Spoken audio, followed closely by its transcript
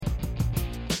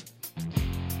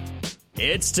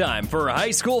It's time for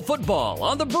high school football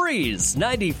on the Breeze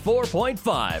 94.5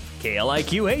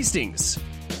 KLIQ Hastings.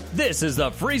 This is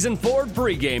the Friesen Ford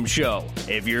pregame show.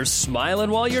 If you're smiling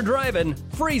while you're driving,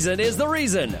 Friesen is the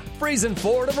reason. Friesen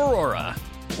Ford of Aurora.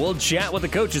 We'll chat with the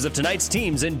coaches of tonight's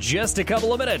teams in just a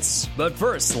couple of minutes. But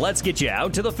first, let's get you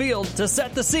out to the field to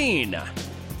set the scene.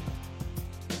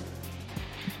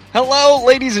 Hello,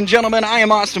 ladies and gentlemen. I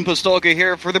am Austin Pistolka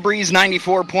here for the Breeze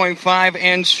 94.5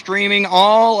 and streaming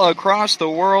all across the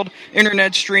world.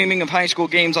 Internet streaming of high school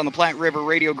games on the Platte River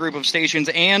Radio Group of stations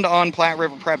and on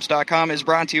PlatteRiverPreps.com is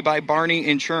brought to you by Barney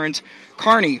Insurance,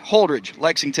 Kearney, Holdridge,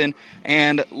 Lexington,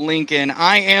 and Lincoln.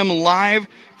 I am live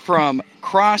from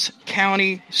Cross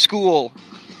County School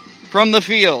from the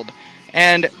field,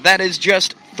 and that is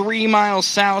just 3 miles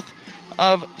south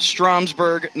of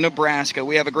Stromsburg, Nebraska.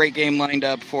 We have a great game lined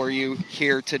up for you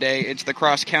here today. It's the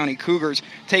Cross County Cougars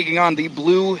taking on the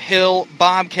Blue Hill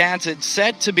Bobcats. It's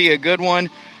set to be a good one,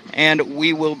 and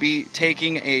we will be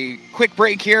taking a quick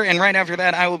break here, and right after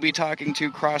that I will be talking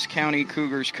to Cross County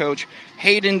Cougars coach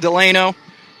Hayden Delano.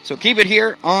 So keep it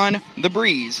here on The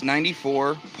Breeze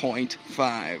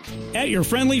 94.5. At your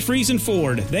friendly Friesen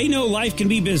Ford, they know life can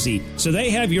be busy, so they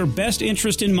have your best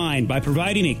interest in mind by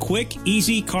providing a quick,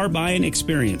 easy car buying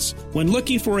experience. When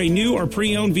looking for a new or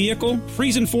pre-owned vehicle,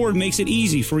 Friesen Ford makes it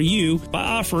easy for you by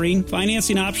offering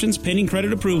financing options pending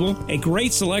credit approval, a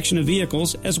great selection of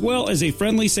vehicles, as well as a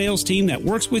friendly sales team that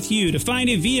works with you to find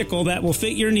a vehicle that will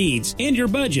fit your needs and your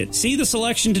budget. See the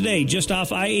selection today just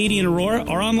off I-80 in Aurora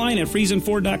or online at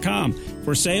FriesenFord.com.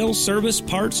 For sales, service,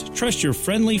 parts, trust your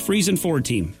friendly Friesen Ford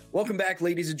team. Welcome back,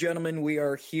 ladies and gentlemen. We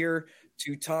are here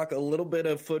to talk a little bit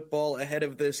of football ahead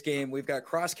of this game. We've got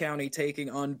Cross County taking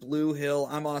on Blue Hill.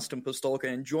 I'm Austin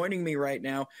Pistolka, and joining me right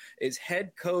now is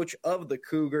head coach of the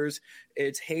Cougars.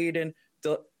 It's Hayden.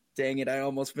 Dang it, I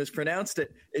almost mispronounced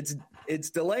it. It's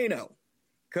Delano.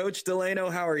 Coach Delano,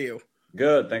 how are you?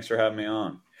 Good. Thanks for having me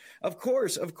on. Of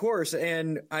course.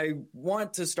 And I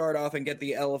want to start off and get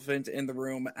the elephant in the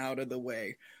room out of the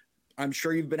way. I'm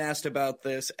sure you've been asked about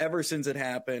this ever since it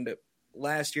happened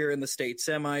last year in the state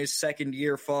semis, second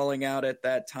year falling out at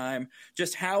that time.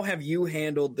 Just how have you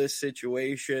handled this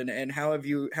situation, and how have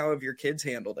your kids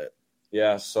handled it?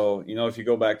 Yeah. So, if you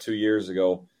go back 2 years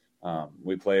ago,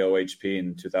 we play OHP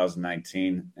in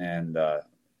 2019. And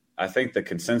I think the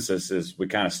consensus is we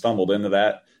kind of stumbled into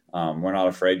that. We're not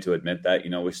afraid to admit that.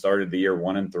 We started the year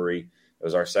 1-3. It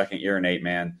was our second year in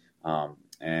 8-man.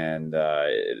 And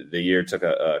the year took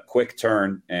a quick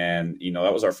turn. And,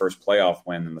 that was our first playoff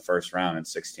win in the first round in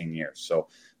 16 years. So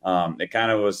it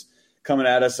kind of was coming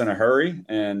at us in a hurry,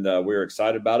 and we were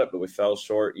excited about it, but we fell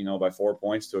short, by 4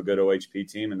 points to a good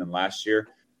OHP team. And then last year,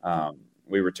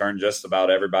 we returned just about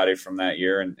everybody from that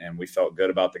year, and we felt good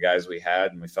about the guys we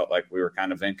had, and we felt like we were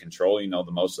kind of in control,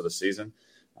 the most of the season.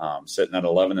 Sitting at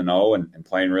 11-0 and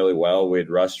playing really well. We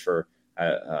had rushed for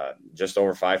just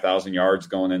over 5,000 yards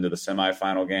going into the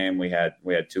semifinal game. We had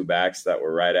two backs that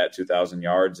were right at 2,000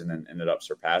 yards and then ended up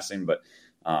surpassing. But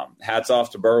hats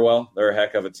off to Burwell. They're a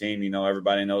heck of a team.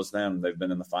 Everybody knows them. They've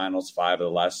been in the finals 5 of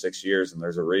the last 6 years, and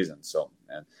there's a reason. So,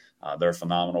 they're a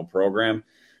phenomenal program.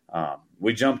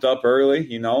 We jumped up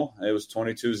early, it was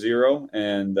 22-0.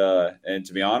 And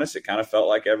to be honest, it kind of felt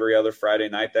like every other Friday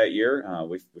night that year.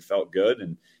 We felt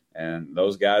good. And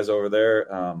those guys over there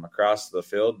across the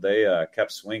field, they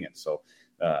kept swinging. So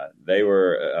they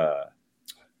were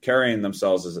carrying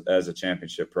themselves as a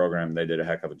championship program. They did a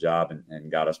heck of a job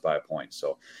and got us by a point.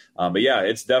 So, but yeah,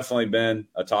 it's definitely been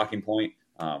a talking point.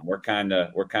 We're kind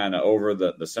of over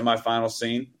the semifinal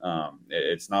scene.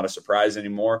 It's not a surprise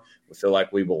anymore. We feel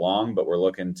like we belong, but we're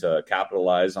looking to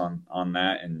capitalize on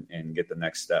that and get the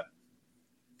next step.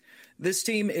 This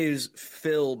team is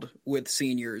filled with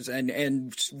seniors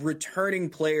and returning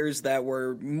players that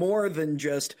were more than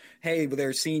just, hey,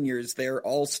 they're seniors. They're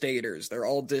all staters. They're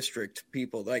all district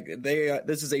people.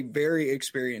 This is a very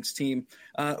experienced team.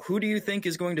 Who do you think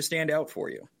is going to stand out for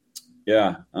you?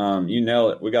 Yeah, you nail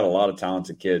it. We got a lot of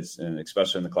talented kids, and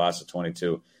especially in the class of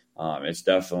 22. It's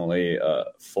definitely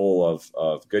full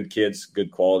of good kids,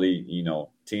 good quality,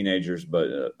 teenagers,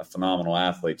 but phenomenal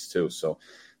athletes too. So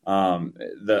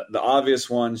the obvious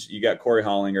ones, you got Corey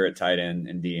Hollinger at tight end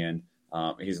and D end.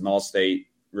 He's an all-state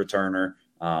returner.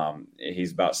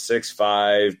 He's about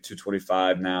 6'5",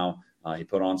 225 now. He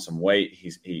put on some weight.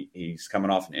 He's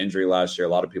coming off an injury last year. A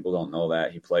lot of people don't know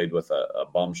that. He played with a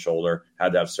bum shoulder,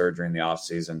 had to have surgery in the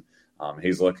offseason.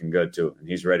 He's looking good too, and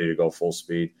he's ready to go full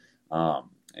speed.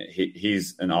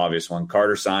 He's an obvious one.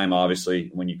 Carter Syme,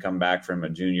 obviously, when you come back from a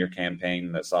junior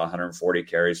campaign that saw 140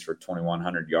 carries for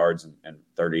 2,100 yards and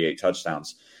 38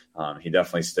 touchdowns, he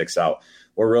definitely sticks out.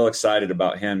 We're real excited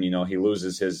about him. You know, he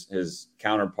loses his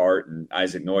counterpart and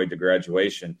Isaac Noyd to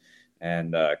graduation.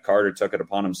 And Carter took it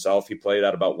upon himself. He played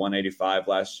at about 185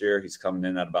 last year. He's coming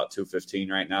in at about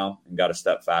 215 right now and got a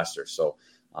step faster. So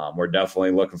we're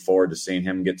definitely looking forward to seeing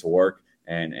him get to work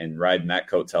and riding that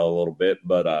coattail a little bit.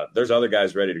 But there's other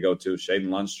guys ready to go too. Shaden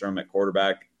Lundstrom at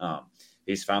quarterback.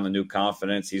 He's found the new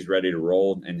confidence. He's ready to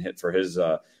roll and hit for his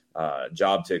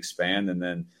job to expand. And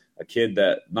then a kid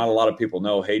that not a lot of people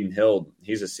know, Hayden Hill.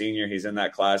 He's a senior. He's in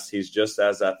that class. He's just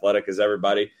as athletic as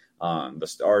everybody. The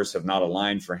stars have not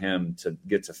aligned for him to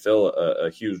get to fill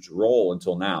a huge role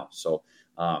until now. So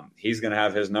he's going to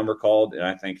have his number called, and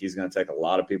I think he's going to take a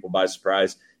lot of people by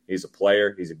surprise. He's a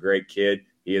player. He's a great kid.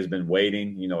 He has been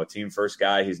waiting, you know, a team first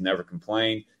guy. He's never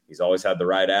complained. He's always had the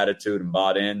right attitude and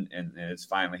bought in, and it's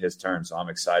finally his turn. So I'm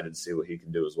excited to see what he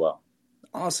can do as well.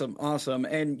 Awesome.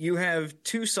 And you have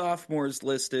two sophomores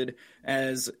listed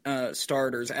as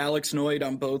starters, Alex Noyd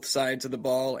on both sides of the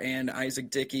ball and Isaac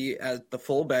Dickey at the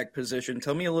fullback position.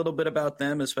 Tell me a little bit about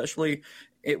them, especially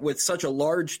with such a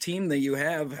large team that you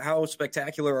have. How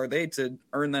spectacular are they to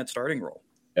earn that starting role?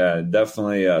 Yeah, it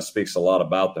definitely speaks a lot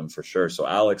about them for sure. So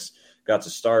Alex got to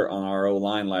start on our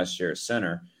O-line last year at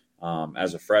center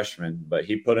as a freshman, but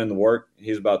he put in the work.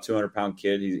 He's about a 200-pound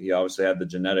kid. He obviously had the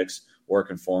genetics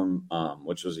working for him,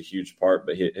 which was a huge part,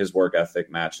 but his work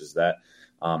ethic matches that.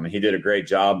 And he did a great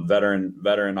job,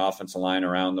 veteran offensive line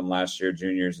around him last year,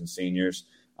 juniors and seniors.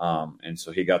 And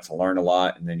so he got to learn a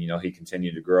lot. And then, you know, he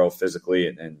continued to grow physically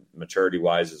and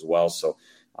maturity-wise as well. So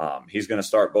he's going to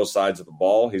start both sides of the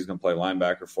ball. He's going to play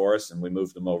linebacker for us, and we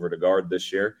moved him over to guard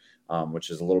this year, which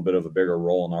is a little bit of a bigger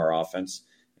role in our offense.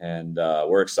 And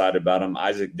we're excited about him.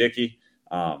 Isaac Dickey,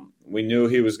 we knew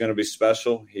he was going to be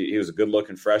special. He was a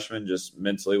good-looking freshman, just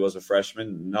mentally was a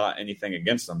freshman. Not anything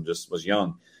against him, just was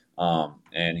young.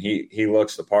 And he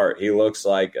looks the part. He looks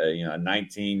like a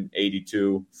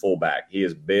 1982 fullback. He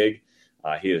is big.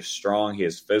 He is strong. He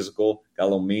is physical. Got a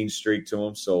little mean streak to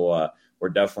him. So we're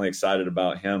definitely excited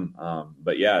about him.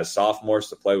 But, yeah, as sophomores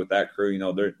to play with that crew, you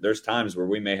know, there's times where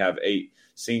we may have 8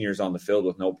 seniors on the field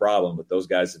with no problem, but those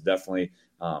guys have definitely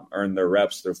earned their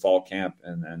reps through fall camp,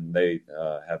 and they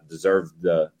have deserved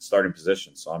the starting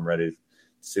position. So I'm ready to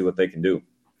see what they can do.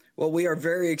 Well, we are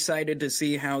very excited to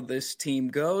see how this team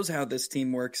goes, how this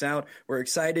team works out. We're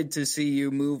excited to see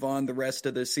you move on the rest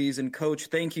of the season. Coach,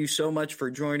 thank you so much for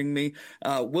joining me.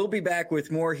 We'll be back with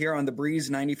more here on the Breeze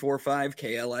 94.5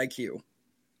 KLIQ.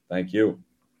 Thank you.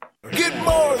 Get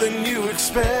more than you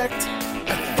expect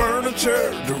at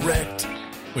Furniture Direct.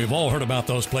 We've all heard about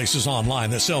those places online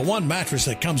that sell one mattress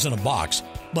that comes in a box.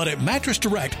 But at Mattress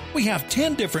Direct, we have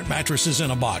 10 different mattresses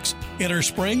in a box.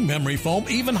 Innerspring, memory foam,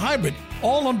 even hybrid,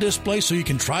 all on display so you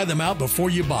can try them out before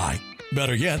you buy.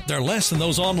 Better yet, they're less than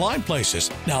those online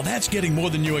places. Now that's getting more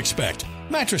than you expect.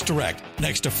 Mattress Direct,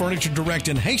 next to Furniture Direct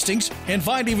in Hastings, and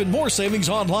find even more savings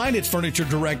online at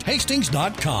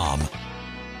FurnitureDirectHastings.com.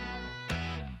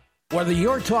 Whether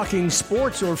you're talking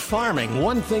sports or farming,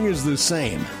 one thing is the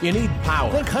same. You need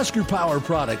power. Think Husker Power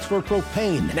products for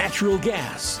propane, natural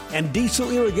gas, and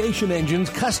diesel irrigation engines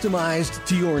customized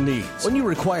to your needs. When you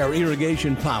require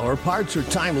irrigation power, parts, or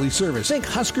timely service, think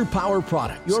Husker Power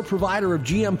products, your provider of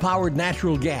GM-powered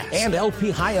natural gas and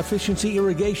LP high-efficiency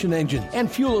irrigation engine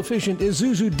and fuel-efficient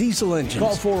Isuzu diesel engines.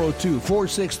 Call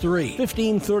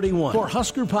 402-463-1531 for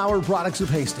Husker Power products of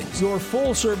Hastings, your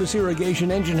full-service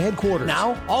irrigation engine headquarters.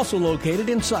 Now, also located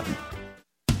in Sutton.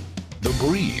 The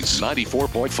Breeze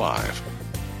 94.5.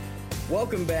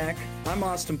 Welcome back. I'm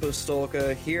Austin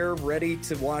Pistolka here, ready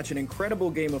to watch an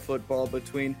incredible game of football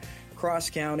between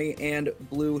Cross County and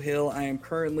Blue Hill. I am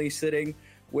currently sitting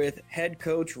with head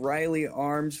coach Riley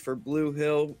Arms for Blue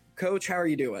Hill. Coach, how are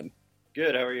you doing?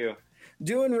 Good. How are you?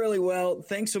 Doing really well.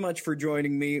 Thanks so much for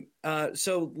joining me.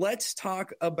 So let's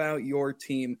talk about your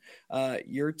team.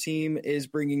 Your team is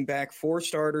bringing back 4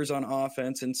 starters on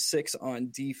offense and 6 on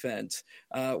defense.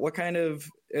 What kind of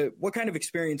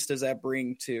experience does that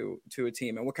bring to a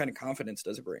team, and what kind of confidence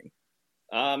does it bring?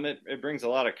 It brings a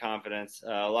lot of confidence.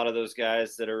 A lot of those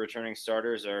guys that are returning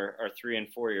starters are 3- and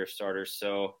 4-year starters,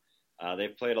 so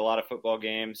they've played a lot of football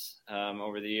games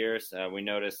over the years. We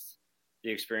noticed the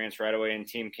experience right away in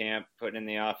team camp, putting in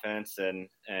the offense and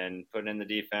putting in the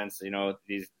defense. You know,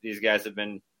 these guys have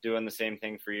been doing the same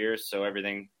thing for years, so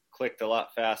everything clicked a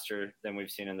lot faster than we've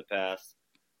seen in the past.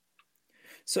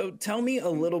 So tell me a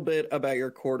little bit about your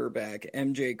quarterback,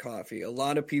 MJ Coffey. A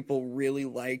lot of people really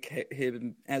like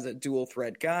him as a dual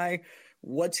threat guy.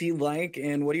 What's he like,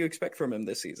 and what do you expect from him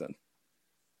this season?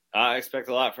 I expect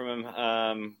a lot from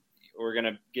him. we're going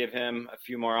to give him a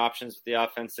few more options with the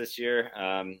offense this year.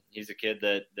 He's a kid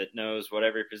that knows what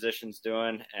every position's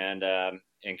doing and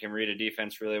can read a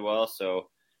defense really well. So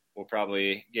we'll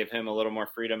probably give him a little more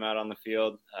freedom out on the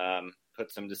field,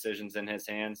 put some decisions in his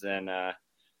hands, and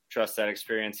trust that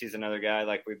experience. He's another guy,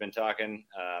 like we've been talking.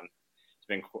 He's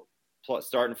been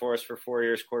starting for us for 4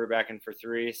 years, quarterbacking for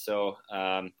 3. So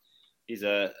he's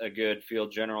a good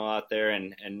field general out there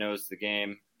and knows the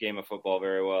game of football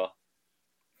very well.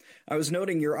 I was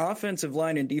noting your offensive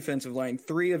line and defensive line,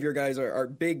 3 of your guys are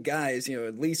big guys,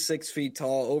 at least 6 feet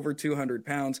tall, over 200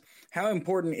 pounds. How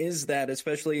important is that,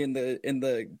 especially in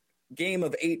the game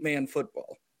of 8-man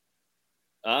football?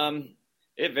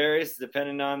 It varies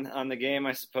depending on the game,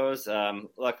 I suppose.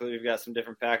 Luckily, we've got some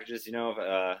different packages,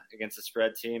 against a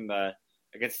spread team.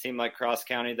 Against a team like Cross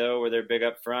County, though, where they're big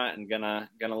up front and gonna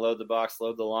load the box,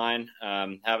 load the line,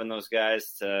 having those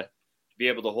guys to be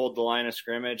able to hold the line of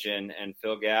scrimmage and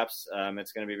fill gaps,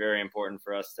 it's going to be very important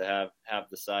for us to have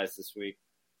the size this week.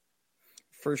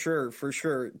 For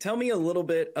sure. Tell me a little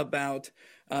bit about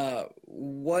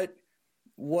what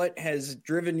has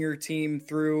driven your team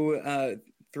through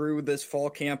this fall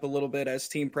camp a little bit as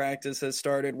team practice has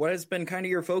started. What has been kind of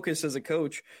your focus as a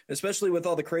coach, especially with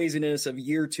all the craziness of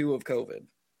year 2 of COVID?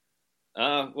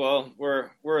 Well,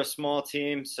 we're a small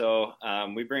team, so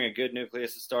we bring a good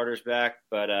nucleus of starters back,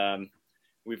 but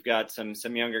we've got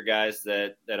some younger guys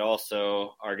that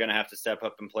also are going to have to step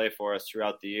up and play for us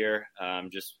throughout the year,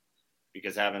 just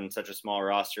because having such a small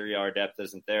roster, our depth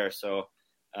isn't there. So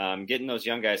getting those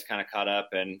young guys kind of caught up,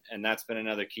 and that's been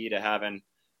another key to having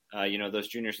those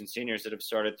juniors and seniors that have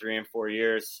started 3 and 4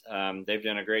 years. They've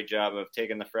done a great job of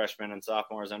taking the freshmen and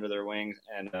sophomores under their wings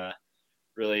and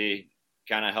really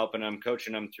kind of helping them,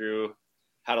 coaching them through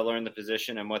how to learn the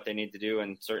position and what they need to do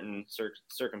in certain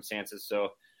circumstances. So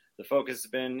the focus has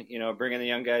been, bringing the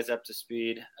young guys up to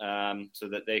speed so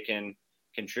that they can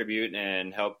contribute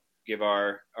and help give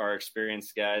our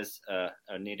experienced guys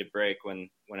a needed break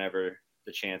whenever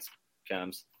the chance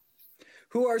comes.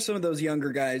 Who are some of those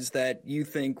younger guys that you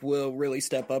think will really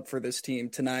step up for this team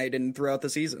tonight and throughout the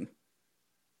season?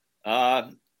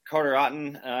 Carter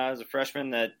Otten is a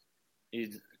freshman that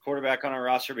he's a quarterback on our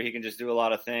roster, but he can just do a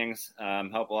lot of things,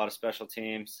 help a lot of special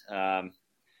teams.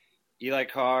 Eli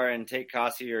Carr and Tate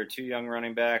Cossey are 2 young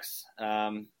running backs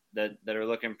that are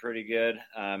looking pretty good,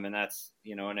 and that's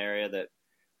an area that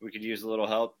we could use a little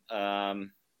help.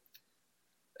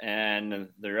 And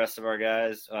the rest of our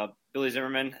guys, Billy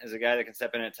Zimmerman is a guy that can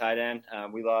step in at tight end.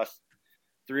 We lost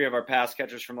 3 of our pass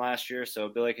catchers from last year, so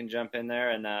Billy can jump in there.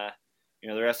 And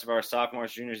the rest of our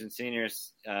sophomores, juniors, and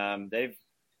seniors, they've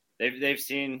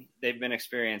been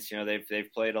experienced.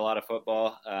 They've played a lot of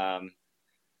football, a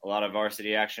lot of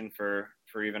varsity action for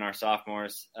even our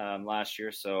sophomores last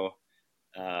year. So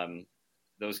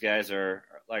those guys are,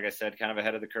 like I said, kind of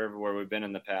ahead of the curve of where we've been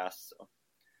in the past. So.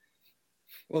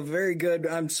 Well, very good.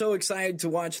 I'm so excited to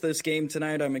watch this game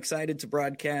tonight. I'm excited to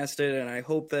broadcast it, and I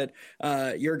hope that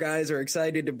your guys are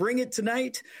excited to bring it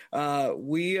tonight.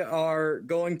 We are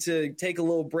going to take a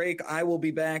little break. I will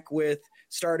be back with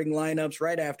starting lineups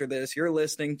right after this. You're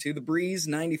listening to The Breeze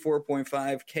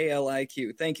 94.5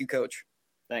 KLIQ. Thank you, Coach.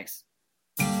 Thanks.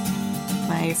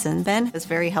 My son, Ben, was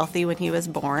very healthy when he was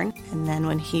born, and then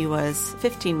when he was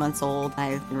 15 months old,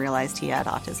 I realized he had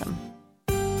autism.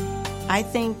 I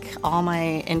think all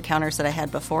my encounters that I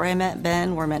had before I met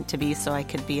Ben were meant to be so I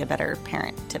could be a better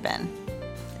parent to Ben.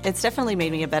 It's definitely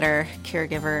made me a better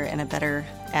caregiver and a better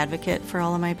advocate for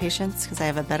all of my patients because I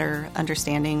have a better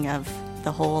understanding of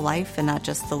the whole life and not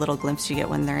just the little glimpse you get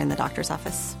when they're in the doctor's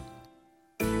office.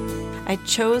 I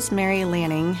chose Mary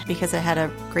Lanning because it had a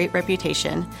great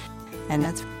reputation, and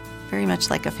that's very much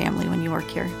like a family when you work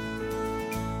here.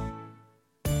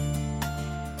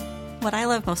 What I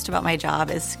love most about my job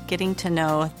is getting to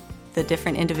know the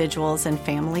different individuals and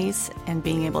families and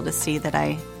being able to see that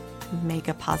I make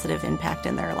a positive impact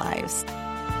in their lives.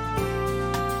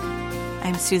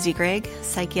 I'm Susie Gregg,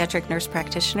 psychiatric nurse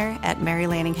practitioner at Mary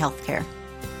Lanning Healthcare.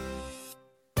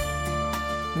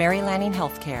 Mary Lanning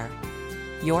Healthcare.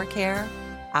 Your care,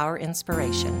 our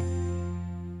inspiration.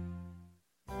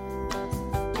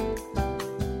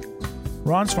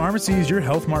 Ron's Pharmacy is your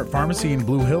Health Mart pharmacy in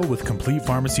Blue Hill with complete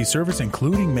pharmacy service,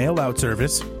 including mail-out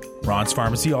service. Ron's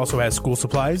Pharmacy also has school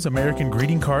supplies, American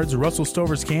greeting cards, Russell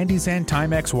Stover's candies, and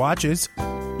Timex watches.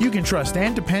 You can trust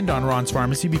and depend on Ron's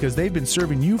Pharmacy because they've been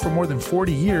serving you for more than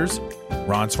 40 years.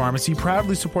 Ron's Pharmacy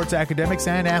proudly supports academics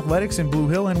and athletics in Blue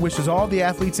Hill and wishes all the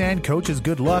athletes and coaches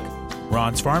good luck.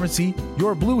 Ron's Pharmacy,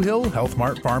 your Blue Hill Health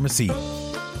Mart pharmacy.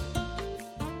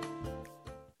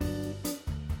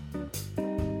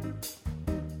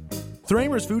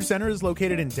 Thramer's Food Center is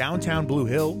located in downtown Blue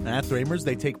Hill. At Thramer's,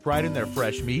 they take pride in their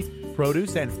fresh meat,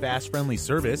 produce, and fast-friendly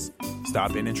service.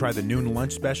 Stop in and try the noon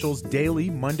lunch specials daily,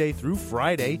 Monday through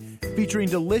Friday, featuring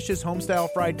delicious home-style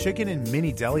fried chicken and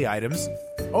mini deli items.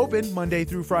 Open Monday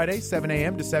through Friday, 7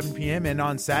 a.m. to 7 p.m., and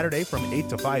on Saturday from 8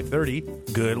 to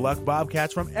 5:30. Good luck,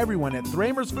 Bobcats, from everyone at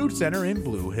Thramer's Food Center in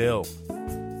Blue Hill.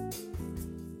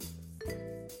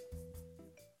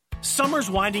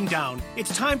 Summer's winding down.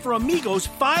 It's time for Amigos'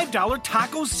 $5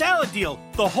 taco salad deal.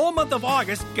 The whole month of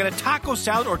August, get a taco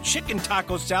salad or chicken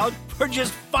taco salad for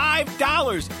just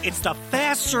 $5. It's the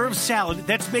fast-serve salad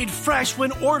that's made fresh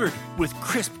when ordered, with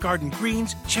crisp garden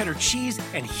greens, cheddar cheese,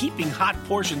 and heaping hot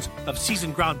portions of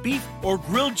seasoned ground beef or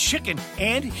grilled chicken.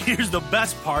 And here's the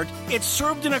best part, it's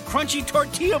served in a crunchy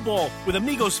tortilla bowl with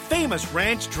Amigos' famous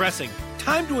ranch dressing.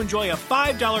 Time to enjoy a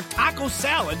 $5 taco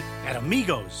salad at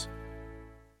Amigos.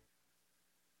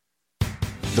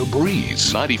 The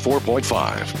Breeze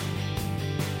 94.5.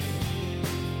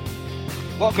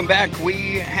 Welcome back.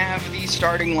 We have the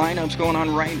starting lineups going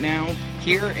on right now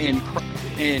here in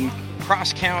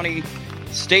Cross County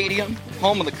Stadium,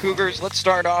 home of the Cougars. Let's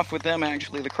start off with them,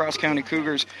 actually. The Cross County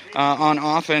Cougars on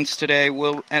offense today.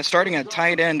 Starting at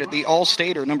tight end, the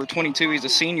All-Stater, number 22. He's a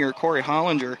senior, Corey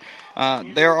Hollinger.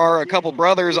 There are a couple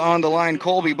brothers on the line.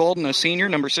 Colby Bolden, a senior,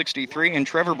 number 63, and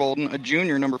Trevor Bolden, a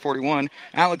junior, number 41.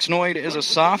 Alex Noyd is a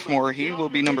sophomore. He will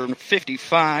be number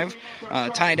 55.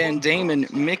 Tight end Damon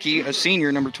Mickey, a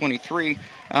senior, number 23.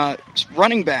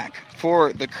 Running back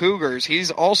for the Cougars, he's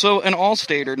also an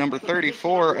All-Stater, number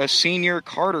 34, a senior,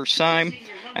 Carter Syme.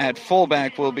 At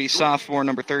fullback will be sophomore,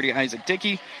 number 30, Isaac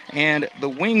Dickey. And the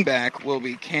wingback will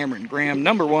be Cameron Graham,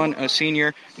 number 1, a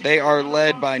senior. They are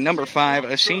led by number 5,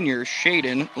 a senior,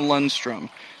 Shaden Lundstrom.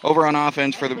 Over on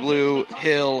offense for the Blue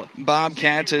Hill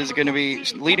Bobcats is going to be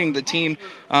leading the team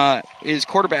is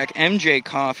quarterback MJ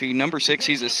Coffey, number 6.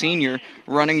 He's a senior.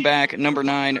 Running back, number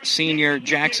 9, senior,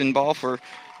 Jackson Balfour.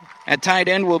 At tight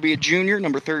end will be a junior,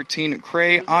 number 13,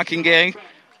 Cray Ockingay.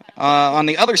 On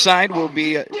the other side will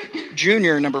be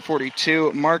junior, number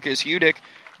 42, Marcus Udick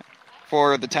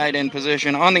for the tight end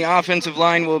position. On the offensive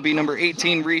line will be number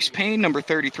 18, Reese Payne, number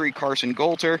 33, Carson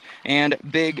Golter, and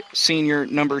big senior,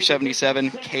 number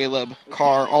 77, Caleb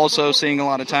Carr. Also seeing a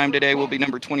lot of time today will be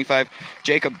number 25,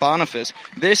 Jacob Boniface.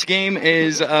 This game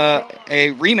is a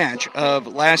rematch of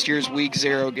last year's Week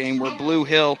 0 game where Blue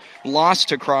Hill lost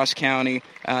to Cross County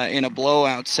in a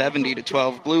blowout,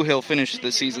 70-12. Blue Hill finished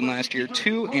the season last year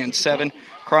 2-7.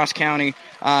 Cross County,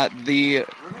 the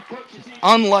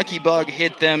unlucky bug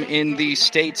hit them in the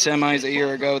state semis a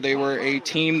year ago. They were a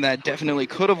team that definitely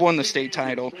could have won the state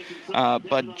title,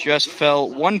 but just fell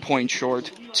 1 point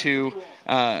short to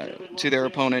their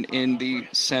opponent in the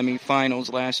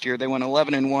semifinals last year. They went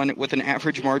 11-1 with an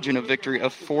average margin of victory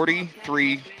of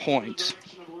 43 points.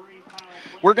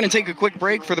 We're going to take a quick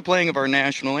break for the playing of our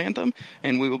national anthem,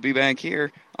 and we will be back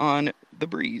here on The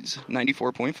Breeze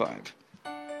 94.5.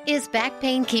 Is back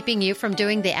pain keeping you from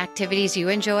doing the activities you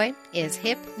enjoy? Is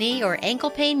hip, knee, or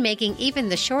ankle pain making even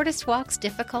the shortest walks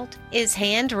difficult? Is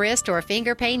hand, wrist, or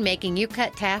finger pain making you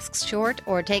cut tasks short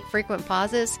or take frequent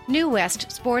pauses? New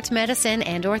West Sports Medicine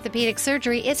and Orthopedic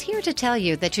Surgery is here to tell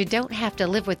you that you don't have to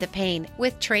live with the pain.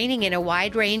 With training in a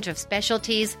wide range of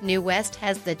specialties, New West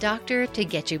has the doctor to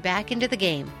get you back into the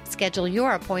game. Schedule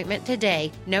your appointment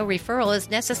today. No referral is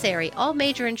necessary. All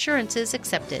major insurances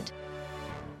accepted.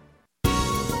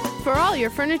 For all your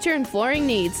furniture and flooring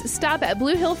needs, stop at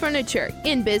Blue Hill Furniture.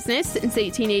 In business since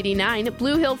 1889,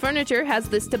 Blue Hill Furniture has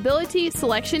the stability,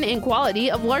 selection, and quality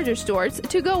of larger stores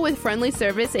to go with friendly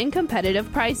service and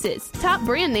competitive prices. Top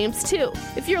brand names, too.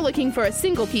 If you're looking for a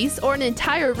single piece or an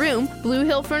entire room, Blue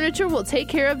Hill Furniture will take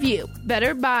care of you.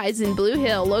 Better Buys in Blue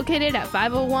Hill, located at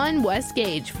 501 West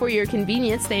Gage. For your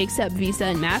convenience, they accept Visa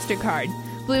and MasterCard.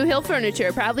 Blue Hill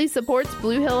Furniture proudly supports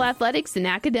Blue Hill athletics and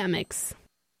academics.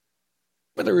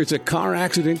 Whether it's a car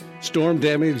accident, storm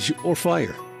damage, or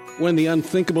fire, when the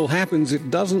unthinkable happens, it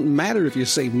doesn't matter if you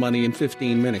save money in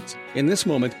 15 minutes. In this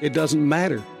moment, it doesn't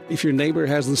matter if your neighbor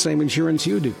has the same insurance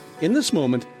you do. In this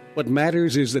moment, what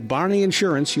matters is that Barney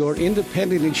Insurance, your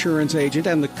independent insurance agent,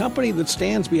 and the company that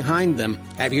stands behind them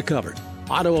have you covered.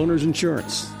 Auto Owners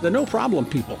Insurance, the no-problem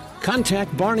people.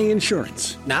 Contact Barney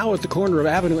Insurance, now at the corner of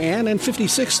Avenue Ann and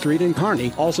 56th Street in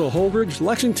Kearney, also Holdridge,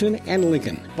 Lexington, and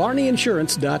Lincoln.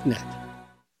 BarneyInsurance.net.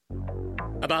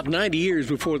 About 90 years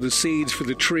before the seeds for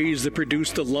the trees that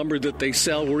produce the lumber that they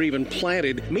sell were even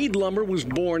planted, Mead Lumber was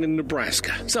born in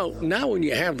Nebraska. So now when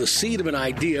you have the seed of an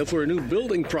idea for a new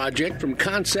building project from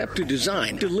concept to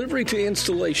design, delivery to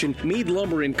installation, Mead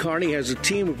Lumber in Kearney has a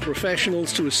team of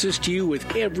professionals to assist you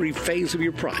with every phase of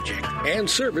your project and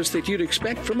service that you'd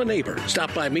expect from a neighbor.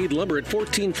 Stop by Mead Lumber at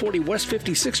 1440 West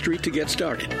 56th Street to get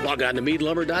started. Log on to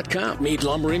meadlumber.com. Mead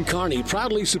Lumber in Kearney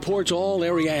proudly supports all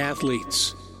area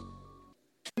athletes.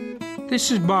 This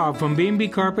is Bob from B&B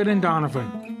Carpet and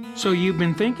Donovan. So you've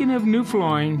been thinking of new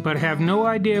flooring but have no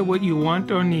idea what you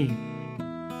want or need.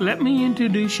 Let me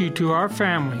introduce you to our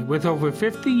family with over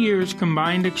 50 years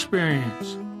combined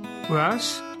experience.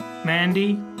 Russ,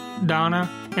 Mandy, Donna,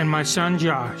 and my son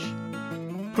Josh.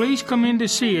 Please come in to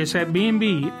see us at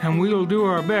B&B and we will do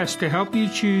our best to help you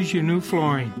choose your new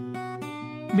flooring.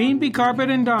 B&B Carpet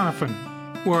and Donovan,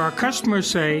 where our customers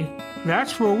say,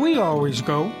 that's where we always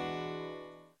go.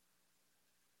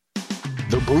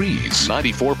 The Breeze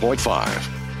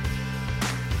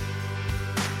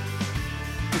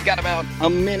 94.5. We've got about a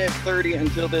minute 30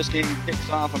 until this game kicks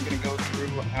off. I'm going to go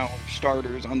through our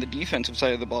starters on the defensive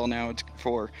side of the ball now. It's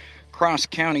for Cross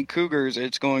County Cougars.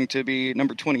 It's going to be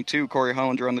number 22, Corey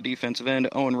Hollinger on the defensive end.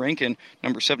 Owen Rankin,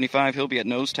 number 75, he'll be at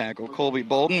nose tackle. Colby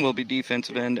Bolden will be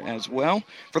defensive end as well.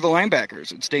 For the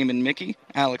linebackers, it's Damon Mickey,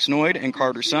 Alex Noyd, and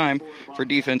Carter Syme. For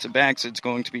defensive backs, it's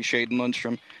going to be Shaden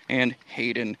Lundstrom and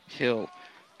Hayden Hill.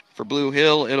 For Blue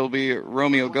Hill, it'll be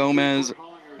Romeo Gomez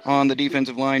on the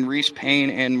defensive line, Reese Payne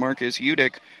and Marcus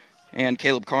Udick, and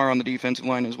Caleb Carr on the defensive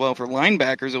line as well. For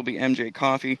linebackers, it'll be MJ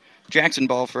Coffey, Jackson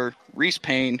Balfour, Reese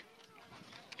Payne,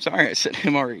 sorry, I said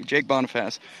him already, Jake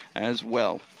Boniface as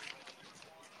well.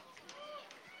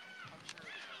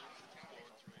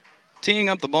 Teeing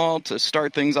up the ball to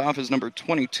start things off is number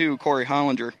 22, Corey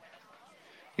Hollinger.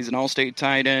 He's an all-state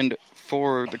tight end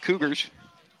for the Cougars.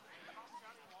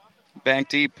 Back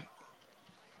deep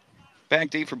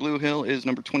for Blue Hill is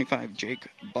number 25, Jake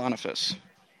Boniface.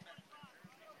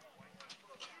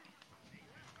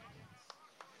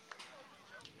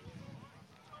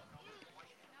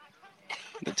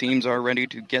 The teams are ready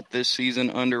to get this season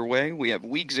underway. We have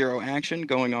Week 0 action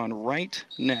going on right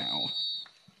now.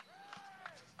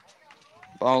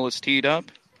 Ball is teed up.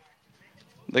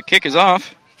 The kick is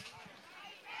off.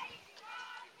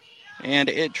 And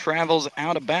it travels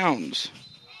out of bounds.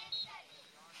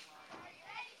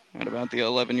 At about the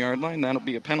 11-yard line, that'll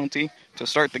be a penalty to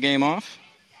start the game off.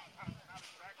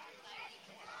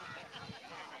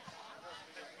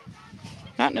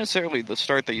 Not necessarily the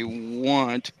start that you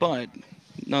want, but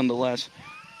nonetheless,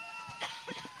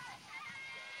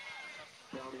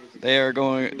 they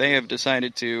have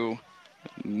decided to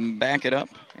back it up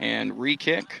and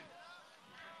re-kick.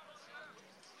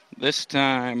 This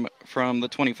time from the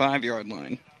 25-yard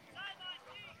line.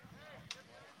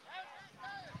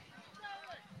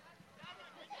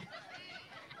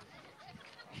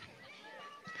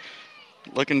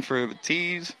 Looking for the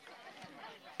tees.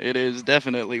 It is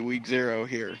definitely Week 0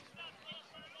 here.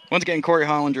 Once again, Corey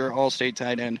Hollinger, all-state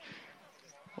tight end,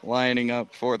 lining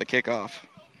up for the kickoff.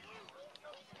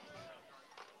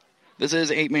 This is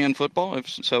 8-man football,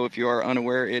 if you are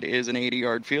unaware, it is an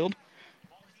 80-yard field.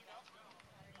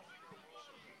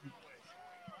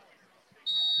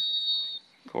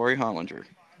 Corey Hollinger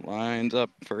lines up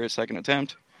for his second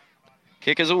attempt.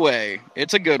 Kick is away.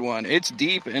 It's a good one. It's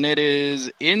deep, and it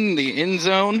is in the end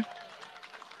zone.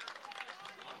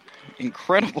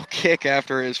 Incredible kick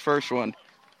after his first one.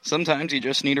 Sometimes you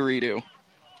just need a redo.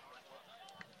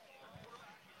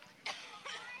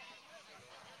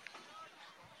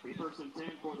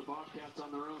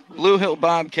 Blue Hill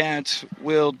Bobcats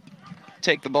will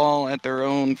take the ball at their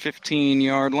own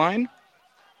 15-yard line.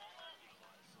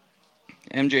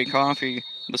 MJ Coffey,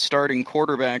 the starting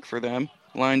quarterback for them,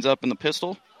 lines up in the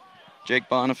pistol. Jake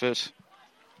Boniface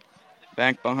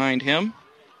back behind him.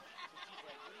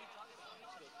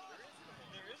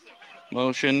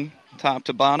 Motion top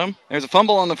to bottom. There's a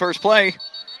fumble on the first play.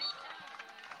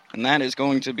 And that is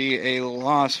going to be a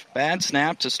loss. Bad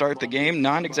snap to start the game.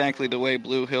 Not exactly the way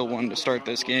Blue Hill wanted to start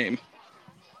this game.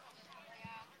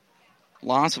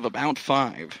 Loss of about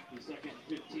 5.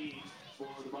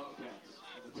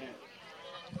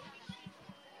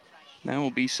 That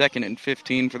will be 2nd and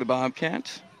 15 for the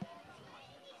Bobcats.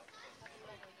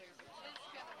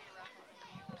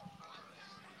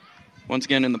 Once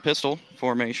again in the pistol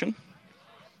formation.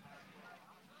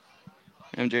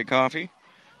 MJ Coffey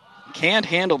can't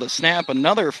handle the snap.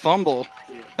 Another fumble.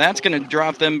 That's going to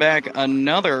drop them back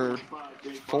another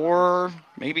 4,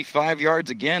 maybe 5 yards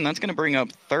again. That's going to bring up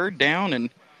 3rd down and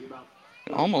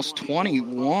almost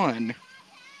 21.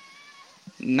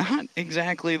 not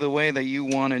exactly the way that you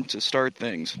wanted to start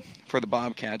things for the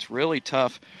Bobcats. Really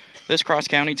tough. This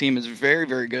cross-county team is very,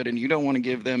 very good, and you don't want to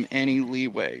give them any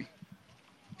leeway.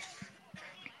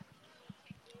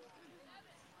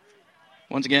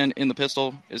 Once again, in the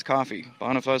pistol is Coffey.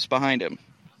 Boniface behind him.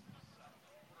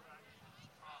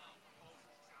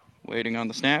 Waiting on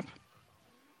the snap.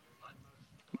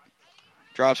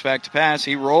 Drops back to pass.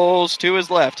 He rolls to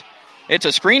his left. It's a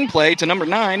screenplay to number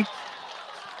 9.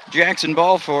 Jackson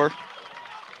Balfour.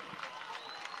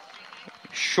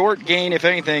 Short gain, if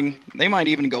anything. They might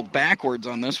even go backwards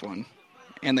on this one.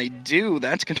 And they do.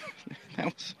 That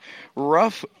was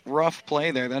rough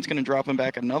play there. That's going to drop him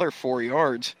back another 4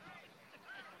 yards.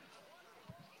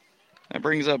 That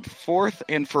brings up 4th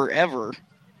and forever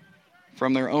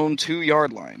from their own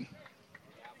 2-yard line.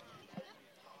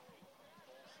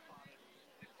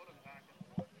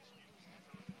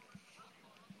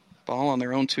 Ball on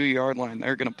their own 2-yard line.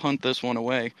 They're going to punt this one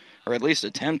away, or at least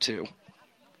attempt to.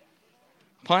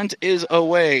 Punt is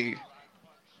away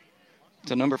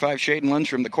to number 5, Shaden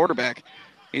Lundstrom, the quarterback.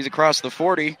 He's across the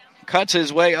 40, cuts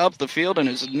his way up the field, and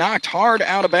is knocked hard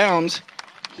out of bounds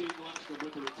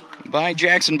by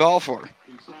Jackson Balfour.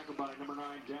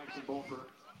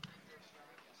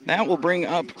 That will bring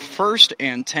up 1st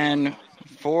and 10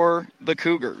 for the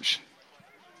Cougars.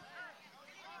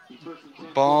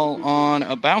 Ball on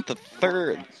about the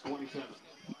 3rd.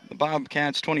 The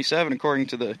Bobcats 27, according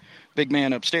to the big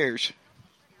man upstairs.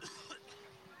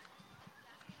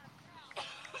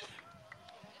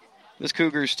 This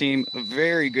Cougars team, a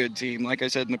very good team. Like I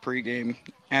said in the pregame,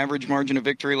 average margin of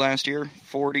victory last year,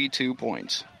 42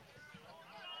 points.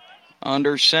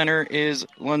 Under center is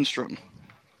Lundstrom.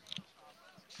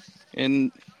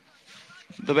 In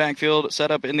the backfield,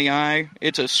 set up in the eye.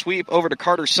 It's a sweep over to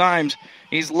Carter Symes.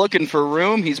 He's looking for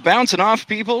room. He's bouncing off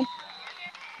people.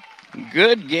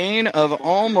 Good gain of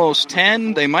almost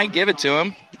 10. They might give it to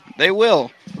him. They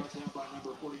will.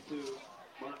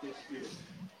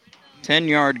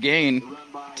 10-yard gain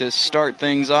to start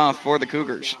things off for the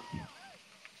Cougars.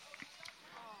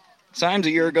 Symes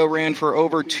a year ago ran for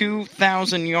over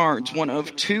 2,000 yards, one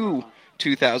of 2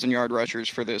 2,000-yard rushers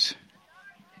for this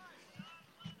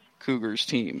Cougars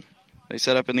team. They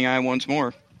set up in the eye once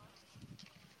more.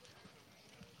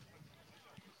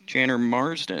 Janner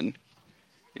Marsden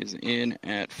is in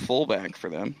at fullback for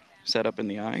them. Set up in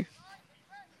the eye.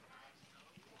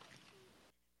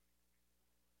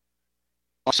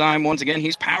 Syme, once again,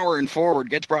 he's powering forward.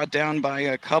 Gets brought down by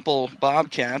a couple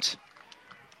Bobcats.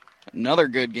 Another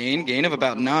good gain of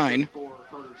about 9.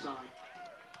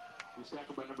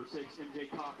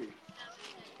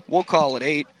 We'll call it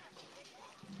 8.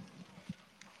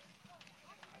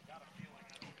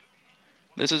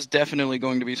 This is definitely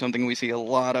going to be something we see a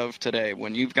lot of today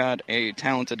when you've got a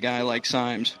talented guy like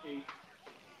Symes.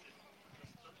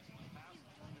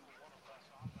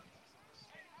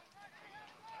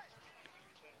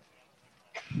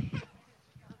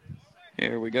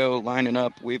 Here we go, lining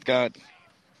up. We've got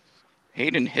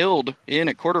Hayden Hild in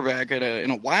at quarterback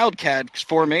in a Wildcat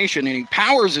formation, and he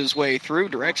powers his way through.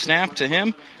 Direct snap to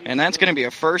him, and that's going to be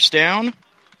a first down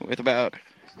with about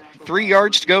 3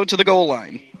 yards to go to the goal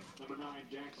line.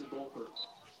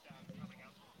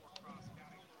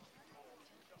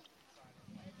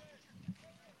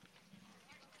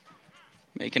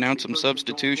 Making out some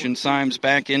substitutions. Symes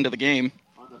back into the game.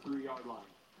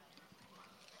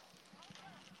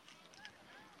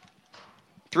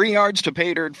 3 yards to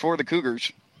pay dirt for the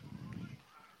Cougars.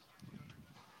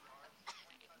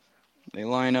 They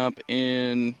line up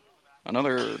in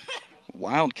another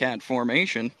Wildcat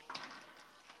formation.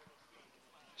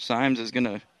 Symes is going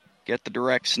to get the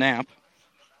direct snap.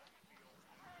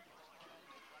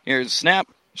 Here's the snap.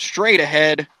 Straight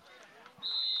ahead.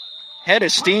 Head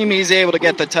of steam. He's able to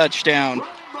get the touchdown.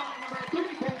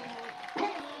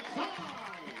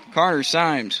 Carter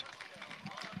Symes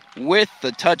with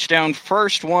the touchdown,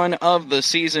 first one of the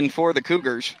season for the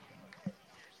Cougars.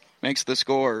 Makes the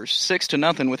score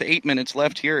 6-0 with 8 minutes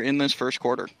left here in this first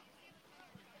quarter.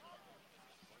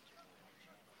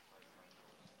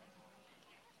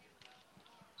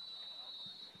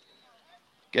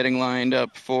 Getting lined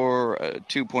up for a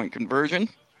 2-point conversion.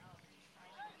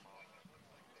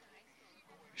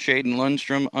 Shaden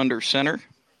Lundstrom under center.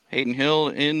 Hayden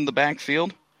Hild in the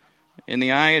backfield. In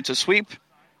the eye, it's a sweep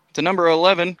to number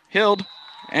 11, Hild,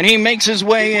 and he makes his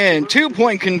way in.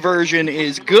 2-point conversion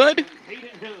is good.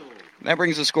 That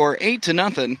brings the score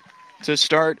 8-0 to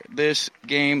start this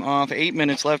game off. 8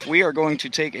 minutes left. We are going to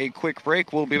take a quick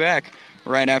break. We'll be back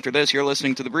right after this. You're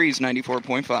listening to The Breeze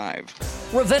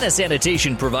 94.5. Ravenna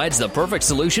Sanitation provides the perfect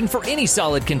solution for any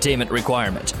solid containment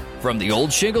requirement. From the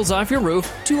old shingles off your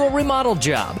roof to a remodel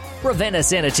job, Ravenna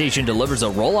Sanitation delivers a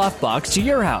roll-off box to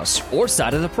your house or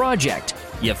side of the project.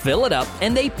 You fill it up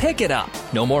and they pick it up.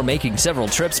 No more making several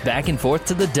trips back and forth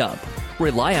to the dump.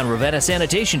 Rely on Ravenna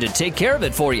Sanitation to take care of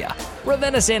it for you.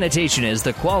 Ravenna Sanitation is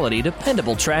the quality,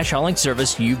 dependable trash hauling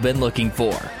service you've been looking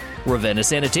for. Ravenna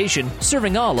Sanitation,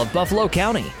 serving all of Buffalo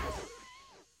County.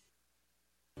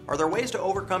 Are there ways to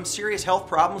overcome serious health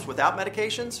problems without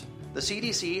medications? The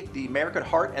CDC, the American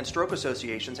Heart and Stroke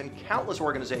Associations, and countless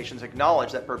organizations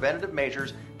acknowledge that preventative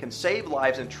measures can save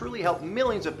lives and truly help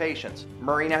millions of patients.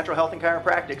 Murray Natural Health and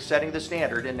Chiropractic, setting the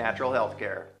standard in natural health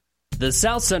care. The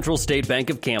South Central State Bank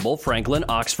of Campbell, Franklin,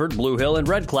 Oxford, Blue Hill, and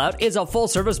Red Cloud is a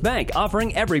full-service bank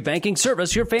offering every banking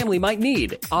service your family might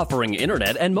need, offering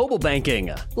internet and mobile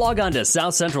banking. Log on to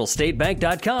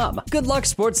southcentralstatebank.com. Good luck,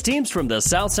 sports teams from the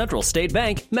South Central State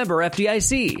Bank, member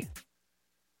FDIC.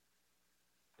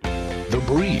 The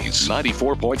Breeze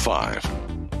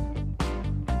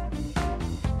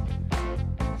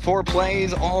 94.5. 4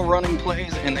 plays, all running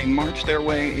plays, and they march their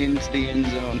way into the end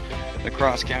zone. The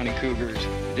Cross County Cougars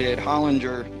did.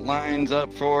 Hollinger lines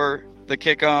up for the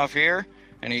kickoff here,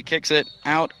 and he kicks it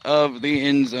out of the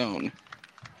end zone.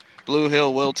 Blue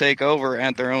Hill will take over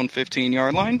at their own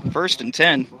 15-yard line. 1st and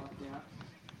 10.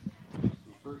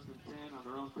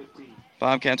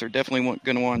 Bobcats are definitely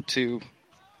going to want to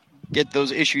get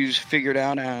those issues figured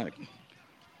out.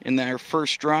 In their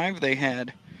first drive, they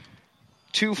had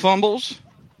 2 fumbles,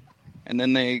 and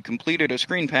then they completed a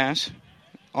screen pass,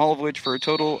 all of which for a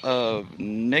total of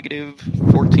negative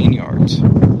 14 yards.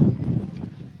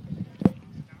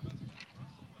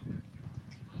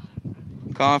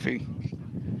 Coffee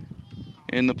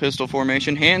in the pistol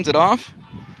formation, hands it off.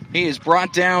 He is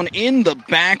brought down in the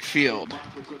backfield.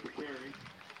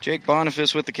 Jake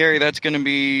Boniface with the carry. That's going to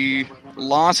be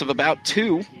loss of about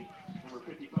 2.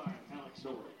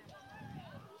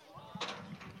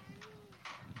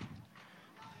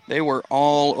 They were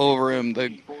all over him.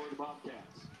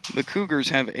 The Cougars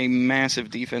have a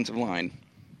massive defensive line,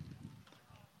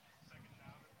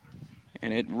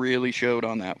 and it really showed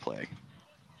on that play.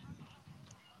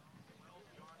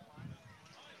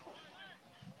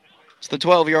 It's the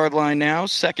 12-yard line now,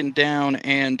 2nd down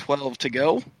and 12 to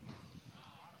go.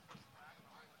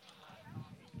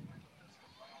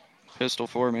 Pistol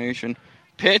formation.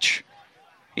 Pitch.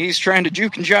 He's trying to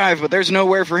juke and jive, but there's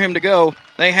nowhere for him to go.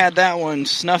 They had that one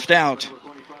snuffed out.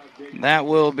 That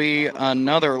will be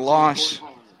another loss.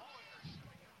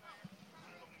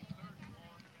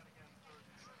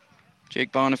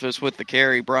 Jake Boniface with the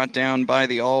carry, brought down by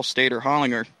the All-Stater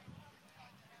Hollinger.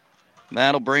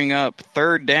 That'll bring up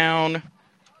 3rd down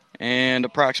and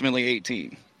approximately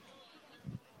 18.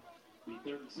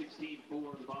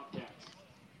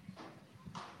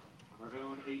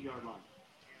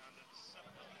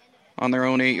 On their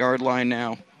own 8-yard line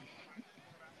now.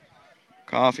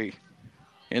 Coffee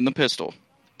in the pistol.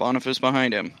 Boniface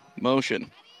behind him. Motion.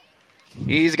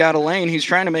 He's got a lane. He's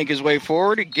trying to make his way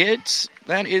forward. He gets,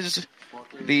 that is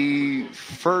the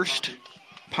first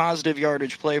positive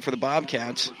yardage play for the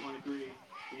Bobcats.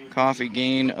 Coffee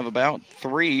gain of about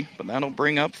 3, but that'll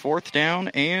bring up 4th down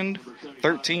and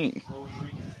 13.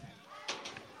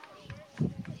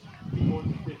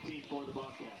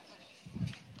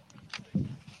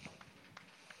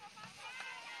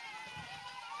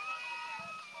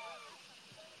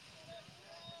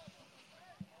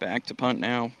 Back to punt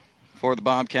now for the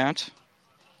Bobcats.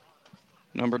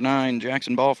 Number 9,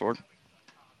 Jackson Balfour.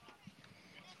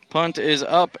 Punt is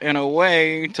up and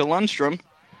away to Lundstrom.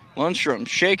 Lundstrom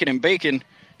shaking and baking.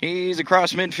 He's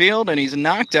across midfield, and he's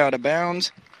knocked out of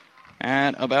bounds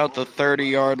at about the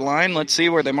 30-yard line. Let's see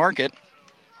where they mark it.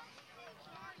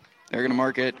 They're going to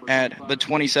mark it at the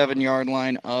 27-yard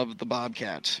line of the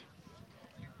Bobcats.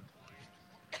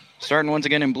 Starting once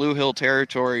again in Blue Hill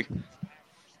territory.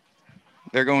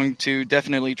 They're going to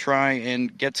definitely try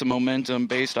and get some momentum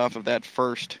based off of that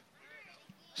first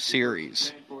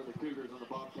series.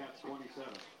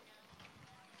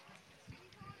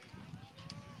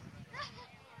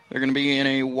 They're going to be in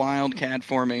a Wildcat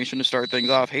formation to start things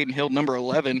off. Hayden Hill, number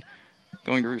 11,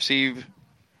 going to receive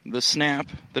the snap,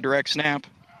 the direct snap.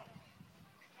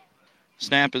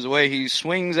 Snap is away. He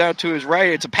swings out to his right.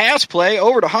 It's a pass play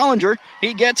over to Hollinger.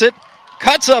 He gets it,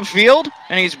 cuts upfield,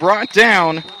 and he's brought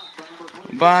down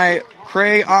by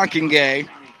Cray Ockengay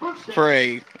for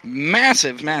a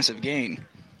massive, massive gain.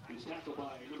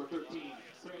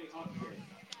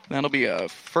 That'll be a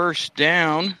 1st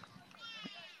down.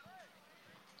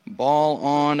 Ball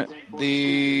on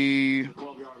the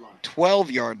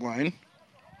 12-yard line.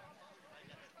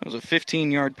 That was a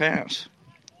 15-yard pass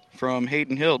from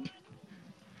Hayden Hill.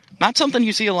 Not something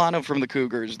you see a lot of from the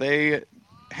Cougars. They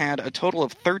had a total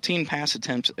of 13 pass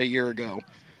attempts a year ago.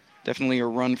 Definitely a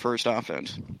run-first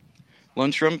offense.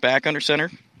 Lundstrom back under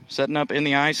center, setting up in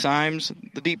the eye. Symes,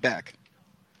 the deep back.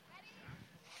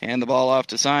 Hand the ball off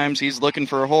to Symes. He's looking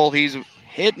for a hole. He's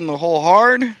hitting the hole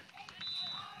hard.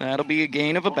 That'll be a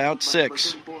gain of about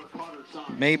 6,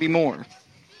 maybe more.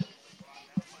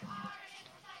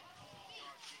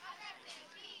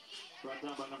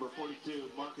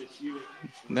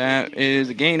 That is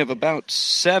a gain of about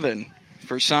 7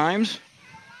 for Symes.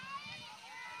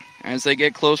 As they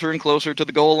get closer and closer to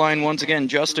the goal line once again,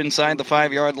 just inside the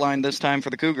 5-yard line this time for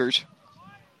the Cougars.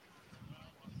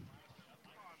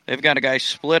 They've got a guy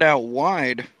split out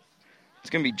wide. It's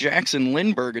going to be Jackson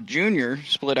Lindbergh, a junior,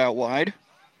 split out wide.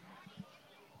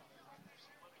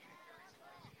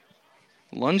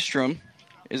 Lundstrom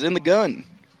is in the gun.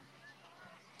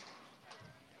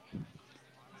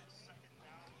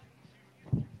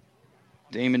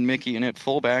 Damon Mickey in at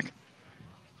fullback.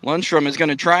 Lundstrom is going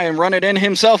to try and run it in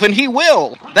himself, and he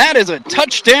will. That is a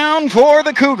touchdown for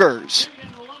the Cougars.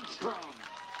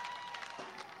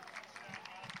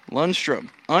 Lundstrom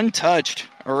untouched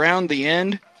around the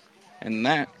end, and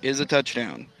that is a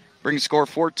touchdown. Brings score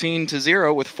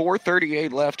 14-0 with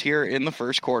 4:38 left here in the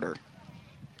first quarter.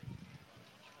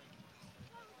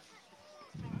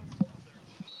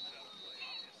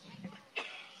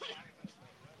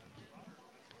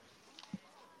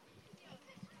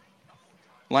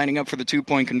 Lining up for the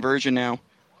 2-point conversion now.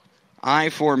 I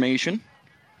formation.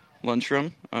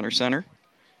 Lundstrom under center.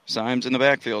 Symes in the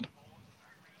backfield.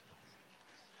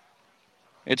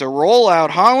 It's a rollout.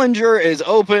 Hollinger is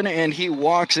open, and he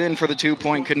walks in for the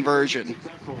 2-point conversion.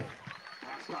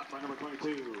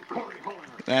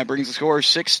 That brings the score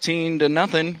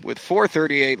 16-0 with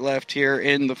 4:38 left here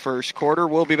in the first quarter.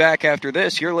 We'll be back after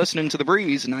this. You're listening to The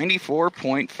Breeze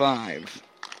 94.5.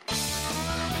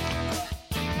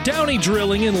 Downey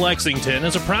Drilling in Lexington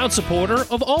is a proud supporter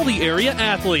of all the area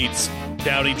athletes.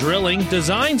 Downey Drilling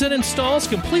designs and installs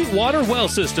complete water well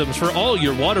systems for all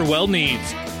your water well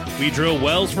needs. We drill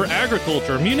wells for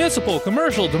agriculture, municipal,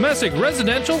 commercial, domestic,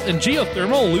 residential, and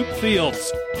geothermal loop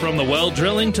fields. From the well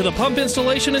drilling to the pump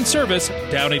installation and service,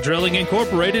 Downey Drilling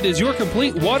Incorporated is your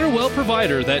complete water well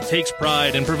provider that takes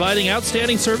pride in providing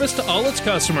outstanding service to all its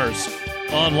customers.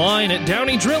 Online at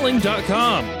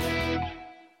downeydrilling.com.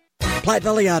 Platte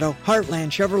Valley Auto, Heartland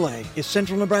Chevrolet is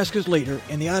Central Nebraska's leader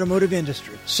in the automotive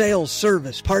industry. Sales,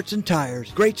 service, parts, and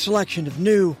tires. Great selection of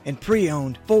new and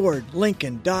pre-owned Ford,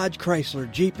 Lincoln, Dodge,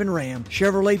 Chrysler, Jeep, and Ram,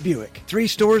 Chevrolet, Buick. 3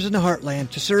 stores in the Heartland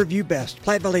to serve you best.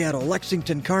 Platte Valley Auto,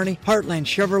 Lexington, Kearney, Heartland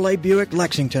Chevrolet, Buick,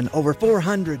 Lexington. Over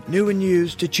 400 new and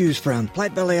used to choose from.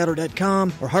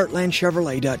 PlatteValleyAuto.com or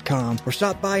HeartlandChevrolet.com. Or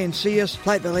stop by and see us.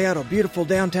 Platte Valley Auto, beautiful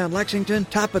downtown Lexington,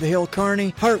 top of the hill,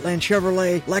 Kearney, Heartland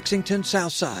Chevrolet, Lexington,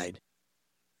 Southside.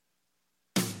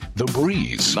 The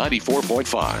Breeze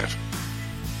 94.5.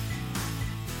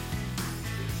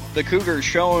 The Cougars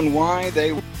showing why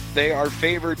they are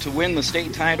favored to win the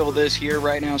state title this year.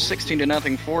 Right now,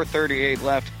 16-0, 4:38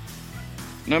 left.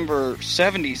 Number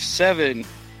 77,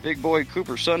 big boy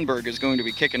Cooper Sundberg, is going to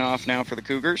be kicking off now for the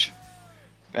Cougars.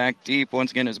 Back deep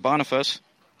once again is Boniface.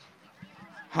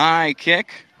 High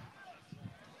kick.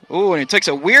 Ooh, and it takes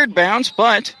a weird bounce,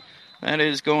 but that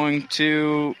is going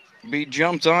to be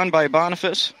jumped on by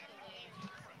Boniface.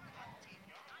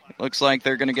 Looks like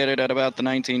they're going to get it at about the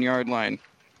 19-yard line.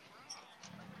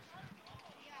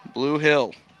 Blue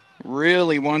Hill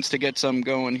really wants to get some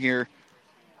going here.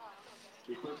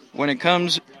 When it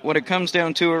comes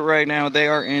down to it right now, they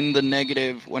are in the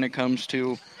negative when it comes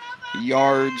to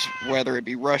yards, whether it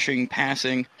be rushing,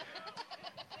 passing.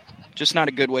 Just not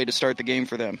a good way to start the game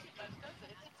for them.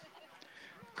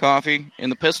 Coffee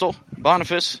in the pistol.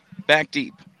 Boniface back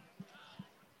deep.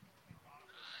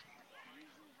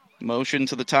 Motion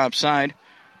to the top side.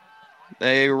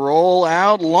 They roll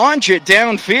out, launch it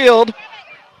downfield.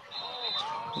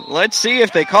 Let's see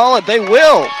if they call it. They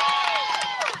will.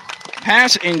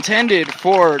 Pass intended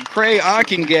for Cray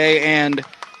Ockingay, and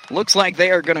looks like they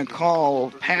are going to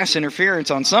call pass interference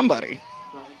on somebody.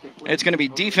 It's going to be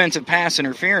defensive pass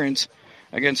interference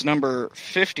against number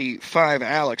 55,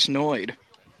 Alex Noyd.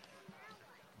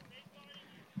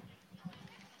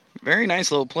 Very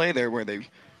nice little play there where they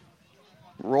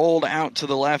rolled out to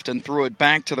the left and threw it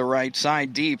back to the right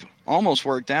side deep. Almost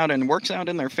worked out, and works out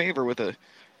in their favor with a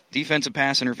defensive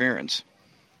pass interference.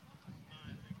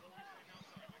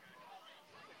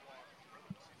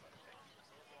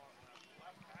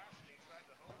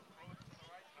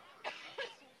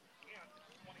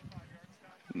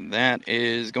 That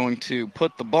is going to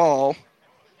put the ball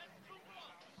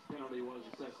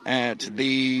at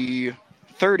the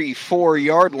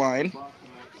 34-yard line.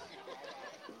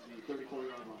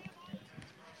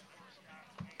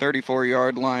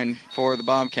 34-yard line for the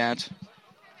Bobcats.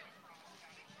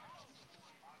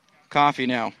 Coffee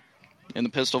now in the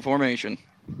pistol formation.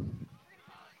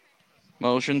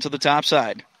 Motion to the top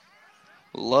side.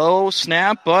 Low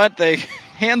snap, but they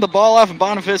hand the ball off, and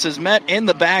Boniface is met in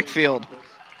the backfield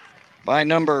by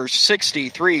number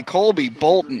 63, Colby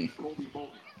Bolton.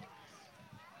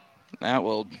 That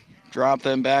will drop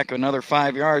them back another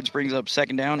 5 yards, brings up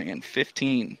second down and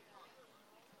 15.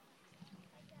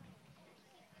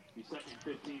 Second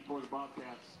 15 for the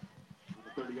Bobcats on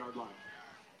the 30-yard line.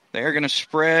 They're going to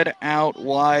spread out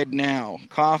wide now.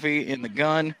 Coffee in the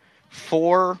gun,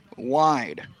 4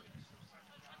 wide.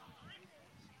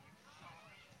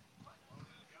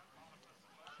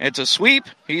 It's a sweep.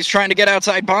 He's trying to get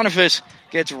outside. Boniface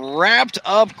gets wrapped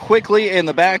up quickly in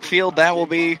the backfield. That will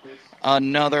be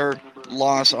another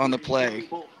loss on the play.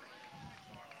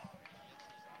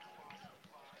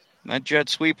 That jet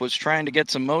sweep was trying to get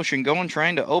some motion going,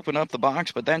 trying to open up the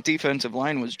box, but that defensive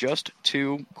line was just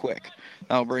too quick.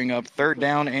 That'll bring up third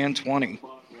down and 20.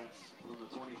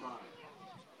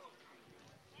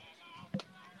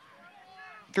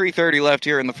 .330 left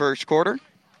here in the first quarter.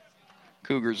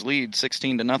 Cougars lead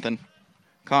 16-0.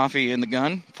 Coffee in the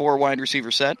gun, 4 wide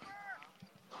receiver set.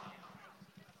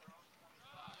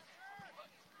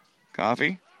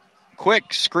 Coffee.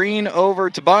 Quick screen over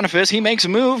to Boniface. He makes a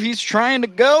move. He's trying to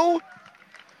go.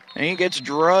 And he gets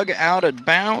drug out of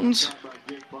bounds.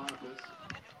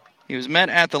 He was met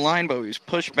at the line, but he was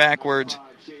pushed backwards.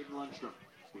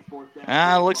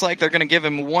 Looks like they're going to give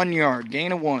him 1 yard.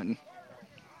 Gain of 1.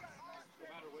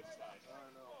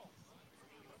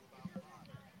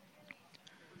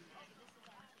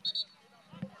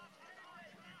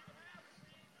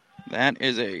 That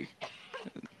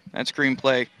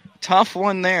screenplay. Tough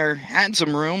one there. Had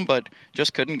some room, but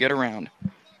just couldn't get around.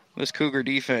 This Cougar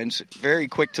defense, very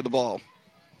quick to the ball.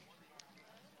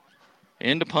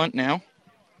 Into punt now.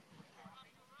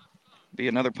 Be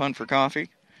another punt for Coffee.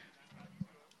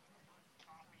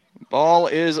 Ball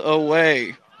is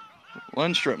away.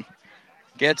 Lundstrom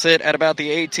gets it at about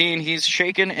the 18. He's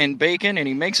shaken and baking, and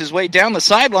he makes his way down the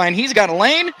sideline. He's got a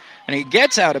lane, and he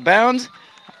gets out of bounds.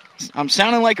 I'm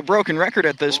sounding like a broken record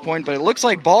at this point, but it looks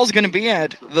like ball's going to be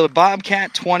at the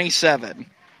Bobcat 27.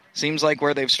 Seems like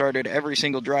where they've started every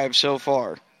single drive so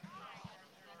far.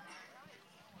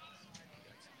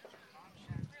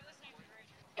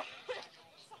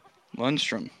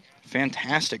 Lundstrom,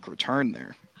 fantastic return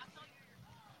there.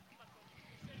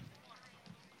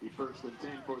 The first and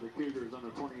 10 for the Cougars on the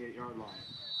 28-yard line.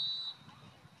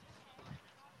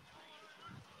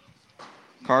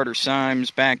 Carter Symes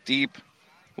back deep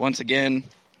once again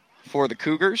for the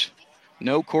Cougars.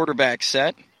 No quarterback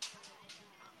set.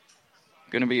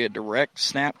 Going to be a direct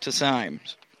snap to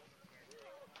Symes.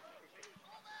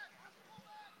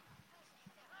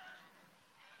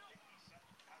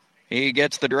 He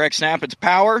gets the direct snap. It's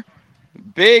Power.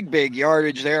 Big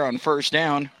yardage there on first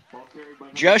down.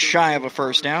 Just shy of a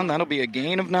first down. That'll be a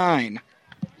gain of 9.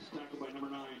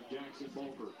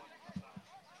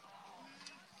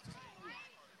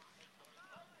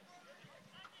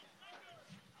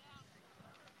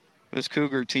 This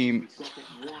Cougar team,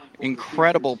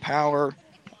 incredible power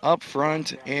up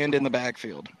front and in the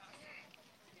backfield.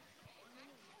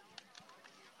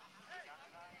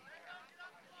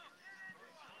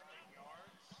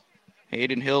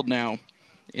 Hayden Hild now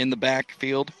in the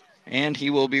backfield, and he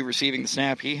will be receiving the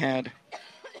snap. He had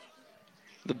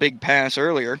the big pass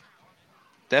earlier.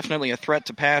 Definitely a threat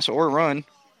to pass or run.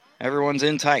 Everyone's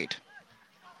in tight.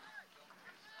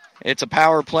 It's a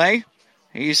power play.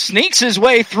 He sneaks his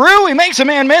way through. He makes a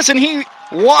man miss, and he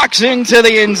walks into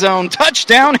the end zone.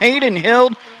 Touchdown, Hayden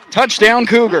Hild. Touchdown,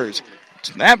 Cougars.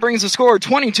 That brings the score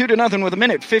 22-0 with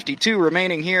 1:52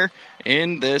 remaining here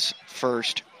in this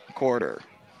first quarter.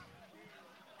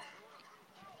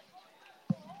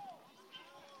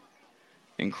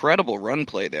 Incredible run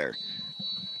play there.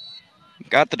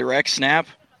 Got the direct snap.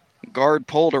 Guard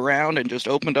pulled around and just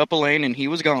opened up a lane, and he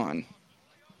was gone.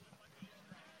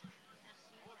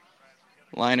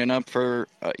 Lining up for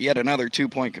yet another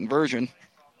 2-point conversion.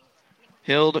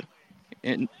 Hild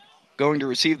going to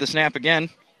receive the snap again.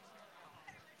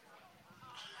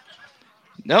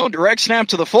 No, direct snap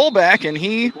to the fullback, and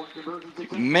he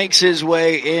makes his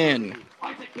way in.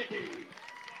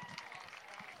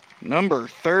 Number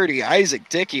 30, Isaac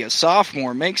Dickey, a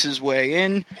sophomore, makes his way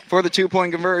in for the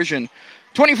 2-point conversion.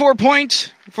 24 points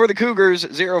for the Cougars,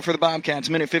 0 for the Bobcats.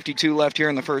 1:52 left here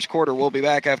in the first quarter. We'll be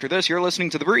back after this. You're listening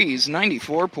to The Breeze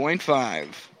 94.5.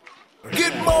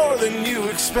 Get more than you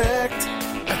expect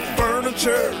at Furniture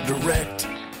Furniture Direct.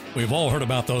 We've all heard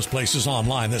about those places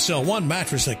online that sell one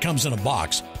mattress that comes in a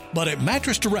box. But at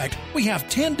Mattress Direct, we have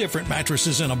 10 different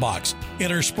mattresses in a box.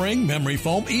 Innerspring, memory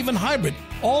foam, even hybrid,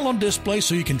 all on display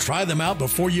so you can try them out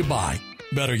before you buy.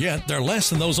 Better yet, they're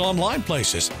less than those online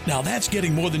places. Now that's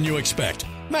getting more than you expect.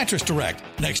 Mattress Direct,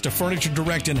 next to Furniture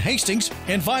Direct in Hastings,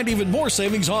 and find even more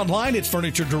savings online at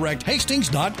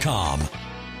FurnitureDirectHastings.com.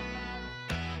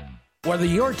 Whether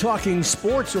you're talking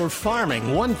sports or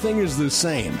farming, one thing is the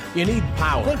same. You need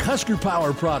power. Think Husker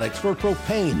Power products for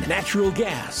propane, natural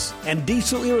gas, and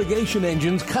diesel irrigation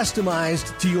engines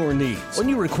customized to your needs. When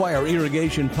you require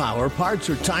irrigation power, parts,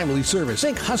 or timely service,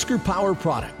 think Husker Power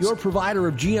product, your provider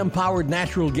of GM-powered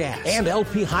natural gas and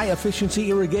LP high-efficiency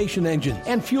irrigation engines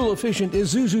and fuel-efficient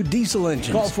Isuzu diesel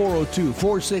engines. Call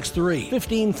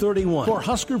 402-463-1531 for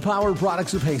Husker Power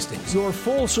Products of Hastings, your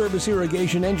full-service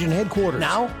irrigation engine headquarters.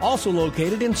 Now, also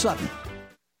located in Sutton.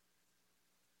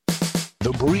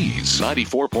 The Breeze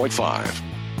 94.5.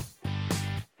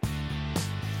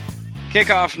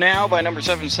 Kickoff now by number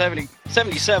 77.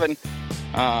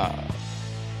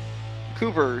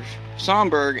 Cooper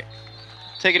Somberg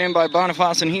taken in by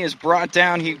Boniface, and he is brought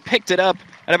down. He picked it up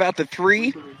at about the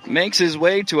 3, makes his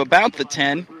way to about the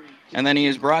 10, and then he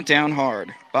is brought down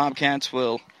hard. Bobcats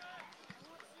will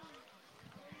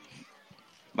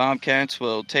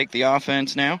take the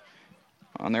offense now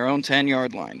on their own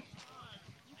 10-yard line.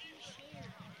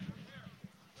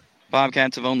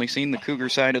 Bobcats have only seen the Cougar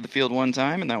side of the field one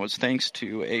time, and that was thanks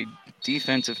to a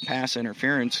defensive pass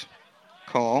interference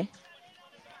call.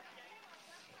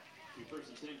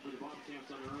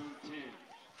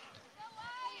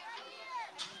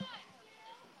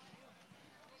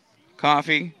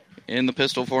 Coffee in the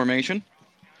pistol formation.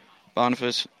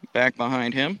 Boniface back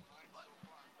behind him.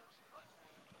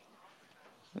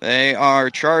 They are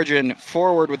charging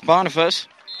forward with Boniface.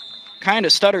 Kind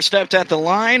of stutter-stepped at the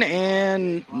line,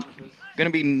 and going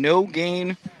to be no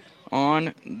gain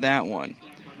on that one.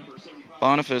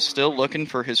 Boniface still looking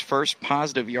for his first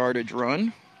positive yardage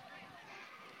run.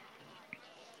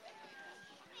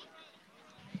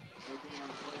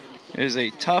 It is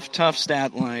a tough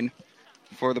stat line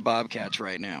for the Bobcats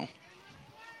right now.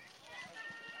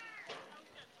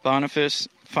 Boniface,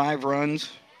 5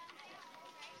 runs,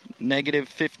 negative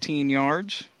 15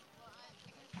 yards.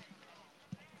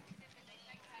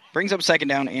 Brings up second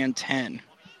down and 10.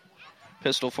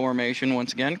 Pistol formation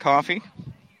once again. Coffee.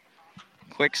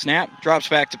 Quick snap. Drops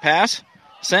back to pass.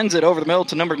 Sends it over the middle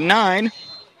to number 9.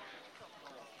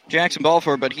 Jackson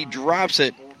Balfour, but he drops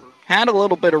it. Had a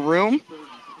little bit of room,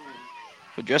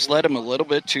 but just led him a little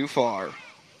bit too far.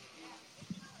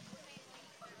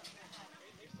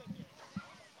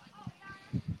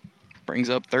 Brings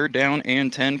up third down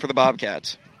and 10 for the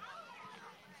Bobcats.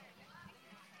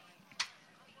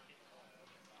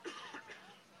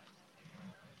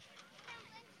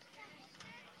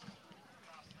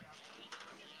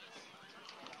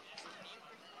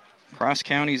 Cross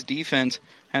County's defense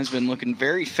has been looking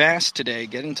very fast today,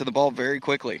 getting to the ball very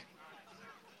quickly.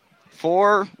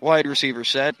 4 wide receiver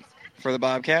set for the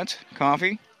Bobcats.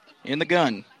 Coffee in the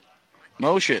gun.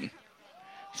 Motion.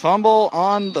 Fumble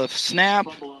on the snap.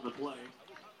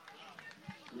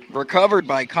 Recovered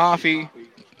by Coffee,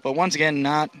 but once again,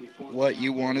 not what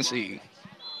you want to see.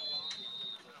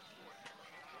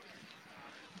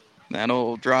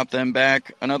 That'll drop them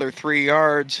back another 3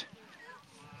 yards.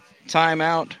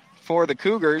 Timeout for the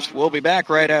Cougars. We'll be back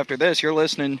right after this. You're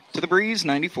listening to The Breeze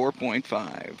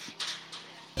 94.5.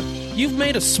 You've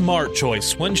made a smart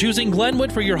choice when choosing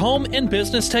Glenwood for your home and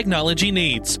business technology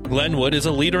needs. Glenwood is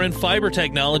a leader in fiber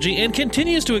technology and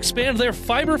continues to expand their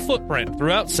fiber footprint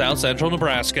throughout South Central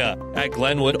Nebraska. At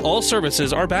Glenwood, all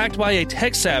services are backed by a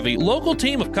tech-savvy local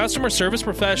team of customer service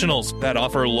professionals that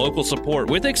offer local support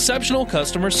with exceptional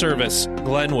customer service.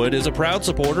 Glenwood is a proud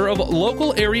supporter of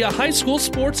local area high school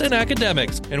sports and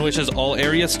academics and wishes all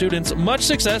area students much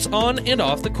success on and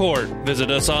off the court. Visit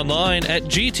us online at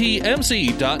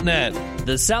gtmc.net.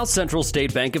 The South Central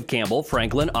State Bank of Campbell,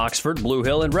 Franklin, Oxford, Blue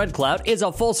Hill, and Red Cloud is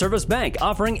a full-service bank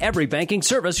offering every banking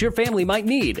service your family might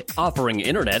need, offering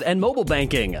internet and mobile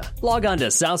banking. Log on to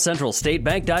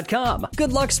southcentralstatebank.com.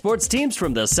 Good luck, sports teams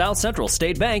from the South Central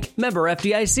State Bank, member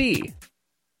FDIC.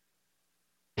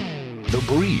 The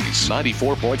Breeze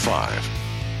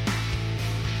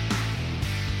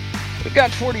 94.5. We've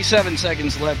got 47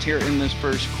 seconds left here in this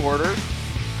first quarter.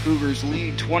 Cougars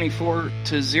lead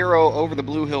 24-0 over the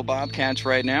Blue Hill Bobcats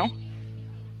right now.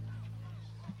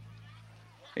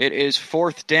 It is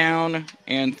 4th down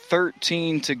and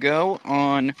 13 to go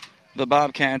on the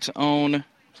Bobcats' own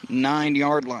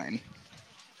 9-yard line.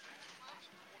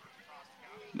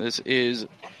 This is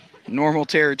normal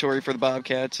territory for the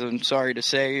Bobcats, I'm sorry to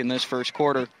say, in this first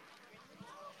quarter.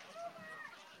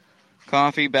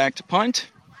 Coffee back to punt.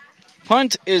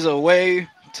 Punt is away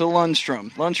to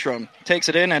Lundstrom. Lundstrom takes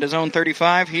it in at his own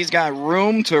 35. He's got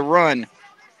room to run.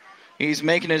 He's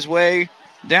making his way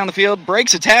down the field,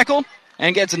 breaks a tackle,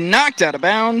 and gets knocked out of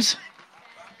bounds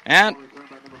at,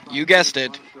 you guessed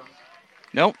it.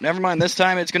 Nope, never mind. This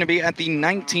time it's going to be at the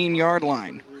 19-yard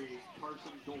line.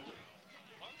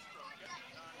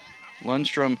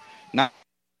 Lundstrom not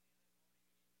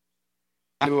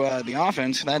to the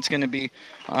offense. That's going to be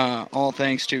all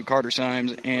thanks to Carter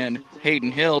Symes and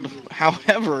Hayden Hild.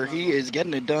 However, he is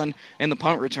getting it done in the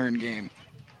punt return game.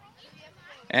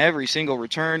 Every single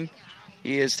return,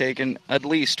 he has taken at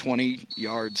least 20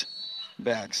 yards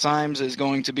back. Symes is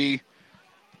going to be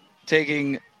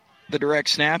taking the direct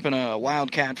snap in a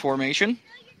wildcat formation.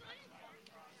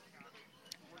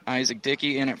 Isaac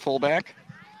Dickey in at fullback.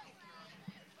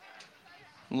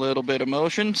 Little bit of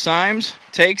motion. Symes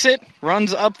takes it,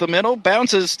 runs up the middle,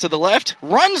 bounces to the left,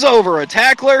 runs over a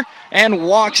tackler, and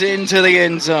walks into the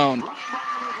end zone.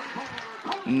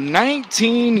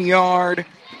 19-yard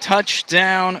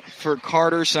touchdown for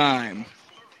Carter Symes.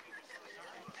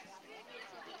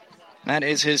 That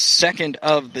is his second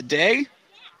of the day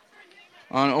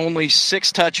on only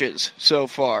 6 touches so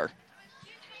far.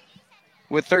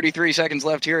 With 33 seconds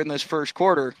left here in this first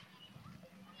quarter,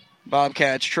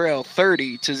 Bobcats trail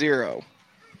 30-0.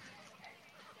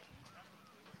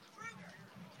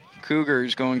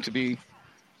 Cougars going to be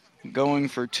going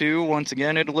for 2 once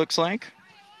again, it looks like.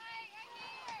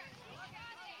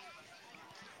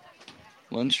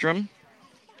 Lundstrom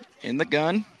in the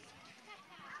gun.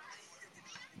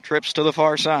 Trips to the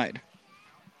far side.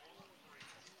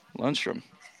 Lundstrom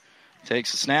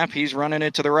takes a snap. He's running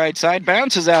it to the right side.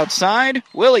 Bounces outside.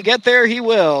 Will he get there? He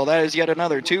will. That is yet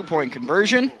another 2-point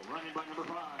conversion.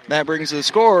 That brings the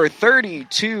score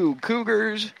 32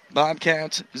 Cougars,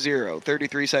 Bobcats 0.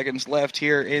 33 seconds left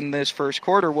here in this first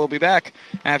quarter. We'll be back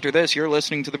after this. You're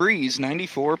listening to The Breeze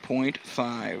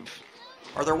 94.5.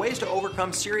 Are there ways to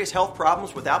overcome serious health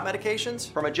problems without medications?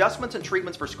 From adjustments and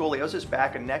treatments for scoliosis,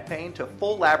 back and neck pain, to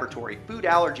full laboratory, food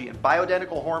allergy, and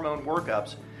bioidentical hormone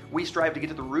workups, we strive to get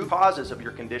to the root causes of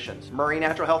your conditions. Murray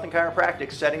Natural Health and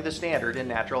Chiropractic, setting the standard in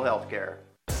natural health care.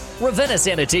 Ravenna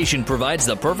Sanitation provides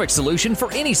the perfect solution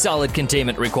for any solid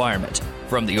containment requirement.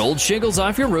 From the old shingles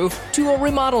off your roof to a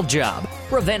remodel job,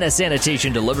 Ravenna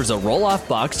Sanitation delivers a roll-off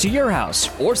box to your house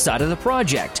or side of the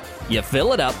project. You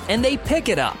fill it up and they pick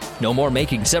it up. No more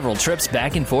making several trips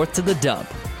back and forth to the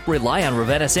dump. Rely on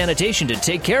Ravenna Sanitation to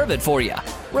take care of it for you.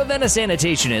 Ravenna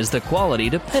Sanitation is the quality,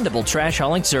 dependable trash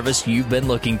hauling service you've been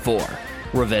looking for.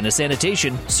 Ravenna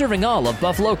Sanitation, serving all of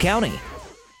Buffalo County.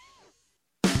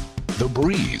 The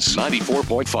Breeze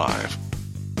 94.5.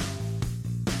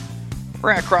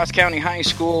 We're at Cross County High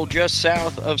School, just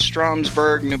south of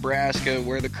Stromsburg, Nebraska,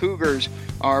 where the Cougars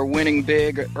are winning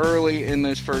big early in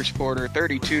this first quarter,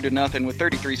 32-0, with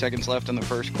 33 seconds left in the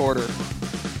first quarter.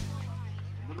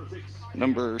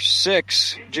 Number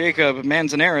 6, Jacob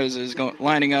Manzanares is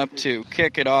lining up to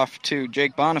kick it off to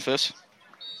Jake Boniface.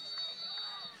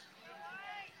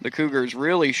 The Cougars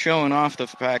really showing off the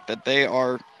fact that they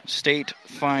are state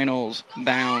finals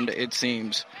bound, it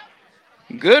seems.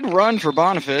 Good run for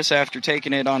Boniface after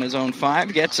taking it on his own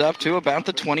 5. Gets up to about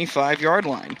the 25-yard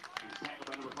line.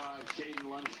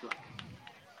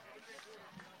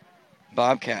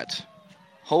 Bobcats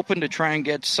hoping to try and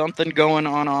get something going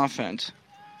on offense.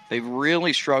 They've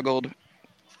really struggled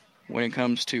when it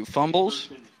comes to fumbles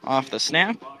off the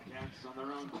snap.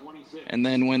 And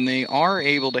then when they are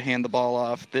able to hand the ball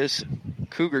off, this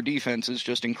Cougar defense is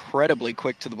just incredibly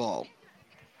quick to the ball.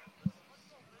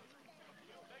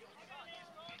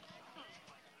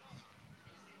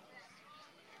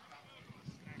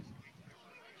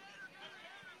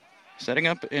 Setting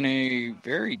up in a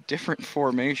very different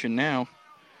formation now.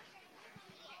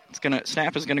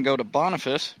 Snap is gonna go to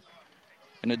Boniface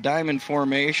in a diamond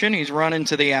formation. He's running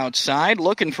to the outside,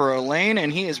 looking for a lane,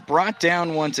 and he is brought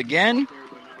down once again.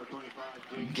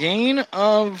 Gain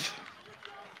of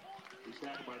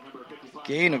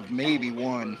maybe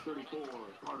 1.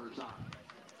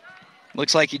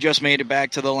 Looks like he just made it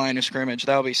back to the line of scrimmage.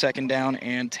 That'll be 2nd down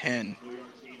and 10.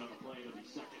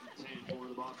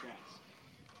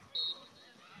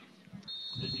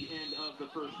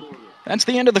 That's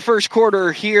the end of the first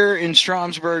quarter here in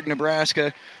Stromsburg,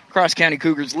 Nebraska. Cross County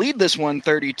Cougars lead this one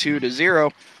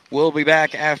 32-0. We'll be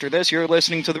back after this. You're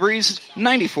listening to The Breeze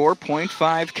 94.5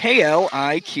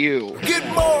 KLIQ. Get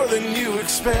more than you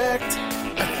expect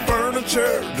at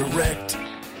Furniture Direct.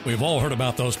 We've all heard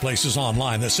about those places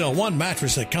online that sell one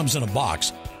mattress that comes in a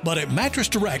box, But at Mattress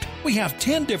Direct, we have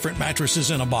 10 different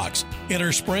mattresses in a box.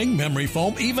 Innerspring, memory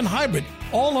foam, even hybrid,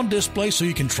 all on display so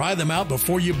you can try them out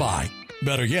before you buy.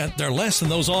 Better yet, they're less than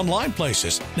those online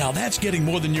places. Now that's getting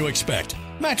more than you expect.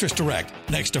 Mattress Direct,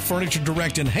 next to Furniture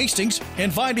Direct in Hastings,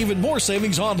 and find even more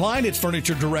savings online at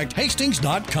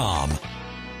FurnitureDirectHastings.com.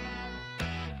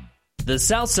 The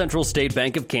South Central State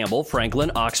Bank of Campbell,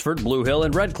 Franklin, Oxford, Blue Hill,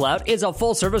 and Red Cloud is a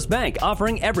full-service bank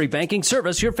offering every banking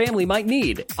service your family might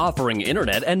need, offering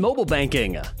internet and mobile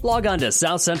banking. Log on to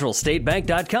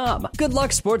SouthCentralStateBank.com. Good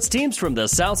luck, sports teams from the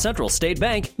South Central State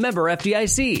Bank, member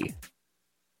FDIC.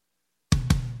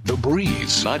 The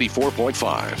Breeze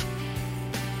 94.5.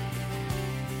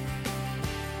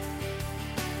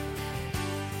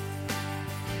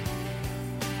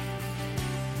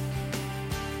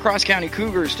 Cross County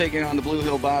Cougars taking on the Blue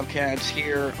Hill Bobcats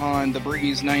here on the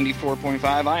Breeze 94.5.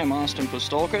 I am Austin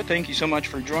Pistolka. Thank you so much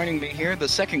for joining me here. The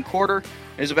second quarter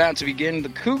is about to begin. The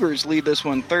Cougars lead this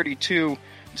one 32-0.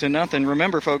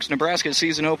 Remember, folks, Nebraska's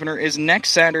season opener is next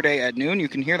Saturday at noon. You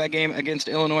can hear that game against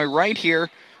Illinois right here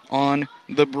on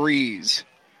the Breeze.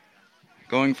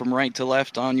 Going from right to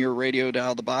left on your radio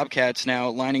dial, the Bobcats now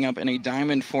lining up in a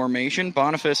diamond formation.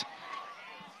 Boniface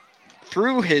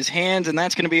through his hands, and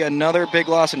that's going to be another big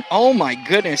loss. And oh my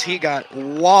goodness, he got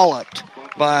walloped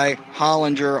by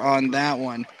Hollinger on that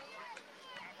one.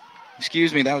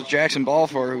 Excuse me, that was Jackson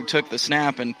Balfour who took the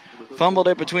snap and fumbled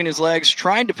it between his legs,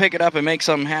 tried to pick it up and make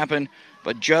something happen,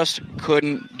 but just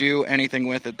couldn't do anything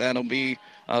with it. That'll be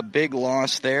a big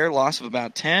loss there, loss of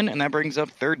about 10, and that brings up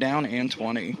 3rd down and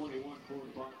 20.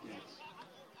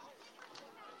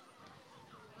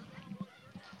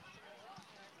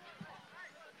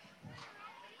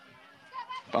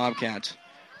 Bobcats,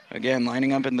 again,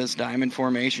 lining up in this diamond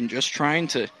formation, just trying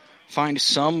to find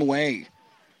some way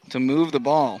to move the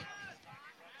ball.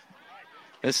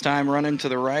 This time running to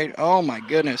the right. Oh, my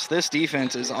goodness, this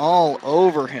defense is all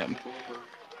over him.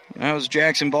 That was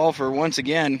Jackson Balfour once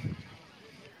again.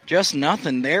 Just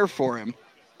nothing there for him.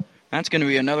 That's going to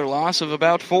be another loss of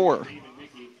about 4.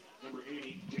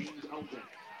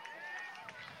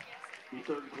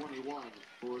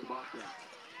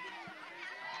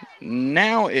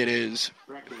 Now it is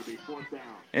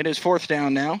 4th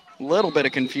down now. A little bit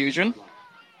of confusion.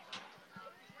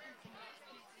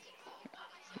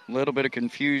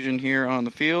 Here on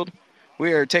the field.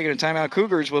 We are taking a timeout.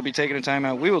 Cougars will be taking a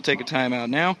timeout. We will take a timeout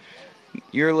now.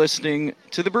 You're listening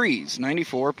to The Breeze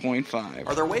 94.5.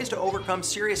 Are there ways to overcome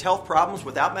serious health problems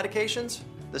without medications?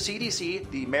 The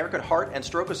CDC, the American Heart and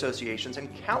Stroke Associations,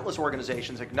 and countless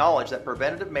organizations acknowledge that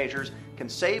preventative measures can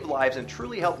save lives and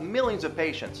truly help millions of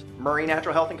patients. Murray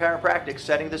Natural Health and Chiropractic,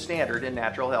 setting the standard in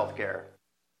natural health care.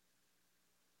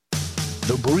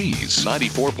 The Breeze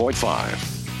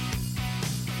 94.5.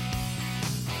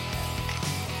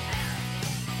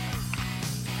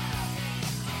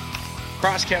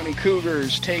 Cross County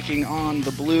Cougars taking on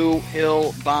the Blue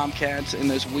Hill Bobcats in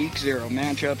this Week 0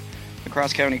 matchup. The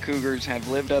Cross County Cougars have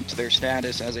lived up to their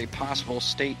status as a possible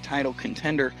state title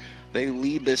contender. They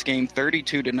lead this game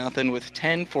 32-0 with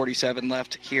 10:47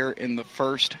 left here in the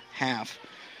first half.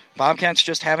 Bobcats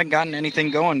just haven't gotten anything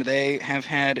going. They have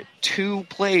had 2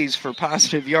 plays for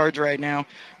positive yards right now,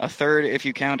 a third if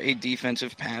you count a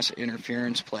defensive pass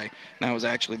interference play. That was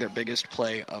actually their biggest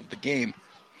play of the game.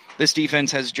 This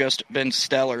defense has just been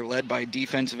stellar, led by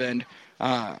defensive end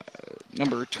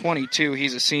number 22.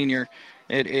 He's a senior.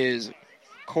 It is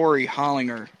Corey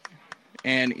Hollinger,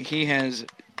 and he has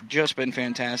just been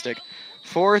fantastic.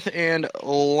 4th and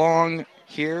long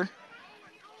here.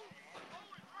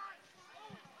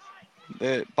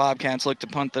 The Bobcats look to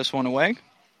punt this one away.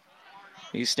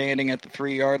 He's standing at the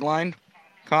 3-yard line.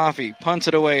 Coffee punts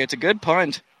it away. It's a good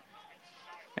punt.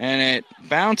 And it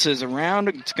bounces around.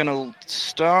 It's going to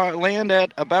land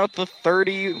at about the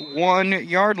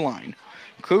 31-yard line.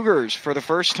 Cougars, for the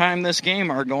first time this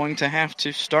game, are going to have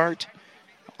to start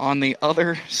on the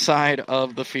other side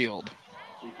of the field.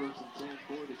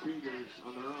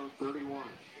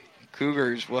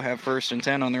 Cougars will have 1st and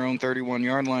 10 on their own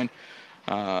 31-yard line.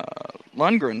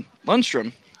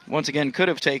 Lundstrom, once again, could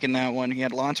have taken that one. He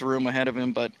had lots of room ahead of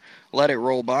him, but let it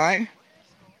roll by.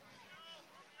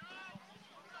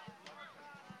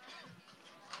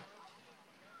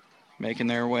 Making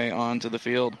their way onto the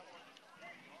field.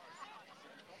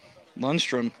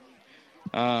 Lundstrom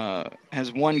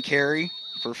has 1 carry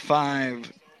for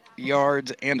 5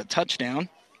 yards and a touchdown.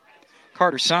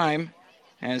 Carter Syme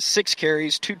has 6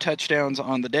 carries, 2 touchdowns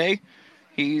on the day.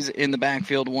 He's in the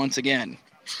backfield once again.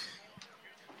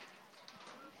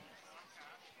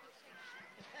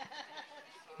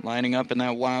 Lining up in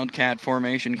that Wildcat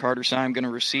formation, Carter Syme going to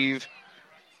receive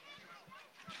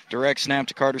Direct snap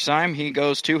to Carter Syme. He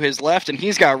goes to his left, and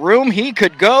he's got room. He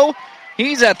could go.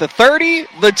 He's at the 30,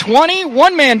 the 20.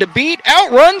 One man to beat.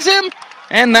 Outruns him,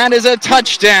 and that is a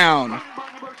touchdown.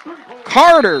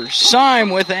 Carter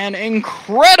Syme with an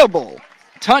incredible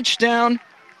touchdown.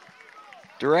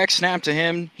 Direct snap to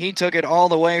him. He took it all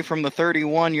the way from the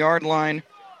 31-yard line.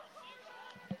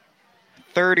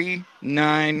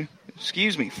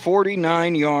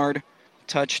 49-yard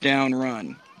touchdown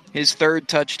run. His third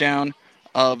touchdown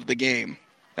of the game.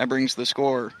 That brings the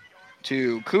score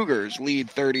to Cougars lead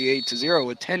 38-0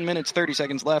 with 10 minutes, 30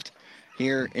 seconds left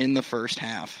here in the first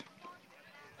half.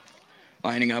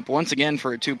 Lining up once again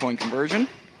for a 2-point conversion.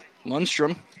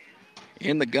 Lundstrom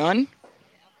in the gun.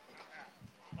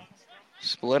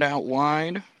 Split out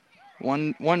wide.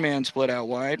 One man split out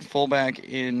wide. Fullback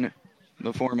in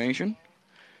the formation.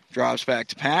 Drops back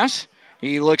to pass.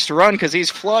 He looks to run because he's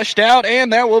flushed out,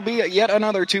 and that will be yet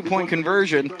another 2-point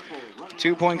conversion.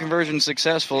 2-point conversion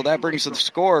successful. That brings the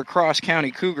score Cross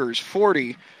County Cougars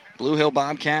 40, Blue Hill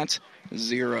Bobcats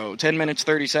 0. 10 minutes,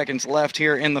 30 seconds left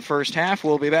here in the first half.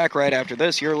 We'll be back right after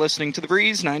this. You're listening to The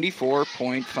Breeze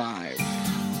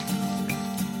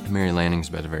 94.5. Mary Lanning's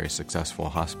been a very successful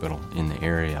hospital in the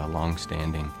area, a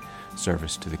long-standing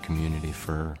service to the community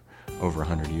for over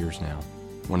 100 years now.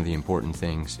 One of the important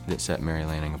things that set Mary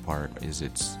Lanning apart is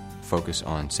its focus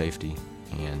on safety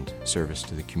and service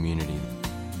to the community.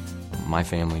 My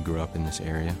family grew up in this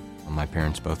area. My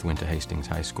parents both went to Hastings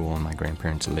High School, and my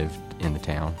grandparents lived in the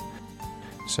town.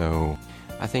 So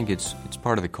I think it's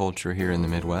part of the culture here in the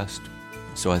Midwest.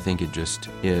 So I think it just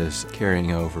is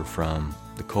carrying over from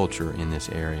the culture in this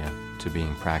area to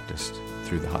being practiced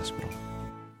through the hospital.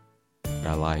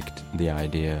 I liked the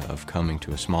idea of coming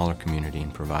to a smaller community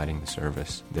and providing the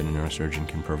service that a neurosurgeon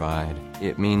can provide.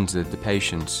 It means that the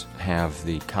patients have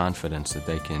the confidence that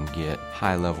they can get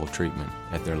high-level treatment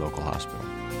at their local hospital.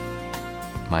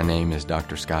 My name is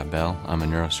Dr. Scott Bell. I'm a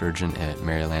neurosurgeon at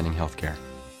Mary Lanning Healthcare.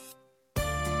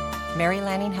 Mary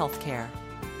Lanning Healthcare.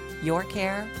 Your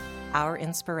care, our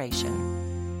inspiration.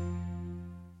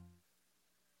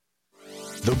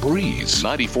 The Breeze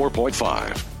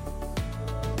 94.5.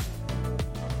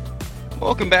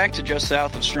 Welcome back to just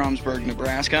south of Stromsburg,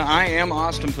 Nebraska. I am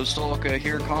Austin Pistolka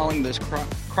here calling this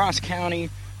Cross County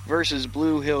versus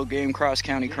Blue Hill game. Cross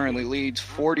County currently leads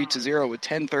 40-0 with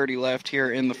 10:30 left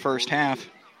here in the first half.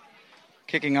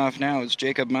 Kicking off now is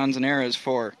Jacob Manzanares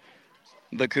for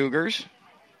the Cougars.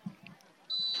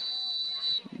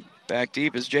 Back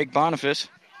deep is Jake Boniface.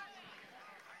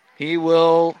 He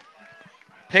will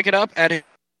pick it up at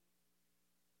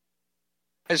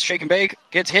as Shake and Bake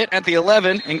gets hit at the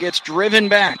 11 and gets driven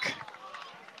back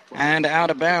and out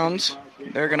of bounds.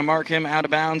 They're going to mark him out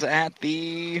of bounds at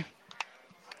the...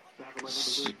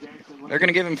 They're going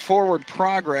to give him forward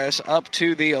progress up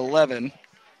to the 11.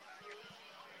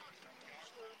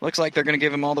 Looks like they're going to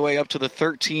give him all the way up to the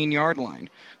 13-yard line.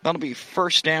 That'll be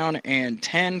first down and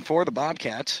 10 for the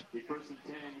Bobcats.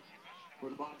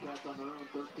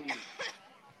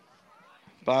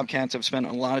 Bobcats have spent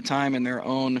a lot of time in their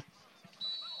own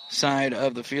side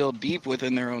of the field, deep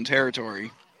within their own territory.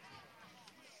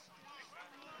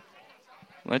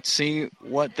 Let's see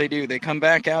what they do. They come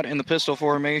back out in the pistol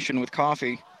formation with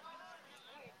Coffey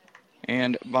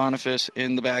and Boniface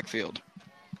in the backfield.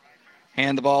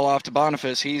 Hand the ball off to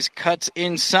Boniface. He's cuts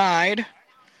inside,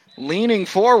 leaning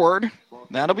forward.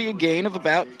 That'll be a gain of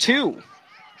about 2.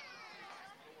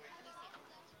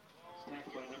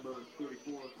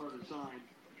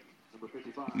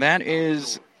 That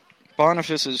is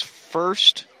Boniface's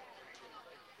first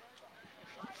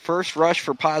rush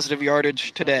for positive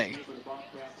yardage today.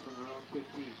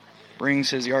 Brings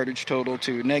his yardage total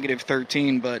to negative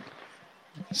 13, but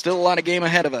still a lot of game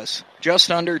ahead of us. Just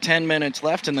under 10 minutes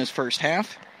left in this first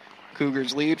half.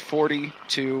 Cougars lead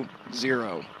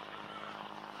 40-0.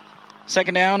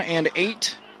 Second down and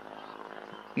 8.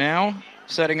 Now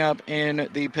setting up in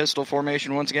the pistol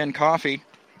formation once again. Coffey.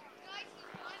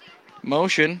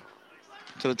 Motion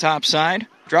to the top side.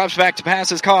 Drops back to pass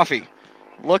his Coffey.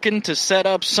 Looking to set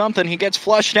up something. He gets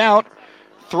flushed out.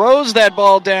 Throws that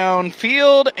ball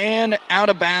downfield and out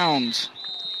of bounds.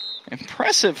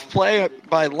 Impressive play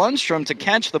by Lundstrom to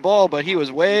catch the ball, but he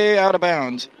was way out of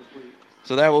bounds.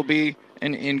 So that will be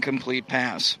an incomplete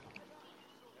pass.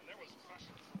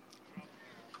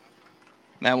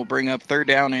 That will bring up third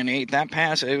down and 8. That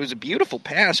pass, it was a beautiful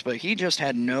pass, but he just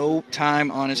had no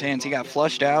time on his hands. He got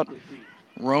flushed out,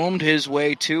 roamed his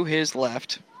way to his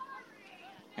left,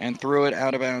 and threw it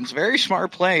out of bounds. Very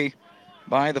smart play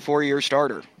by the 4-year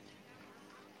starter.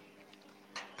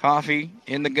 Coffey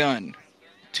in the gun.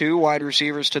 2 wide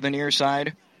receivers to the near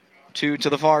side, 2 to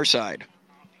the far side.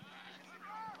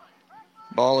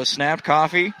 Ball is snapped.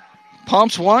 Coffee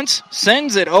pumps once,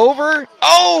 sends it over.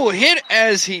 Oh, hit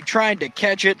as he tried to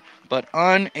catch it, but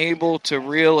unable to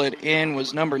reel it in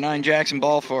was number 9, Jackson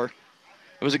Balfour.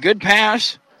 It was a good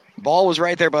pass. Ball was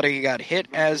right there, but he got hit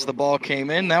as the ball came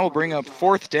in. That will bring up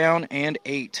 4th down and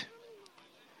 8.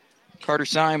 Carter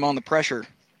Syme on the pressure.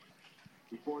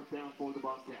 4th down for the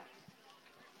Bobcats.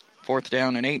 4th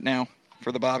down and 8 now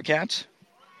for the Bobcats.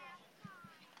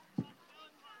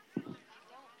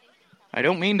 I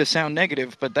don't mean to sound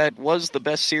negative, but that was the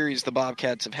best series the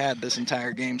Bobcats have had this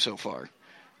entire game so far.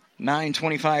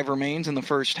 9:25 remains in the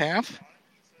first half.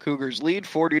 Cougars lead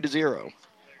 40-0.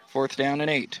 4th down and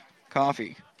 8.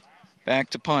 Coffee. Back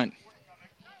to punt.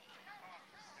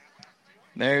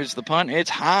 There's the punt. It's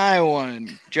high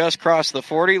one. Just crossed the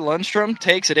 40. Lundstrom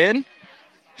takes it in.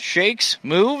 Shakes,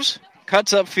 moves,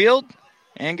 cuts upfield,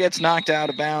 and gets knocked out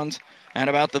of bounds at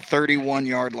about the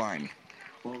 31-yard line.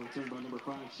 Ball returned by number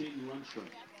 5,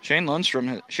 Shaden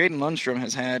Lundstrom. Shaden Lundstrom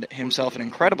has had himself an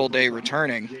incredible day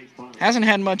returning. Hasn't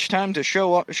had much time to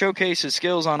showcase his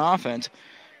skills on offense.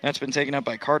 That's been taken up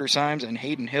by Carter Symes and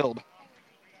Hayden Hild.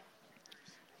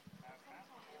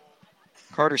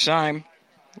 Carter Syme,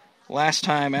 last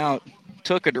time out,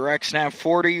 took a direct snap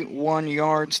 41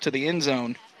 yards to the end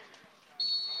zone.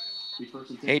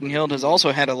 Hayden Hild has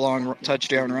also had a long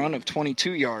touchdown run of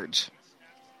 22 yards.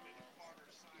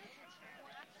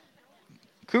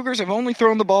 Cougars have only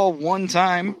thrown the ball one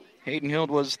time. Hayden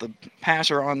Hild was the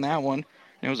passer on that one,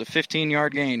 and it was a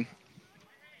 15-yard gain.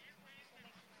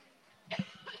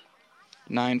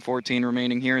 9:14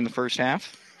 remaining here in the first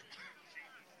half.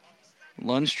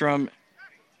 Lundstrom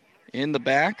in the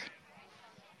back.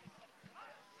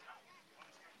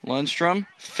 Lundstrom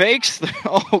fakes.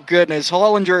 Oh, goodness.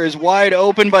 Hollinger is wide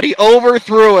open, but he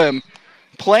overthrew him.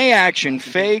 Play action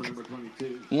fake.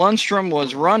 Lundstrom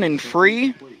was running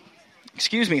free.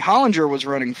 Hollinger was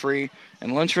running free,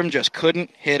 and Lundstrom just couldn't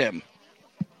hit him.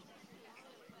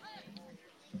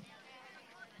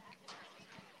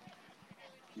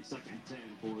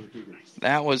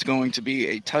 That was going to be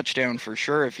a touchdown for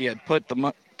sure if he had put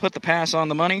the pass on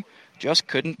the money. Just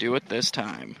couldn't do it this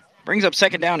time. Brings up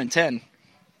 2nd down and 10.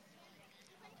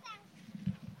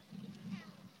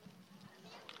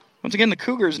 Once again, the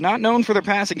Cougars not known for their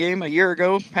passing game. A year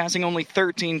ago, passing only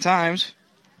 13 times.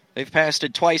 They've passed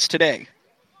it twice today.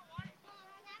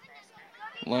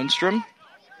 Lundstrom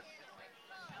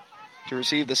to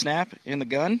receive the snap in the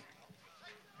gun.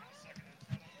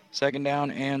 2nd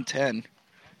down and 10.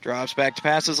 Drops back to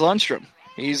passes Lundstrom.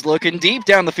 He's looking deep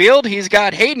down the field. He's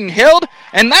got Hayden Hild,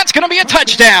 and that's going to be a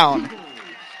touchdown.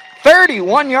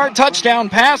 31-yard touchdown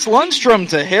pass, Lundstrom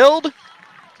to Hild.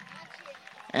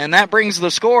 And that brings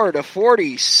the score to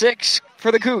 46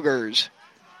 for the Cougars.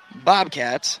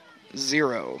 Bobcats,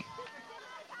 0.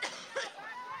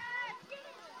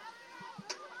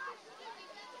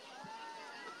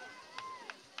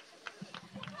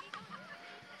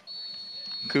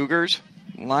 Cougars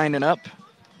lining up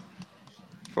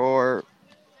for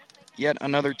yet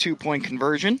another 2-point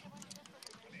conversion.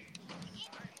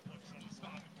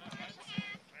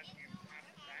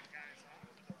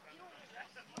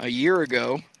 A year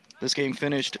ago, this game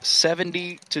finished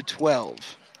 70-12.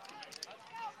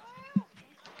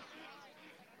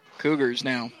 Cougars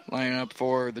now lining up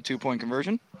for the 2-point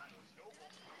conversion.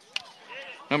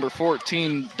 Number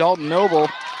 14, Dalton Noble,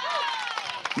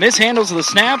 mishandles the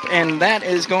snap, and that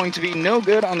is going to be no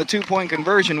good on the 2-point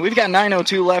conversion. We've got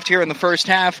 9:02 left here in the first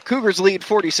half. Cougars lead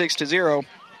 46-0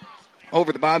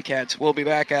 over the Bobcats. We'll be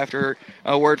back after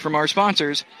a word from our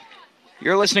sponsors.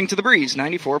 You're listening to The Breeze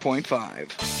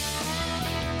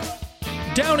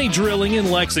 94.5. Downey Drilling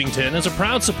in Lexington is a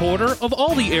proud supporter of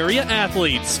all the area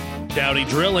athletes. Downey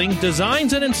Drilling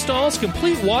designs and installs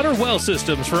complete water well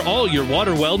systems for all your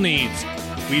water well needs.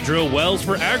 We drill wells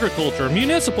for agriculture,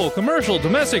 municipal, commercial,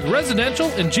 domestic, residential,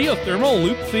 and geothermal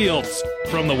loop fields.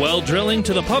 From the well drilling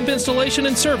to the pump installation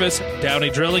and service,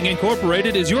 Downey Drilling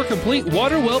Incorporated is your complete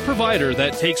water well provider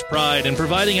that takes pride in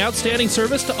providing outstanding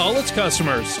service to all its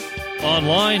customers.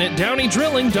 Online at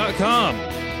downeydrilling.com.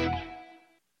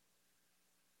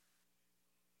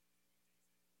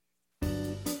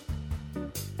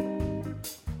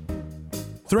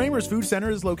 Thramers Food Center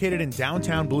is located in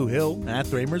downtown Blue Hill. At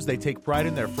Thramers, they take pride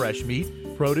in their fresh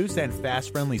meat, produce, and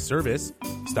fast, friendly service.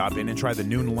 Stop in and try the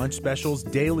noon lunch specials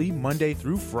daily, Monday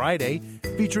through Friday,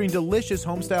 featuring delicious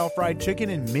homestyle fried chicken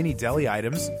and mini deli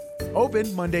items.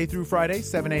 Open Monday through Friday,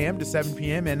 7 a.m. to 7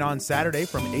 p.m., and on Saturday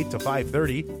from 8 to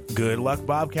 5:30. Good luck,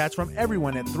 Bobcats, from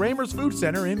everyone at Thramers Food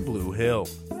Center in Blue Hill.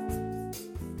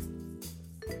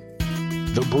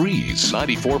 The Breeze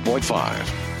 94.5.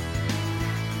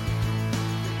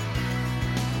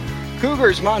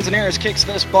 Cougars, Manzanares kicks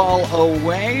this ball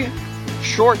away.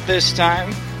 Short this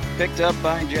time. Picked up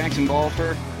by Jackson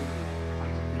Balfour.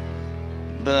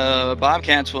 The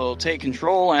Bobcats will take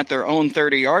control at their own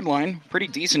 30-yard line. Pretty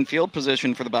decent field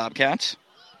position for the Bobcats.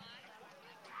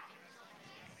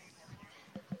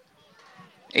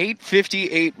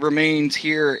 8:58 remains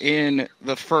here in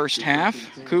the first half.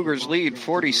 Cougars lead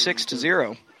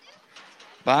 46-0.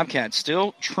 Bobcats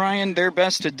still trying their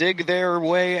best to dig their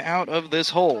way out of this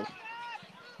hole.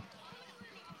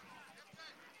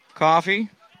 Coffee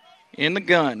in the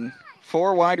gun.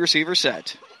 4 wide receiver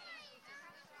set.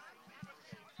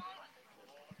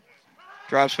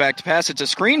 Drops back to pass. It's a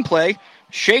screen play.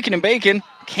 Shaking and Bacon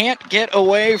can't get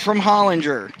away from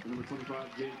Hollinger.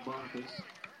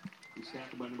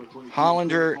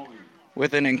 Hollinger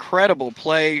with an incredible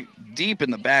play deep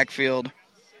in the backfield.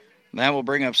 That will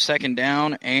bring up 2nd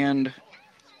down and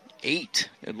 8,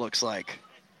 it looks like.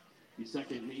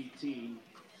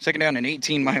 2nd down and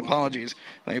 18, my apologies.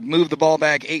 They moved the ball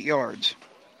back 8 yards.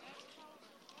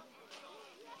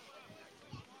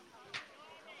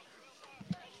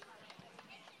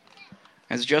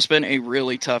 Has just been a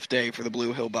really tough day for the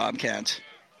Blue Hill Bobcats.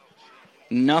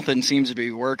 Nothing seems to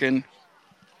be working.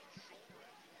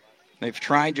 They've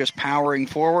tried just powering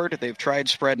forward. They've tried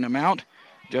spreading them out.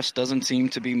 Just doesn't seem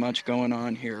to be much going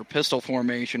on here. Pistol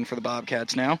formation for the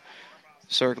Bobcats now.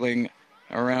 Circling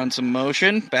around some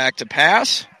motion. Back to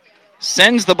pass.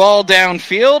 Sends the ball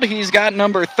downfield. He's got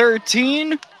number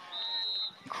 13.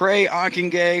 Cray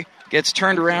Ockingay gets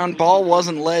turned around. Ball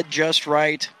wasn't led just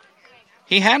right.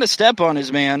 He had a step on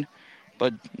his man,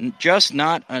 but just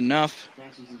not enough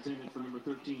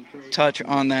touch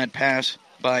on that pass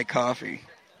by Coffee.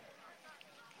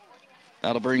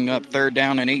 That'll bring up 3rd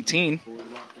down and 18.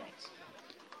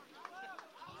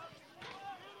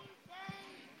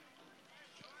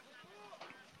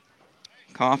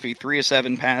 Coffee, 3 of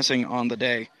 7 passing on the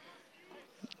day.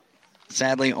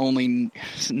 Sadly, only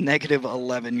negative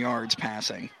 11 yards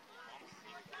passing.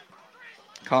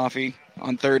 Coffee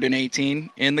on 3rd and 18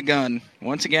 in the gun.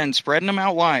 Once again, spreading them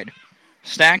out wide.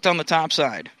 Stacked on the top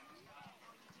side.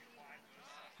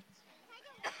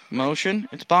 Motion,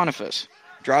 it's Boniface.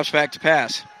 Drops back to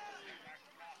pass.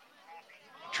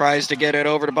 Tries to get it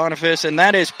over to Boniface, and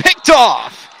that is picked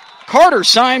off. Carter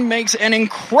Syme makes an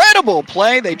incredible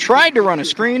play. They tried to run a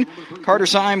screen. Carter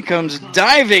Syme comes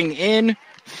diving in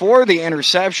for the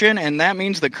interception, and that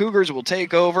means the Cougars will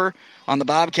take over on the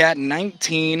Bobcat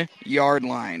 19-yard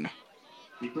line.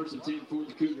 The first and 10 for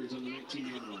the Cougars on the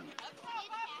 19-yard line.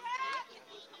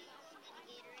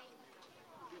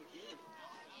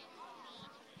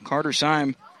 Carter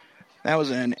Syme, that was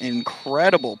an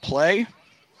incredible play.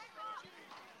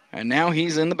 And now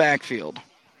he's in the backfield.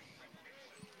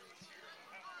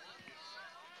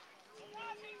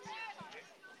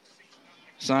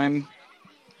 Syme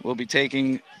will be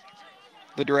taking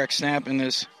the direct snap in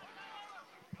this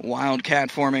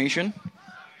Wildcat formation.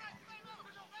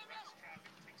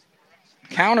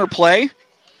 Counter play.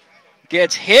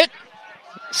 Gets hit.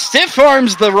 Stiff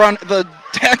arms the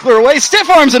tackler away. Stiff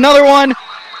arms another one.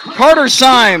 Carter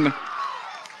Syme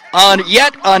on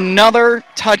yet another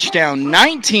touchdown.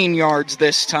 19 yards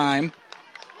this time.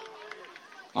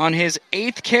 On his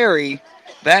 8th carry.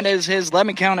 That is his, let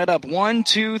me count it up, 1,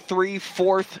 2, 3,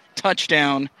 4th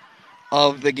touchdown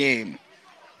of the game.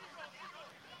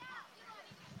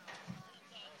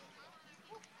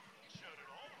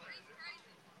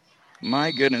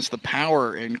 My goodness, the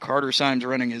power in Carter Syme's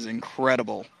running is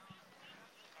incredible.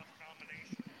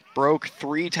 Broke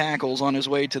 3 tackles on his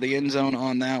way to the end zone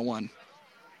on that one.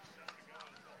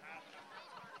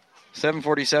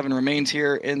 7:47 remains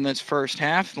here in this first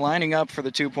half. Lining up for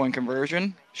the 2-point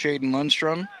conversion. Shaden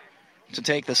Lundstrom to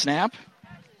take the snap.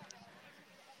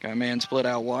 Got a man split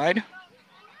out wide.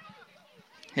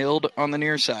 Hild on the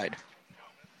near side.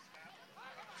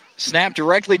 Snap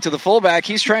directly to the fullback.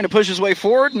 He's trying to push his way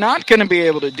forward. Not going to be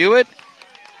able to do it.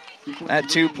 That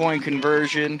 2-point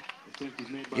conversion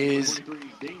is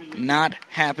not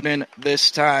happening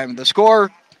this time. The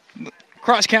score,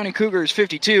 Cross County Cougars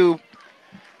 52,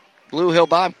 Blue Hill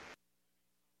Bob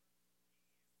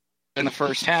in the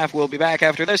first half. We'll be back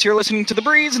after this. You're listening to The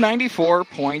Breeze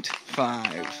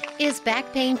 94.5. Is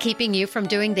back pain keeping you from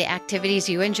doing the activities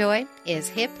you enjoy? Is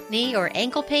hip, knee, or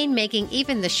ankle pain making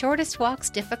even the shortest walks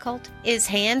difficult? Is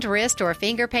hand, wrist, or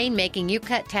finger pain making you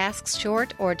cut tasks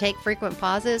short or take frequent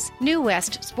pauses? New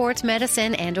West Sports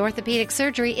Medicine and Orthopedic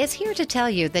Surgery is here to tell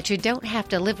you that you don't have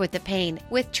to live with the pain.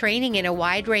 With training in a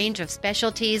wide range of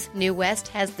specialties, New West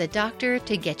has the doctor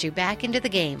to get you back into the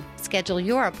game. Schedule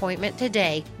your appointment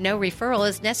today. No referral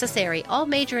is necessary. All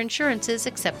major insurances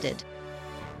accepted.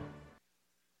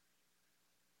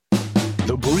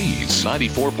 The Breeze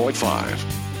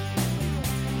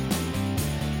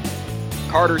 94.5.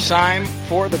 Carter Syme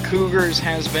for the Cougars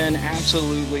has been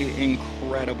absolutely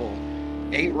incredible.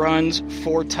 8 runs,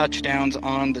 4 touchdowns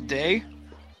on the day.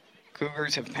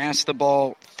 Cougars have passed the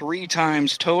ball 3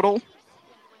 times total.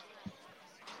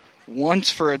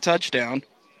 Once for a touchdown.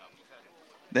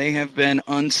 They have been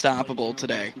unstoppable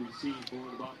today.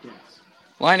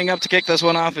 Lining up to kick this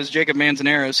one off is Jacob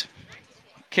Manzanares.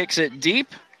 Kicks it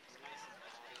deep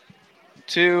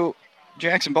to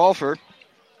Jackson Balfour.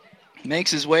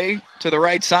 Makes his way to the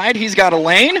right side. He's got a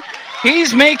lane.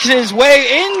 He makes his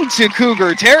way into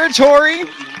Cougar territory.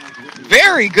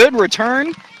 Very good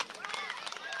return.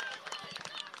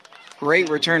 Great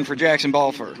return for Jackson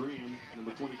Balfour.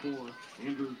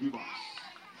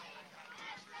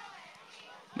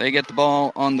 They get the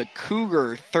ball on the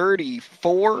Cougar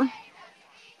 34.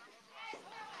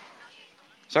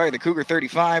 Sorry, the Cougar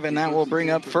 35, and that will bring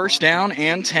up first down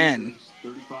and 10.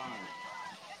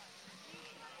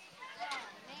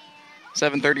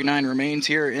 7:39 remains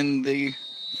here in the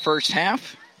first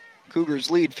half. Cougars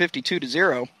lead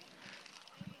 52-0.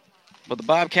 But the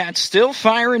Bobcats still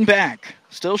firing back.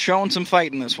 Still showing some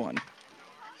fight in this one.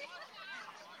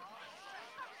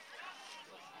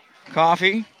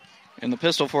 Coffee in the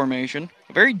pistol formation.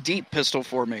 A very deep pistol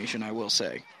formation, I will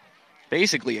say.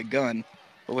 Basically a gun,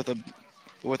 but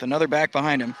with another back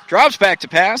behind him. Drops back to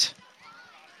pass.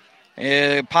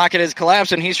 Pocket is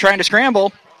collapsed, and he's trying to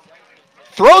scramble.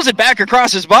 Throws it back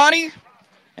across his body,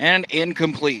 and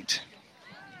incomplete.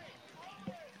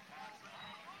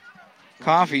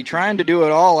 Coffee trying to do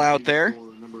it all out there.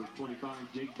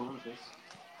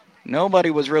 Nobody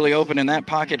was really open, and that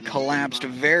pocket collapsed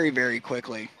very, very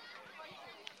quickly.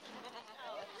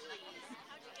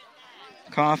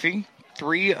 Coffee,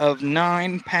 3 of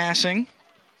 9 passing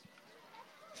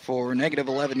for negative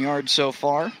 11 yards so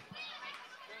far.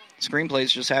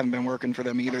 Screenplays just haven't been working for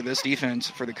them either. This defense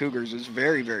for the Cougars is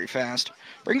very, very fast.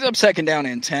 Brings up second down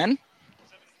and 10.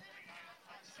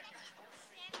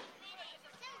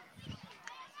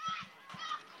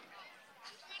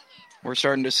 We're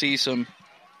starting to see some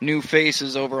new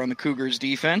faces over on the Cougars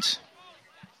defense.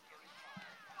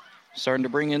 Starting to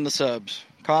bring in the subs.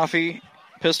 Coffee,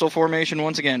 pistol formation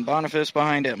once again. Boniface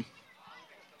behind him.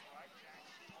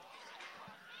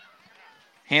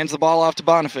 Hands the ball off to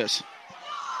Boniface.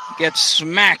 Gets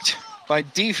smacked by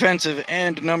defensive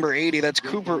end number 80.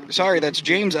 That's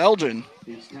James Elgin.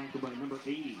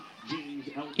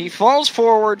 He falls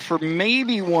forward for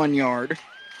maybe 1 yard.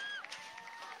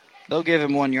 They'll give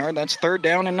him 1 yard. That's third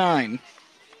down and 9.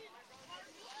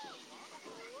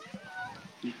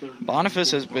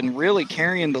 Boniface has been really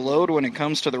carrying the load when it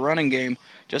comes to the running game.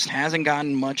 Just hasn't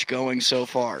gotten much going so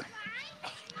far.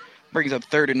 Brings up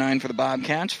third and 9 for the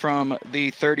Bobcats from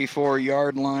the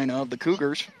 34-yard line of the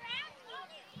Cougars.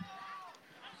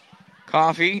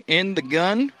 Coffee in the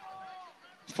gun.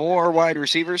 4 wide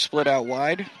receivers split out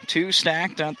wide. 2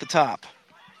 stacked at the top.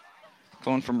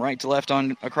 Going from right to left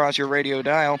on across your radio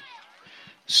dial.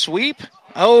 Sweep.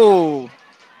 Oh,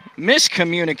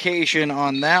 miscommunication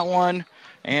on that one.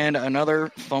 And another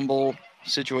fumble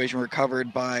situation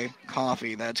recovered by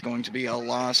Coffee. That's going to be a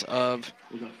loss of,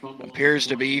 appears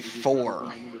to be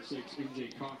 4.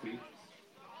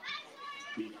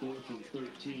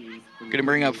 Going to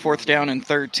bring up fourth down and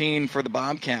 13 for the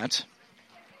Bobcats.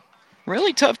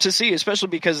 Really tough to see, especially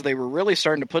because they were really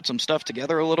starting to put some stuff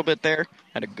together a little bit there.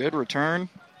 Had a good return.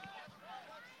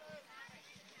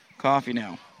 Coffee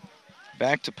now.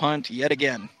 Back to punt yet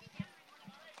again.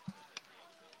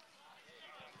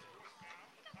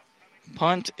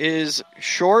 Punt is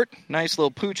short. Nice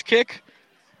little pooch kick.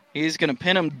 He's going to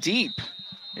pin them deep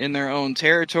in their own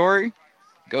territory.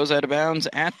 Goes out of bounds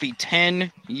at the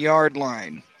 10-yard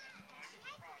line.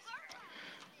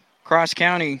 Cross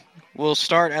County will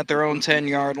start at their own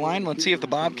 10-yard line. Let's see if the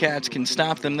Bobcats can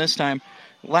stop them this time.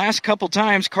 Last couple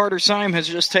times, Carter Syme has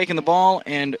just taken the ball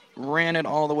and ran it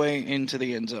all the way into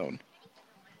the end zone.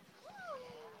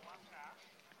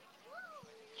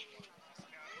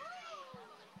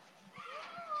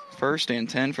 First and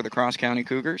 10 for the Cross County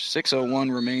Cougars. 6:01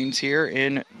 remains here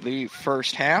in the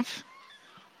first half.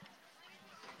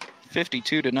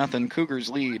 52-0 Cougars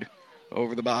lead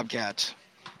over the Bobcats.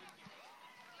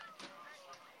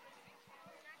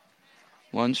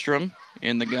 Lundstrom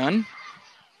in the gun.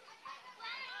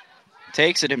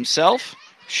 Takes it himself.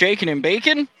 Shaking and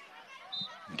baking.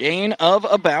 Gain of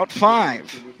about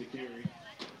 5.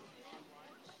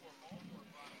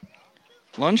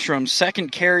 Lundstrom's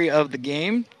second carry of the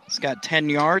game. He's got 10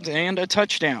 yards and a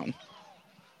touchdown.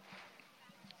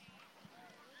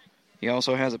 He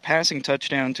also has a passing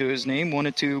touchdown to his name, 1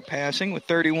 of 2 passing with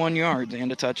 31 yards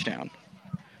and a touchdown.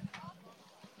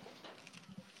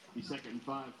 The 2nd and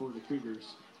 5 for the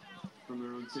Cougars from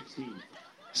their own 16.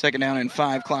 2nd down and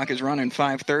 5. Clock is running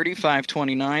 5:30,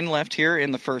 5:29 left here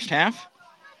in the first half.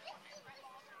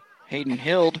 Hayden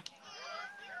Hild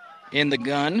in the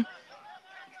gun.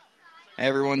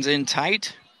 Everyone's in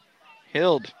tight.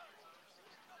 Hild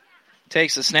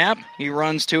takes the snap. He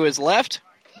runs to his left,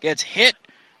 gets hit,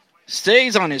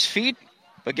 stays on his feet,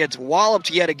 but gets walloped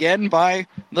yet again by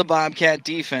the Bobcat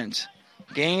defense.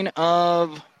 Gain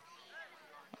of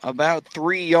about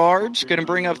 3 yards. Going to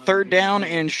bring up 3rd down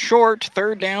and short.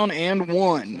 3rd down and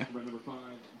 1.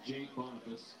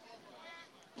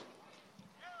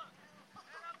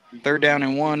 3rd down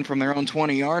and 1 from their own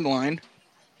 20-yard line.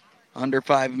 Under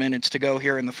 5 minutes to go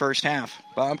here in the first half.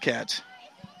 Bobcats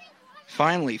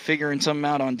finally figuring something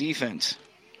out on defense.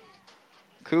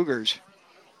 Cougars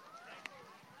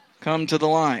come to the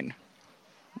line.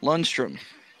 Lundstrom.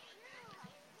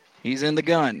 He's in the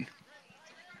gun.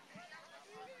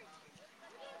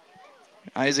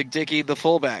 Isaac Dickey, the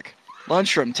fullback.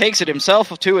 Lundstrom takes it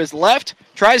himself to his left,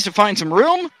 tries to find some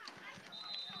room.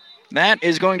 That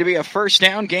is going to be a first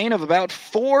down gain of about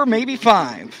 4, maybe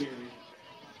 5.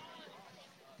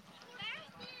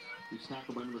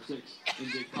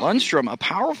 Lundstrom, a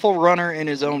powerful runner in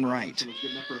his own right.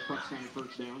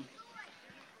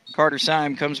 Carter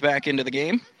Syme comes back into the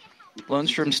game.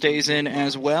 Lundstrom stays in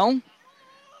as well.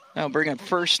 That'll bring up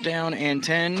 1st down and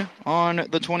 10 on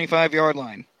the 25-yard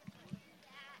line.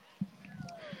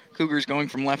 Cougars going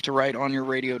from left to right on your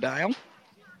radio dial.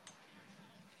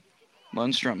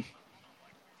 Lundstrom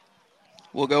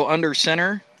will go under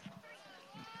center.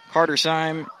 Carter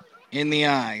Syme in the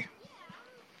eye.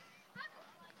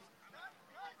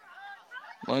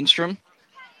 Lundstrom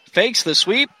fakes the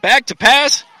sweep, back to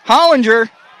pass. Hollinger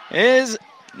is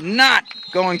not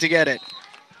going to get it.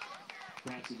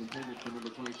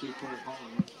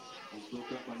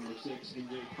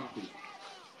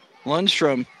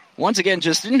 Lundstrom, once again,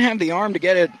 just didn't have the arm to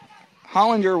get it.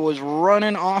 Hollinger was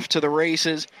running off to the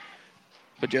races,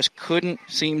 but just couldn't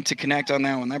seem to connect on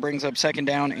that one. That brings up 2nd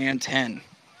down and 10.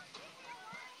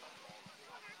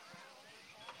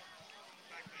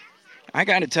 I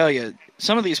got to tell you,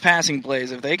 some of these passing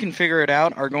plays, if they can figure it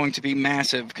out, are going to be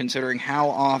massive considering how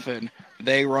often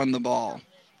they run the ball.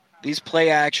 These play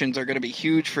actions are going to be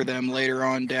huge for them later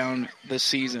on down the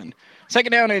season.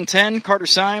 2nd down and 10, Carter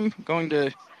Syme going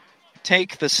to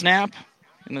take the snap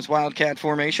in this Wildcat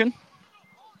formation.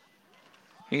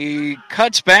 He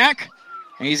cuts back,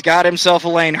 and he's got himself a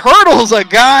lane. Hurdles a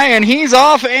guy, and he's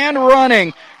off and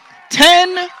running.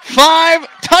 10-5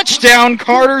 touchdown,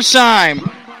 Carter Syme.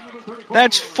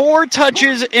 That's 4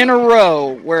 touches in a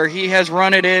row where he has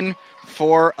run it in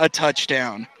for a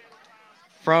touchdown.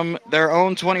 From their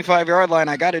own 25-yard line,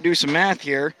 I got to do some math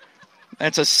here.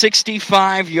 That's a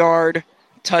 65-yard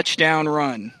touchdown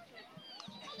run.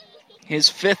 His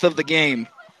 5th of the game.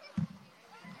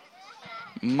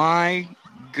 My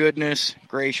goodness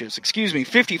gracious.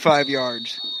 55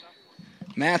 yards.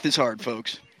 Math is hard,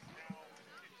 folks.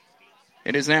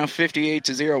 It is now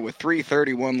 58-0 with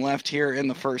 3:31 left here in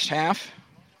the first half.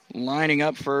 Lining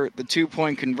up for the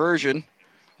 2-point conversion.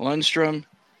 Lundstrom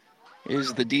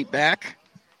is the deep back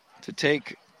to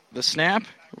take the snap.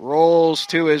 Rolls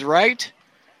to his right.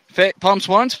 Pumps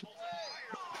once.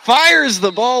 Fires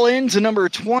the ball into number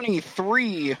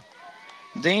 23,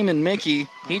 Damon Mickey.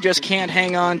 He just can't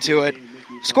hang on to it.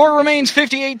 Score remains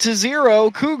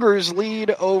 58-0. Cougars lead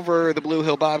over the Blue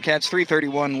Hill Bobcats.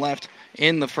 3:31 left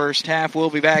in the first half. We'll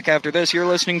be back after this. You're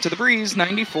listening to The Breeze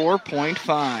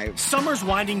 94.5. Summer's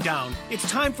winding down. It's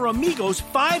time for Amigo's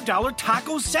 $5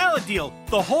 taco salad deal.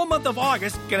 The whole month of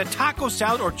August, get a taco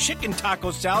salad or chicken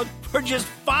taco salad for just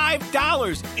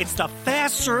 $5. It's the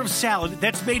fast-serve salad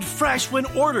that's made fresh when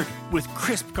ordered, with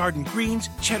crisp garden greens,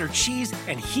 cheddar cheese,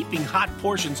 and heaping hot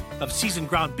portions of seasoned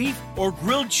ground beef or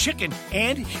grilled chicken.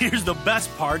 And here's the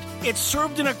best part, it's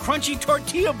served in a crunchy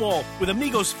tortilla bowl with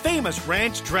Amigo's famous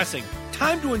ranch dressing.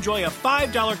 Time to enjoy a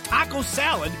 $5 taco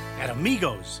salad at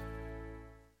Amigo's.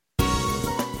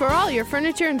 For all your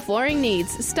furniture and flooring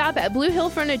needs, stop at Blue Hill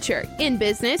Furniture. In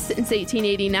business since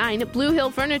 1889, Blue Hill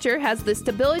Furniture has the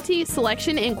stability,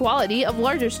 selection, and quality of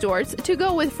larger stores to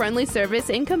go with friendly service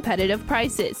and competitive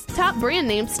prices. Top brand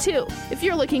names, too. If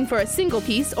you're looking for a single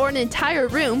piece or an entire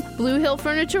room, Blue Hill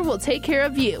Furniture will take care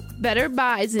of you. Better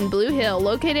Buys in Blue Hill,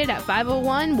 located at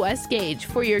 501 West Gage.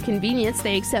 For your convenience,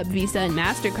 they accept Visa and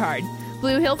MasterCard.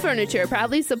 Blue Hill Furniture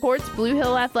proudly supports Blue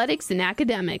Hill athletics and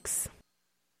academics.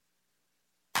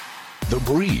 The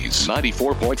Breeze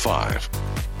 94.5.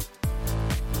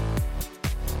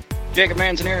 Jacob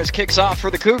Manzanares kicks off for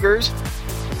the Cougars.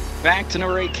 Back to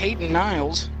number 8, Caden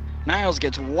Niles. Niles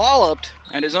gets walloped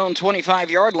at his own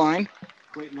 25-yard line.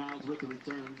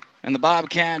 And the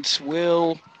Bobcats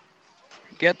will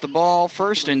get the ball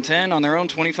 1st and 10 on their own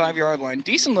 25-yard line.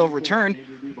 Decent little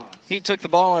return. He took the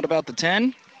ball at about the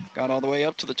 10, got all the way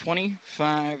up to the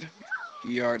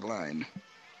 25-yard line.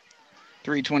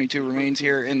 3:22 remains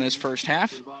here in this first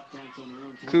half.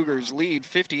 Cougars lead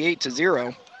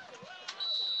 58-0.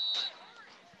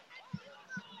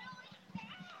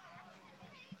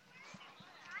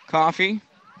 Coffee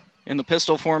in the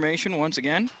pistol formation once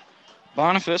again.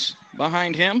 Boniface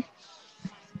behind him.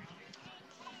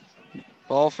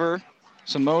 Ball for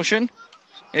some motion.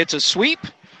 It's a sweep.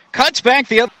 Cuts back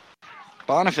the other.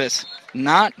 Boniface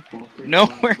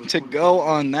nowhere to go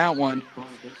on that one.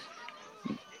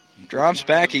 Drops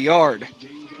back a yard.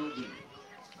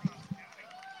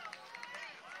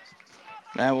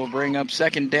 That will bring up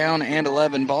 2nd down and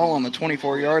 11. Ball on the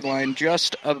 24-yard line.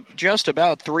 Just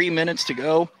about 3 minutes to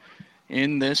go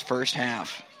in this first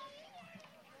half.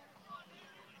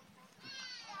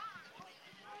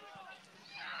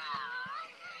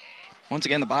 Once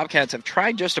again, the Bobcats have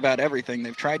tried just about everything.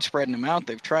 They've tried spreading them out.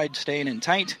 They've tried staying in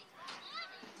tight.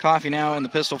 Coffee now in the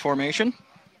pistol formation.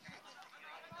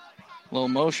 Little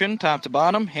motion, top to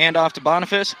bottom, hand off to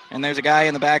Boniface, and there's a guy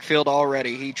in the backfield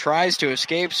already. He tries to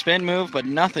escape, spin move, but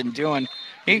nothing doing.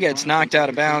 He gets knocked out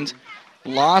of bounds.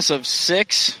 Loss of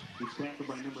 6.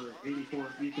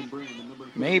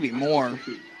 Maybe more.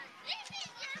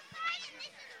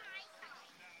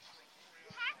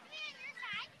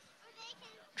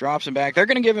 Drops him back. They're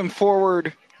going to give him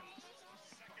forward.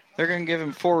 They're going to give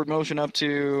him forward motion up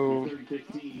to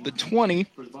the 20.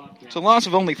 It's a loss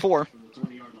of only 4.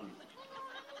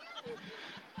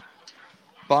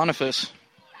 Boniface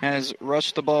has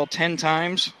rushed the ball 10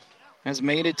 times, has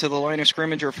made it to the line of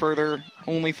scrimmage or further,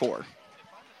 only 4.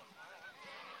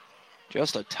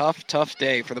 Just a tough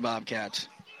day for the Bobcats.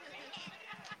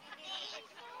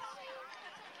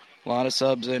 A lot of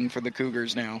subs in for the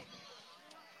Cougars now.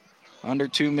 Under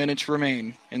 2 minutes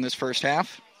remain in this first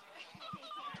half.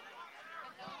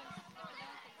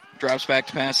 Drops back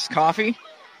to pass Coffee.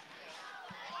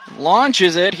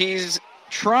 Launches it. He's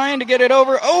trying to get it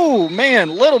over. Oh, man,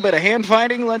 little bit of hand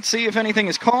fighting. Let's see if anything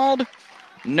is called.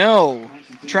 No.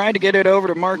 Tried to get it over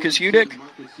to Marcus Udick,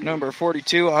 number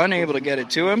 42, unable to get it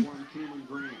to him.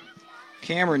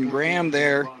 Cameron Graham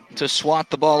there to swat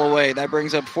the ball away. That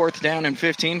brings up 4th down and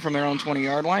 15 from their own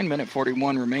 20-yard line. Minute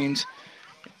 41 remains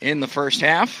in the first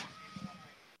half.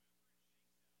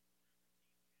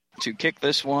 To kick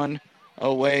this one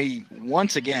away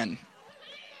once again.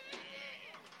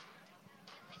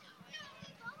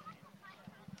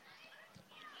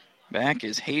 Back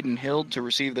is Hayden Hild to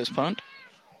receive this punt.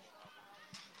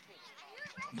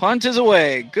 Punt is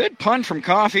away. Good punt from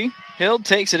Coffee. Hild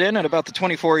takes it in at about the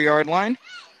 24-yard line.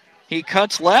 He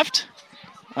cuts left.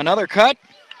 Another cut.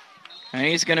 And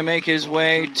he's going to make his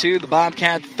way to the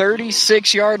Bobcat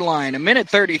 36-yard line. A minute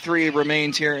 33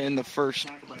 remains here in the first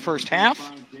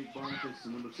half.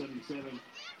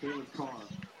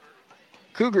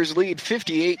 Cougars lead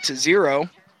 58-0.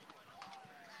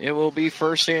 It will be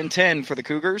 1st and 10 for the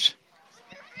Cougars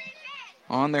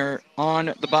on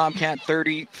the Bobcat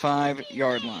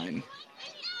 35-yard line.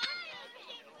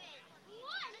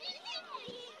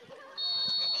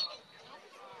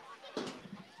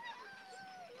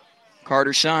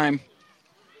 Carter Syme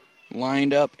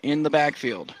lined up in the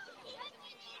backfield.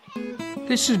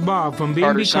 This is Bob from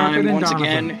B&B Carpet and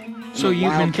Donovan. So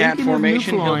you've been thinking of new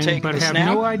flooring, but have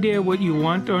no idea what you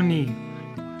want or need.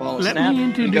 Let me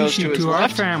introduce you to our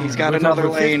family. He's got another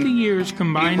lane. 50 years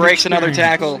combined he breaks experience. Another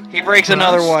tackle. He breaks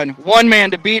another one. One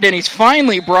man to beat, and he's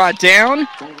finally brought down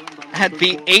at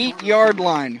the 8-yard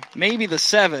line, maybe the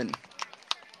 7.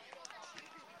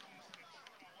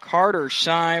 Carter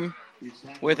Syme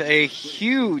with a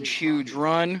huge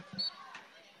run.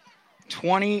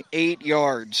 28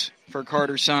 yards for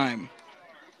Carter Syme.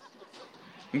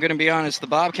 I'm going to be honest, the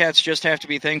Bobcats just have to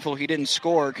be thankful he didn't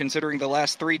score, considering the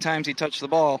last 3 times he touched the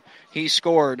ball, he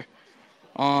scored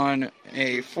on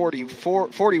a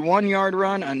 41-yard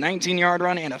run, a 19-yard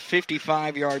run, and a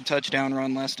 55-yard touchdown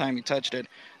run last time he touched it.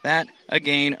 That, a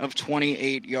gain of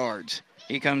 28 yards.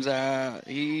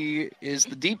 He is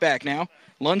the deep back now.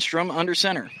 Lundstrom under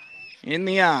center. In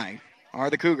the eye are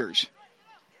the Cougars.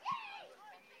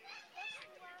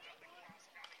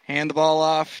 Hand the ball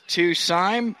off to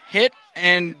Syme. Hit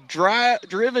and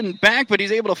driven back, but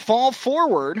he's able to fall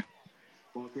forward.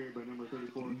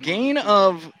 Gain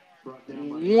of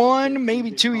 1,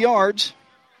 maybe 2 yards.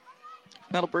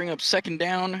 That'll bring up 2nd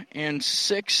down and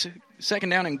 6. second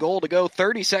down and goal to go.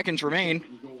 30 seconds remain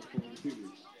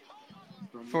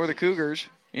for the Cougars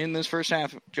in this first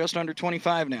half. Just under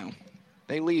 25 now.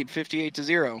 They lead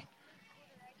 58-0.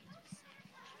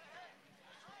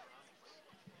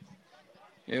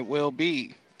 It will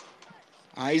be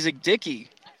Isaac Dickey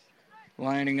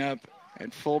lining up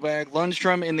at fullback.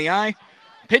 Lundstrom in the eye.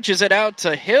 Pitches it out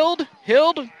to Hild.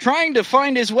 Hild trying to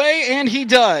find his way, and he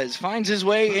does. Finds his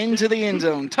way into the end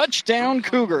zone. Touchdown,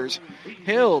 Cougars.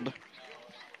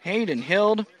 Hayden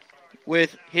Hild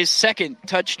with his second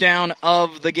touchdown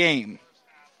of the game.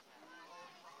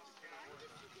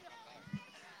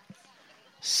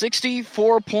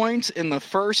 64 points in the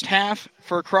first half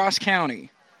for Cross County.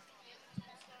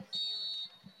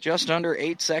 Just under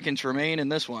 8 seconds remain in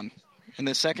this one, in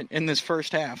this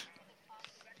first half.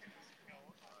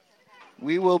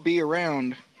 We will be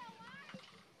around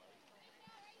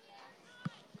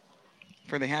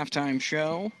for the halftime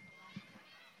show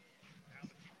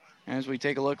as we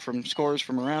take a look from scores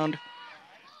from around.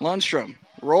 Lundstrom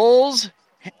rolls,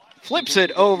 flips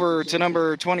it over to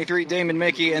number 23, Damon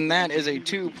Mickey, and that is a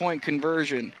 2-point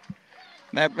conversion.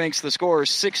 That makes the score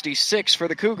 66 for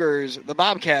the Cougars. The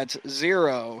Bobcats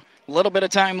 0. A little bit of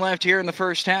time left here in the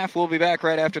first half. We'll be back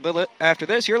right after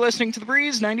this. You're listening to The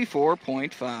Breeze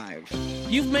 94.5.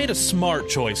 You've made a smart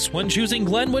choice when choosing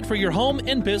Glenwood for your home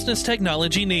and business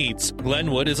technology needs.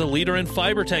 Glenwood is a leader in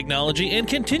fiber technology and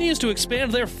continues to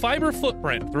expand their fiber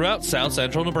footprint throughout South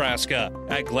Central Nebraska.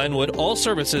 At Glenwood, all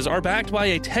services are backed by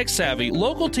a tech-savvy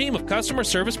local team of customer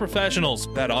service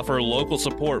professionals that offer local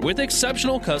support with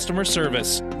exceptional customer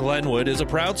service. Glenwood is a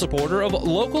proud supporter of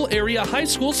local area high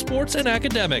school sports and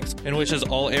academics and wishes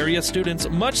all area students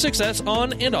much success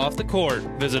on and off the court.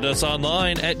 Visit us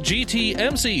online at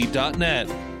gtmc.net.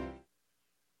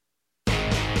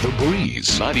 The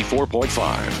Breeze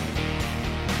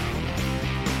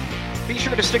 94.5. Be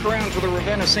sure to stick around for the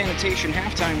Ravenna Sanitation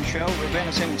halftime show.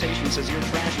 Ravenna Sanitation says your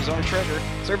trash is our treasure.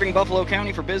 Serving Buffalo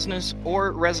County for business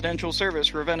or residential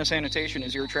service, Ravenna Sanitation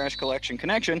is your trash collection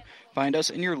connection. Find us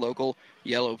in your local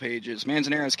Yellow Pages.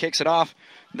 Manzanares kicks it off,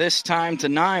 this time to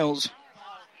Niles.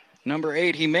 Number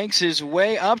 8, he makes his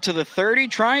way up to the 30,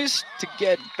 tries to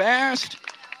get past,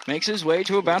 makes his way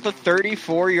to about the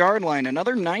 34-yard line.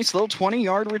 Another nice little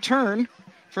 20-yard return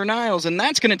for Niles, and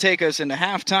that's going to take us into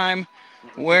halftime,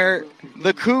 where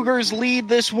the Cougars lead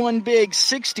this one big,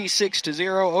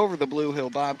 66-0 over the Blue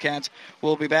Hill Bobcats.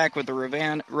 We'll be back with the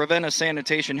Ravenna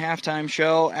Sanitation halftime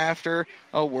show after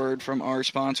a word from our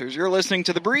sponsors. You're listening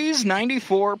to The Breeze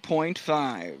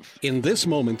 94.5. In this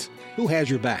moment, who has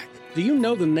your back? Do you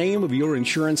know the name of your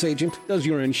insurance agent? Does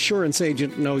your insurance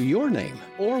agent know your name?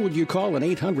 Or would you call an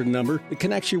 800 number that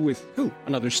connects you with who?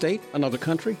 Another state? Another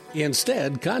country?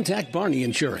 Instead, contact Barney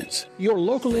Insurance, your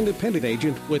local independent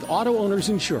agent with Auto Owners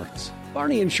Insurance.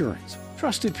 Barney Insurance.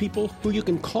 Trusted people who you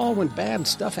can call when bad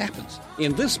stuff happens.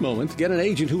 In this moment, get an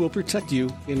agent who will protect you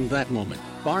in that moment.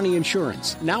 Barney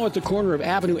Insurance, now at the corner of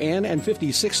Avenue N and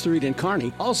 56th Street in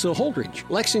Kearney, also Holdridge,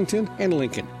 Lexington, and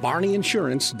Lincoln.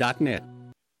 BarneyInsurance.net.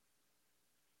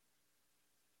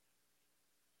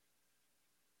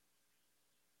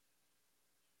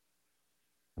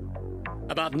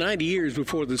 About 90 years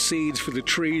before the seeds for the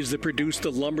trees that produce the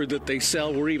lumber that they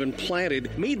sell were even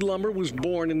planted, Mead Lumber was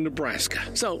born in Nebraska.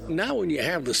 So now when you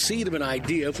have the seed of an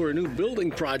idea for a new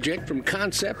building project from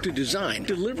concept to design,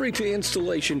 delivery to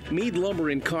installation, Mead Lumber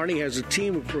in Kearney has a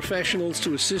team of professionals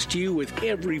to assist you with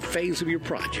every phase of your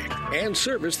project and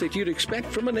service that you'd expect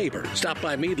from a neighbor. Stop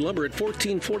by Mead Lumber at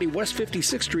 1440 West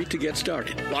 56th Street to get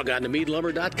started. Log on to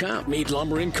meadlumber.com. Mead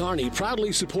Lumber in Kearney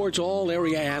proudly supports all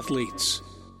area athletes.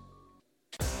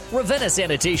 Ravenna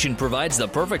Sanitation provides the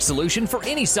perfect solution for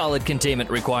any solid containment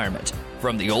requirement.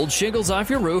 From the old shingles off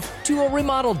your roof to a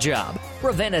remodel job,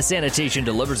 Ravenna Sanitation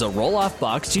delivers a roll-off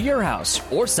box to your house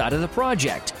or side of the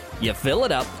project. You fill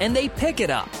it up and they pick it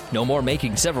up. No more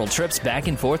making several trips back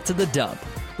and forth to the dump.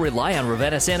 Rely on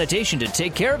Ravenna Sanitation to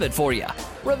take care of it for you.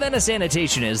 Ravenna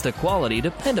Sanitation is the quality,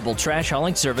 dependable trash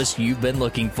hauling service you've been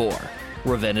looking for.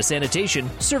 Ravenna Sanitation,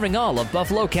 serving all of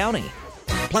Buffalo County.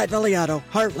 Platte Valley Auto,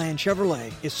 Heartland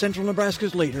Chevrolet, is Central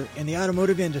Nebraska's leader in the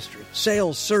automotive industry.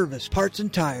 Sales, service, parts,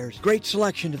 and tires. Great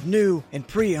selection of new and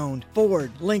pre-owned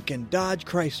Ford, Lincoln, Dodge,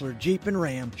 Chrysler, Jeep, and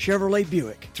Ram, Chevrolet,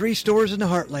 Buick. 3 stores in the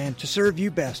Heartland to serve you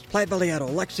best. Platte Valley Auto,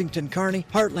 Lexington, Kearney,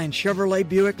 Heartland Chevrolet,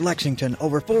 Buick, Lexington.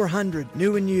 Over 400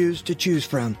 new and used to choose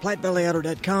from.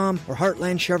 PlatteValleyAuto.com or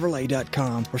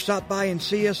HeartlandChevrolet.com. Or stop by and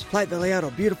see us. Platte Valley Auto,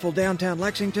 beautiful downtown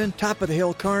Lexington, top of the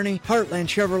hill, Kearney, Heartland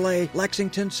Chevrolet,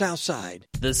 Lexington, Southside.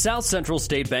 The South Central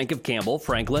State Bank of Campbell,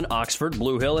 Franklin, Oxford,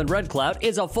 Blue Hill, and Red Cloud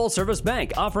is a full-service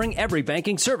bank offering every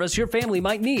banking service your family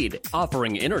might need,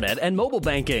 offering internet and mobile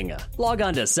banking. Log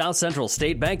on to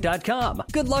southcentralstatebank.com.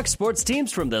 Good luck, sports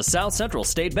teams from the South Central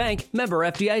State Bank, member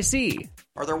FDIC.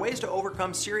 Are there ways to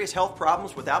overcome serious health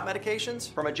problems without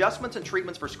medications? From adjustments and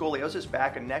treatments for scoliosis,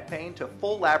 back and neck pain, to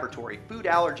full laboratory, food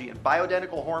allergy, and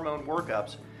bioidentical hormone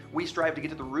workups, we strive to get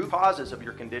to the root causes of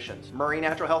your conditions. Murray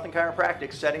Natural Health and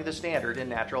Chiropractic, setting the standard in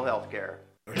natural health care.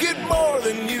 Get more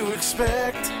than you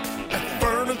expect at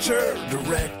Furniture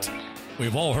Direct.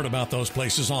 We've all heard about those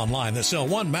places online that sell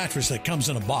one mattress that comes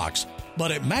in a box.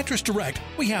 But at Mattress Direct,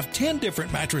 we have 10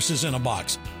 different mattresses in a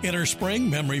box. Innerspring,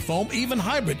 memory foam, even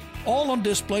hybrid, all on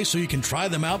display so you can try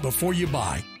them out before you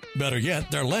buy. Better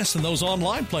yet, they're less than those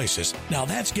online places. Now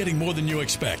that's getting more than you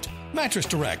expect. Mattress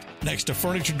Direct, next to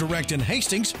Furniture Direct in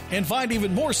Hastings, and find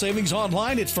even more savings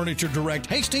online at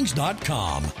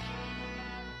FurnitureDirectHastings.com.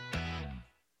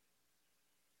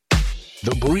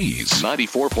 The Breeze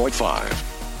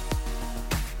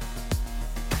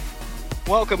 94.5.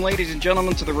 Welcome, ladies and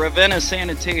gentlemen, to the Ravenna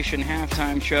Sanitation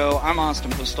Halftime Show. I'm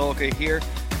Austin Pistolka here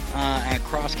at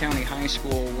Cross County High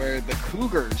School, where the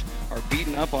Cougars are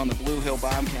beating up on the Blue Hill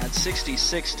Bobcats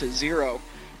 66-0.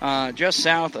 Just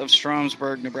south of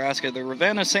Stromsburg, Nebraska. The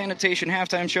Ravenna Sanitation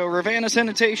Halftime Show. Ravenna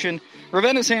Sanitation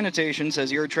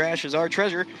says your trash is our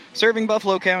treasure, serving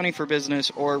Buffalo County for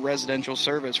business or residential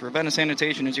service. Ravenna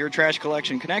Sanitation is your trash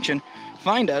collection connection.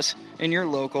 Find us in your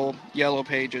local Yellow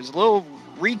Pages. A little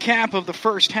recap of the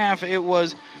first half. It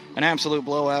was an absolute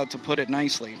blowout, to put it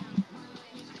nicely.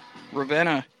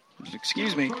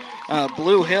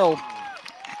 Blue Hill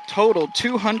totaled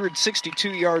 262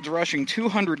 yards rushing,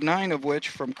 209 of which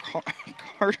from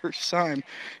Carter Syme.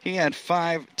 He had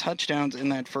 5 touchdowns in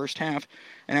that first half,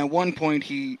 and at one point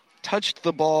he touched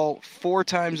the ball 4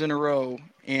 times in a row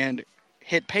and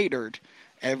hit pay dirt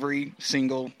every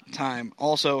single time.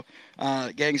 Also,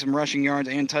 getting some rushing yards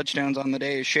and touchdowns on the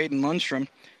day is Shaden Lundstrom.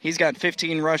 He's got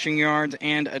 15 rushing yards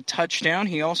and a touchdown.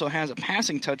 He also has a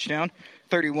passing touchdown,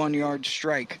 31-yard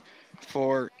strike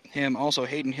for him. Also,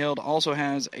 Hayden Hild also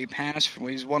has a pass.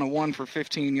 He's 1-of-1 for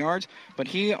 15 yards, but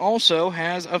he also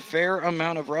has a fair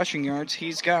amount of rushing yards.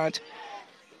 He's got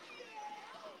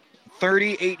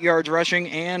 38 yards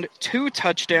rushing and 2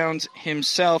 touchdowns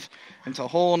himself. It's a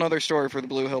whole other story for the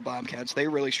Blue Hill Bobcats. They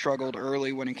really struggled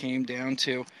early when it came down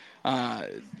to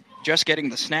just getting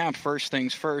the snap. First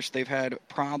things first, they've had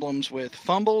problems with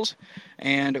fumbles,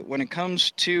 and when it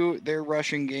comes to their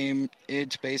rushing game,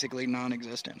 it's basically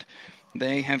non-existent.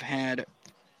 They have had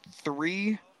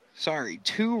 2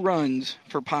 runs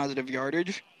for positive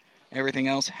yardage. Everything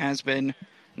else has been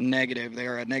negative. They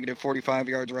are at negative 45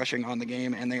 yards rushing on the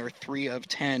game, and they are 3 of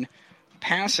 10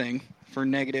 passing for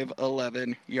negative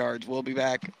 11 yards. We'll be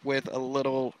back with a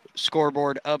little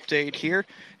scoreboard update here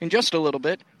in just a little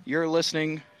bit. You're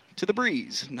listening to The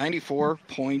Breeze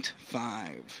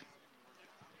 94.5.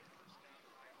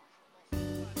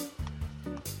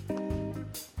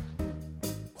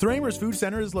 Thramer's Food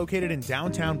Center is located in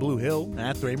downtown Blue Hill.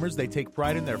 At Thramer's, they take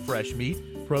pride in their fresh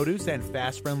meat, produce, and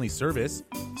fast-friendly service.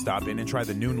 Stop in and try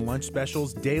the noon lunch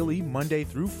specials daily, Monday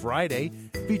through Friday,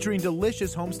 featuring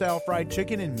delicious homestyle fried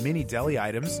chicken and mini deli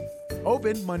items.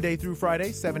 Open Monday through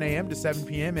Friday, 7 a.m. to 7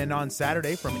 p.m., and on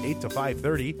Saturday from 8 to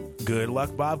 5:30. Good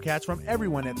luck, Bobcats, from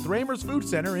everyone at Thramer's Food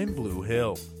Center in Blue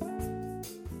Hill.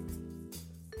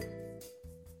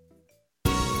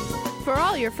 For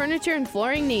all your furniture and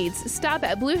flooring needs, stop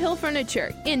at Blue Hill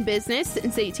Furniture. In business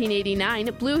since 1889,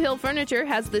 Blue Hill Furniture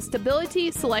has the stability,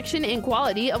 selection, and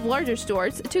quality of larger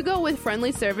stores to go with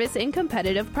friendly service and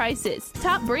competitive prices.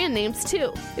 Top brand names,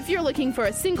 too. If you're looking for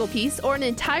a single piece or an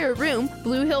entire room,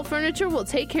 Blue Hill Furniture will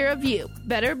take care of you.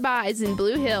 Better Buys in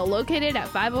Blue Hill, located at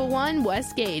 501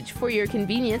 West Gage. For your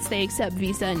convenience, they accept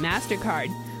Visa and MasterCard.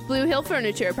 Blue Hill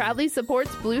Furniture proudly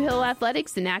supports Blue Hill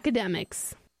athletics and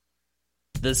academics.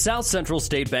 The South Central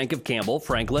State Bank of Campbell,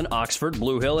 Franklin, Oxford,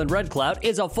 Blue Hill, and Red Cloud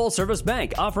is a full-service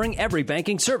bank offering every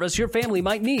banking service your family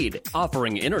might need,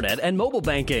 offering internet and mobile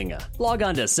banking. Log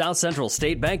on to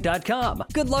southcentralstatebank.com.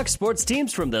 Good luck, sports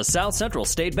teams from the South Central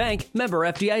State Bank, member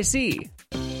FDIC.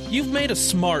 You've made a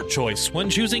smart choice when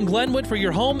choosing Glenwood for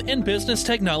your home and business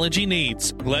technology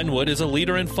needs. Glenwood is a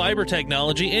leader in fiber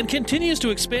technology and continues to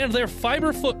expand their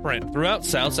fiber footprint throughout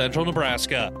South Central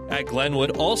Nebraska. At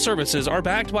Glenwood, all services are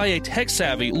backed by a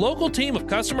tech-savvy local team of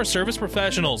customer service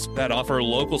professionals that offer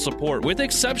local support with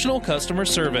exceptional customer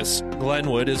service.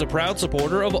 Glenwood is a proud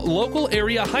supporter of local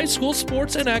area high school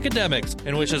sports and academics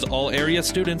and wishes all area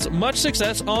students much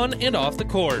success on and off the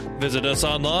court. Visit us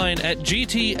online at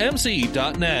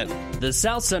gtmc.net. The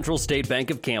South Central State Bank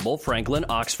of Campbell, Franklin,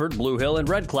 Oxford, Blue Hill, and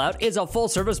Red Cloud is a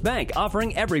full-service bank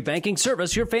offering every banking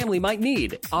service your family might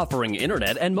need, offering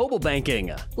internet and mobile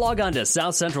banking. Log on to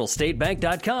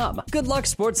southcentralstatebank.com. Good luck,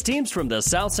 sports teams from the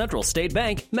South Central State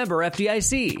Bank, member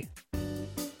FDIC.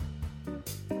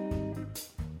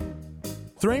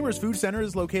 Thramers Food Center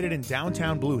is located in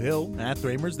downtown Blue Hill. At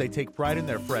Thramers, they take pride in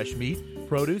their fresh meat,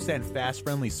 produce, and fast,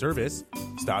 friendly service.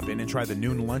 Stop in and try the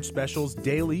noon lunch specials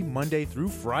daily, Monday through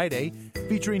Friday,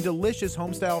 featuring delicious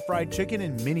home-style fried chicken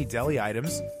and mini deli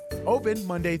items. Open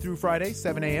Monday through Friday,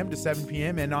 7 a.m. to 7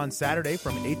 p.m., and on Saturday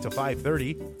from 8 to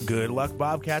 5:30. Good luck,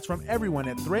 Bobcats, from everyone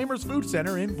at Thramers Food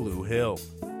Center in Blue Hill.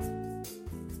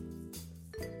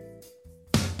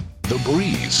 The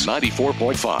Breeze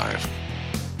 94.5.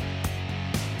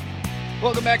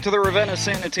 Welcome back to the Ravenna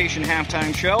Sanitation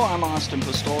Halftime Show. I'm Austin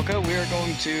Pistolka. We are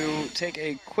going to take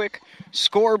a quick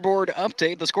scoreboard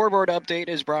update. The scoreboard update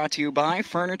is brought to you by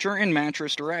Furniture and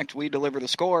Mattress Direct. We deliver the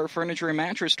score. Furniture and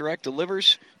Mattress Direct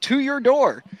delivers to your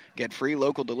door. Get free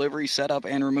local delivery, setup,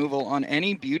 and removal on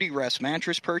any Beauty Rest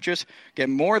mattress purchase. Get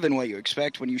more than what you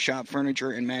expect when you shop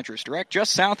Furniture and Mattress Direct,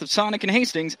 just south of Sonic and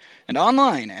Hastings, and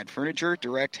online at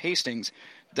FurnitureDirectHastings.com.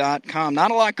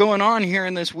 Not a lot going on here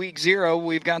in this week 0.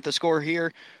 We've got the score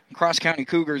here. Cross County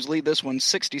Cougars lead this one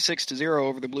 66-0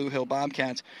 over the Blue Hill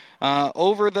Bobcats.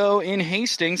 Over, though, in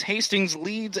Hastings, Hastings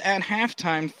leads at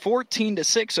halftime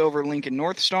 14-6 over Lincoln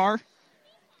North Star.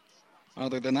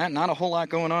 Other than that, not a whole lot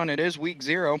going on. It is week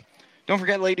 0. Don't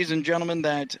forget, ladies and gentlemen,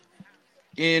 that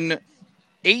in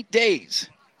 8 days,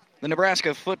 the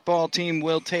Nebraska football team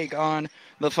will take on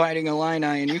the Fighting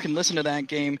Illini, and you can listen to that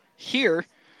game here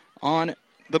on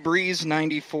The Breeze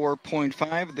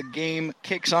 94.5. The game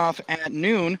kicks off at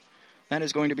noon. That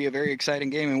is going to be a very exciting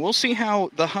game, and we'll see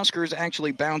how the Huskers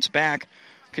actually bounce back,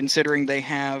 considering they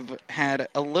have had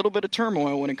a little bit of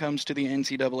turmoil when it comes to the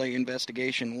NCAA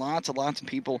investigation. Lots of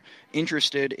people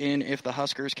interested in if the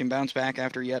Huskers can bounce back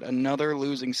after yet another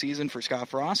losing season for Scott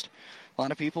Frost. A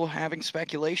lot of people having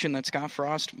speculation that Scott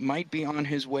Frost might be on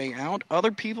his way out.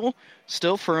 Other people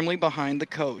still firmly behind the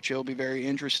coach. It'll be very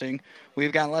interesting.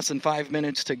 We've got less than 5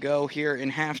 minutes to go here in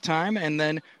halftime, and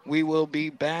then we will be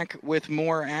back with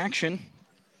more action.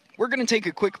 We're going to take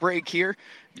a quick break here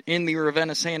in the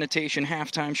Ravenna Sanitation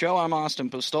Halftime Show. I'm Austin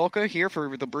Pistolka here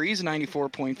for The Breeze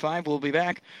 94.5. We'll be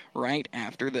back right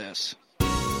after this.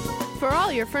 For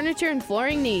all your furniture and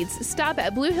flooring needs, stop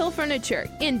at Blue Hill Furniture.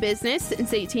 In business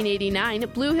since 1889,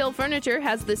 Blue Hill Furniture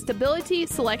has the stability,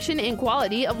 selection, and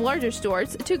quality of larger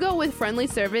stores to go with friendly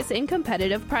service and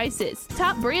competitive prices.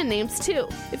 Top brand names, too.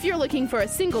 If you're looking for a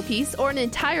single piece or an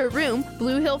entire room,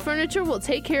 Blue Hill Furniture will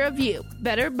take care of you.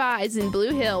 Better Buys in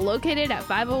Blue Hill, located at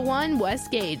 501 West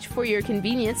Gage. For your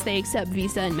convenience, they accept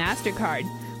Visa and MasterCard.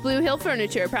 Blue Hill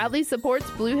Furniture proudly supports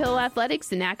Blue Hill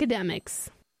athletics and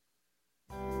academics.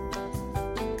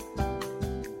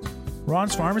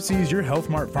 Ron's Pharmacy is your Health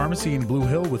Mart pharmacy in Blue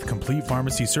Hill with complete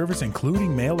pharmacy service,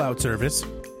 including mail-out service.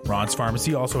 Ron's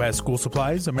Pharmacy also has school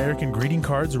supplies, American greeting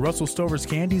cards, Russell Stover's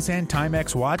candies, and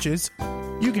Timex watches.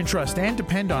 You can trust and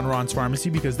depend on Ron's Pharmacy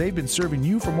because they've been serving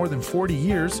you for more than 40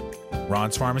 years.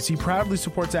 Ron's Pharmacy proudly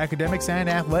supports academics and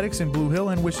athletics in Blue Hill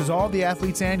and wishes all the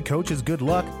athletes and coaches good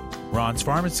luck. Ron's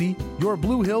Pharmacy, your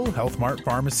Blue Hill Health Mart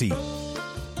pharmacy.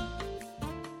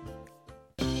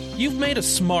 You've made a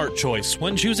smart choice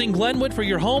when choosing Glenwood for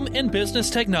your home and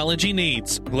business technology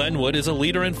needs. Glenwood is a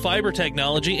leader in fiber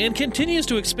technology and continues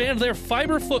to expand their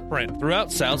fiber footprint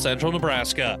throughout South Central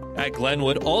Nebraska. At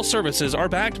Glenwood, all services are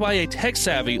backed by a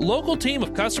tech-savvy local team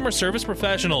of customer service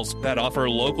professionals that offer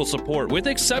local support with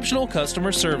exceptional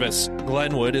customer service.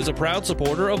 Glenwood is a proud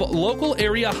supporter of local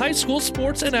area high school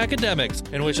sports and academics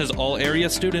and wishes all area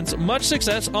students much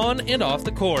success on and off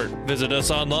the court. Visit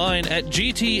us online at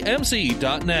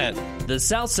gtmc.net. The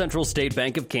South Central State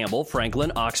Bank of Campbell,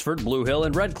 Franklin, Oxford, Blue Hill,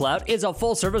 and Red Cloud is a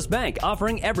full-service bank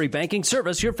offering every banking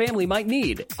service your family might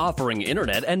need, offering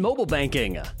internet and mobile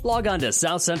banking. Log on to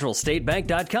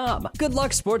southcentralstatebank.com. Good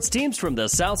luck, sports teams from the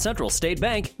South Central State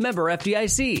Bank, member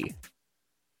FDIC.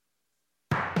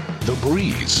 The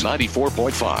Breeze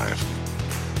 94.5.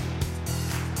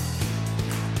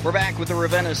 We're back with the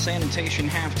Ravenna Sanitation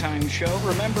Halftime Show.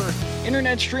 Remember,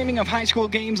 internet streaming of high school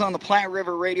games on the Platte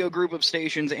River Radio Group of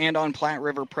stations and on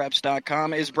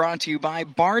PlatteRiverPreps.com is brought to you by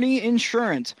Barney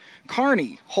Insurance,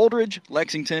 Kearney, Holdridge,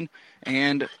 Lexington,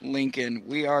 and Lincoln.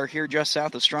 We are here just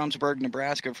south of Stromsburg,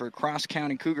 Nebraska for Cross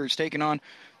County Cougars taking on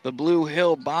the Blue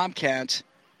Hill Bobcats.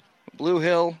 Blue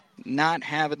Hill not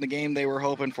having the game they were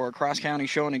hoping for. Cross County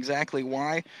showing exactly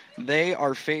why. They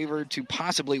are favored to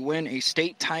possibly win a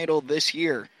state title this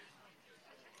year.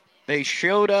 They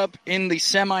showed up in the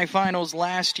semifinals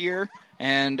last year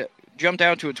and jumped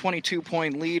out to a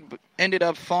 22-point lead, but ended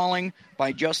up falling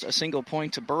by just a single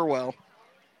point to Burwell.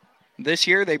 This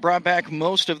year, they brought back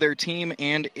most of their team,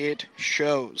 and it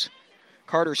shows.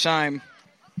 Carter Syme,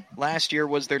 last year,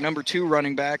 was their number 2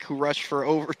 running back who rushed for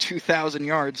over 2,000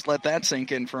 yards. Let that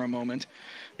sink in for a moment.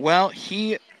 Well,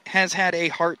 he has had a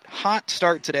hot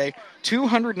start today.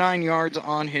 209 yards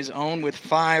on his own with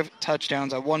 5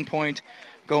 touchdowns. At one point,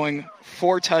 going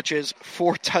 4 touches,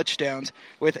 4 touchdowns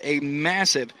with a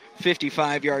massive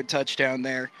 55-yard touchdown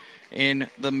there in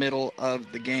the middle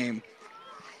of the game.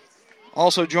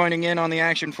 Also joining in on the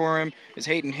action for him is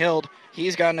Hayden Hild.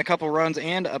 He's gotten a couple runs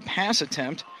and a pass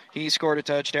attempt. He scored a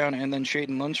touchdown, and then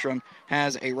Shaden Lundstrom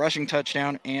has a rushing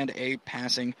touchdown and a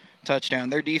passing touchdown.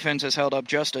 Their defense has held up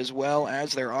just as well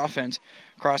as their offense.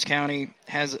 Cross County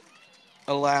has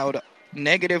allowed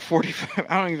negative 45.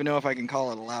 I don't even know if I can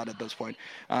call it allowed at this point.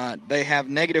 They have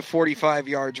negative 45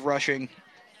 yards rushing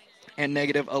and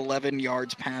negative 11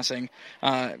 yards passing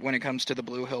when it comes to the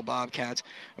Blue Hill Bobcats.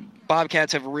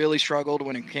 Bobcats have really struggled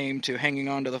when it came to hanging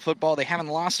on to the football. They haven't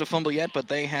lost a fumble yet, but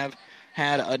they have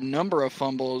had a number of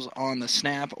fumbles on the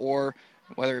snap, or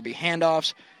whether it be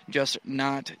handoffs, just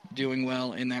not doing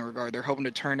well in that regard. They're hoping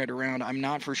to turn it around. I'm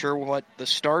not for sure what the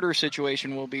starter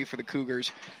situation will be for the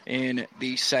Cougars in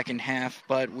the second half,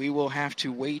 but we will have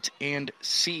to wait and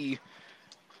see.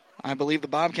 I believe the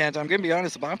Bobcats, I'm going to be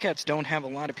honest, the Bobcats don't have a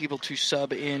lot of people to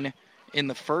sub in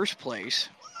the first place.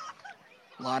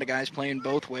 A lot of guys playing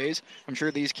both ways. I'm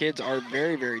sure these kids are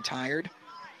very, very tired.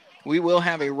 We will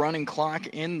have a running clock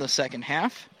in the second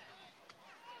half.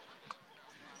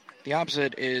 The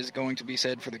opposite is going to be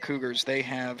said for the Cougars. They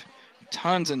have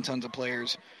tons and tons of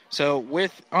players. So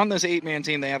on this 8-man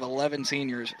team, they have 11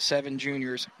 seniors, 7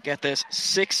 juniors, get this,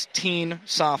 16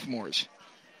 sophomores,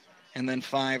 and then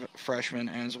 5 freshmen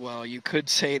as well. You could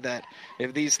say that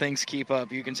if these things keep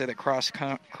up, you can say that Cross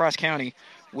County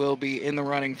will be in the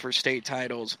running for state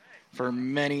titles for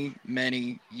many,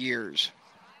 many years.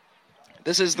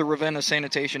 This is the Ravenna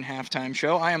Sanitation Halftime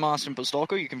Show. I am Austin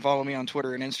Postolka. You can follow me on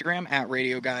Twitter and Instagram at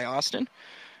Radio Guy Austin.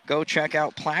 Go check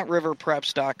out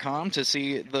PlatteRiverPreps.com to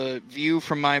see the view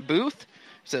from my booth.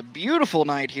 It's a beautiful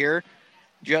night here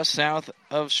just south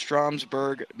of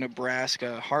Stromsburg,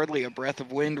 Nebraska. Hardly a breath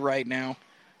of wind right now.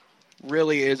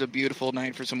 Really is a beautiful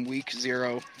night for some Week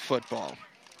 0 football.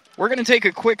 We're going to take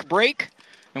a quick break,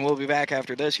 and we'll be back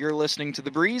after this. You're listening to The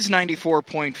Breeze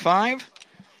 94.5,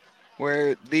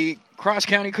 where the Cross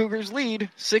County Cougars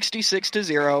lead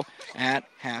 66-0 at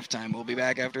halftime. We'll be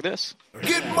back after this.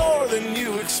 Get more than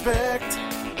you expect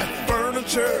at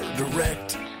Furniture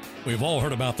Direct. We've all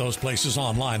heard about those places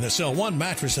online that sell one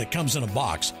mattress that comes in a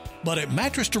box. But at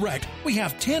Mattress Direct, we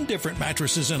have 10 different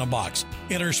mattresses in a box.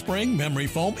 Innerspring, memory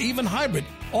foam, even hybrid,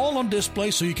 all on display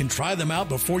so you can try them out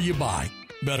before you buy.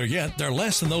 Better yet, they're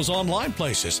less than those online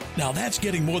places. Now that's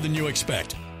getting more than you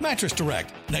expect. Mattress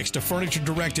Direct, next to Furniture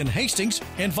Direct in Hastings,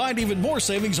 and find even more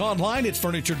savings online at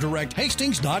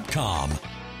FurnitureDirectHastings.com.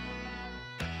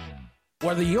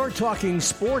 Whether you're talking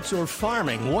sports or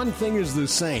farming, one thing is the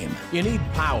same. You need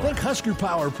power. Think Husker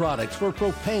Power products for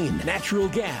propane, natural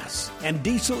gas, and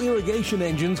diesel irrigation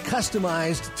engines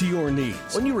customized to your needs.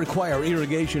 When you require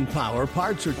irrigation power,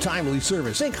 parts, or timely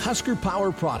service, think Husker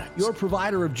Power products, your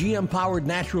provider of GM-powered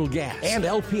natural gas and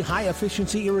LP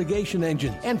high-efficiency irrigation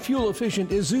engine and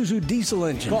fuel-efficient Isuzu diesel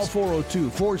engines. Call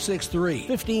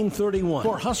 402-463-1531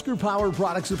 for Husker Power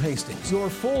Products of Hastings, your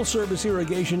full-service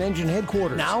irrigation engine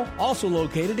headquarters. Now, also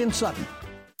located in Sutton.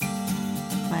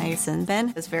 My son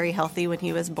Ben was very healthy when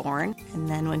he was born, and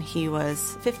then when he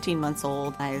was 15 months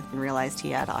old, I realized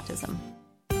he had autism.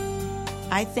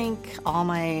 I think all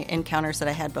my encounters that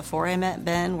I had before I met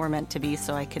Ben were meant to be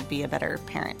so I could be a better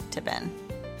parent to Ben.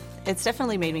 It's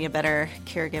definitely made me a better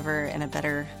caregiver and a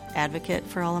better advocate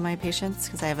for all of my patients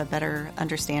because I have a better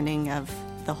understanding of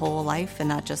the whole life and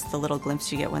not just the little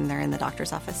glimpse you get when they're in the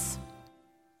doctor's office.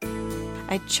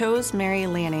 I chose Mary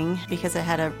Lanning because it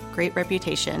had a great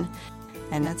reputation,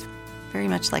 and that's very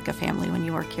much like a family when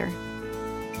you work here.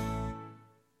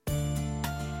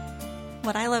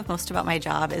 What I love most about my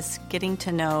job is getting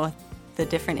to know the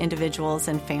different individuals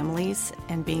and families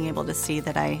and being able to see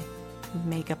that I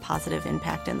make a positive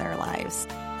impact in their lives.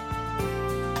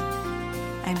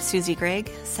 I'm Susie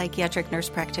Gregg, psychiatric nurse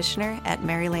practitioner at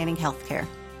Mary Lanning Healthcare.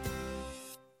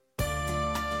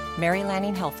 Mary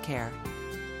Lanning Healthcare.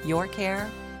 Your care,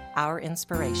 our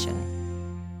inspiration.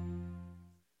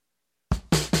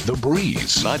 The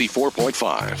Breeze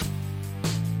 94.5.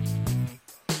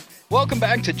 Welcome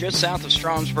back to just south of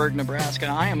Stromsburg, Nebraska.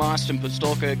 I am Austin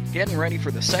Postolka, getting ready for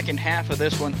the second half of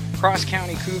this one. Cross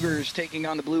County Cougars taking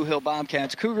on the Blue Hill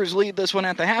Bobcats. Cougars lead this one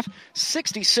at the half,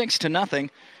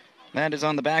 66-0. That is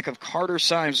on the back of Carter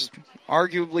Symes,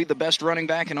 arguably the best running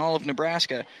back in all of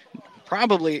Nebraska.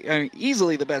 Probably,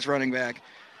 easily the best running back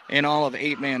in all of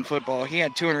 8-man football. He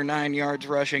had 209 yards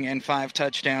rushing and 5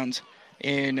 touchdowns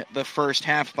in the first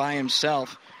half by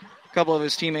himself. A couple of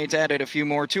his teammates added a few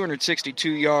more,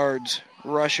 262 yards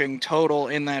rushing total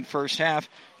in that first half.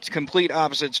 It's a complete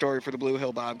opposite story for the Blue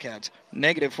Hill Bobcats.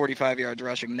 Negative 45 yards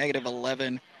rushing, negative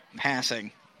 11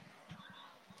 passing.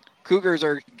 Cougars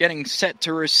are getting set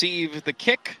to receive the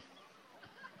kick.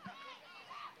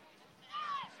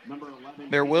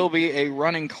 There will be a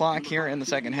running clock here in the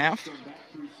second half.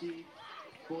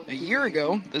 A year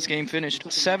ago, this game finished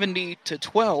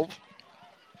 70-12.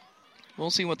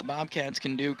 We'll see what the Bobcats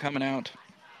can do coming out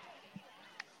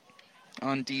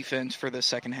on defense for the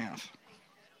second half.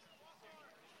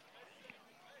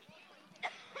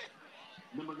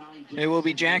 It will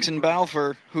be Jackson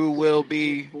Balfour who will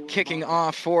be kicking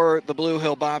off for the Blue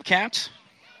Hill Bobcats.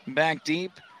 Back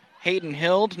deep, Hayden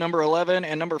Hild, number 11,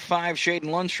 and number 5, Shaden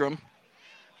Lundstrom.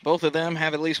 Both of them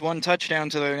have at least one touchdown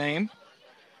to their name.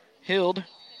 Lundstrom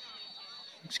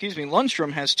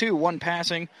has 2, 1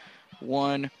 passing,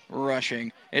 1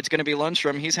 rushing. It's going to be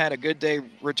Lundstrom. He's had a good day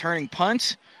returning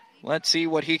punts. Let's see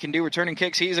what he can do returning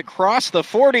kicks. He's across the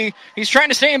 40. He's trying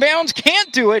to stay in bounds.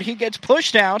 Can't do it. He gets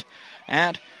pushed out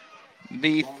at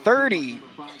the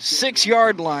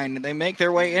 36-yard line. They make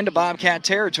their way into Bobcat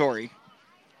territory.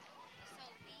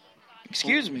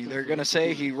 They're going to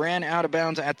say he ran out of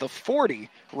bounds at the 40,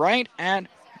 right at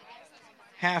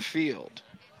half field.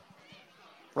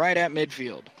 Right at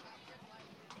midfield.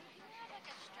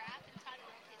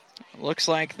 Looks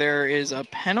like there is a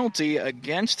penalty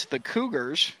against the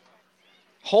Cougars.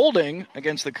 Holding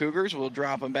against the Cougars will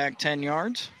drop them back 10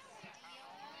 yards.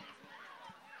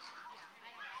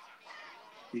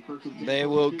 They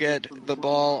will get the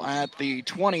ball at the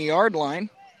 20-yard line.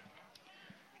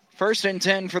 1st and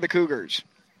 10 for the Cougars.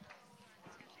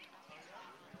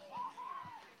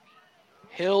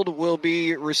 Hild will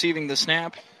be receiving the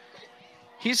snap.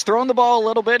 He's thrown the ball a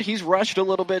little bit. He's rushed a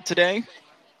little bit today.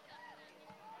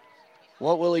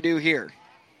 What will he do here?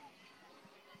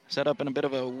 Set up in a bit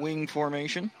of a wing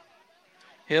formation.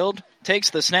 Hild takes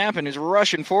the snap and is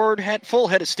rushing forward, full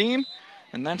head of steam,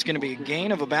 and that's going to be a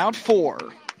gain of about 4.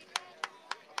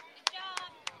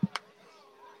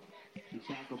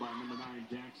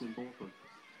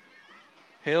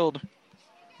 Hild,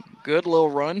 good little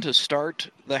run to start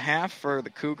the half for the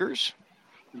Cougars.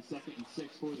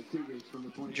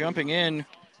 Jumping in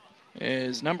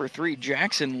is number 3,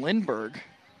 Jackson Lindberg.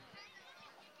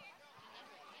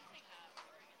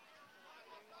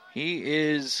 He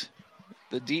is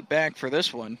the deep back for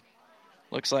this one.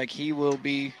 Looks like he will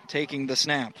be taking the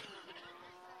snap.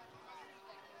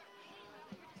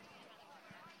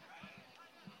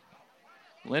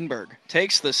 Lindberg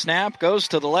takes the snap, goes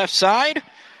to the left side.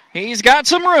 He's got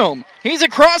some room. He's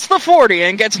across the 40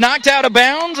 and gets knocked out of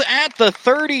bounds at the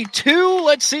 32.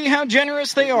 Let's see how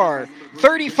generous they are.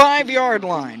 35-yard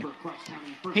line.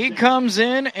 He comes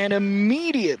in and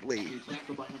immediately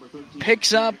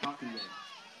picks up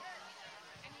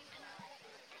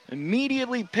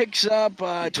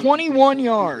 21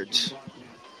 yards.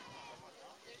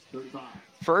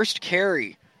 First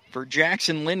carry for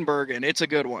Jackson Lindberg, and it's a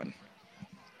good one.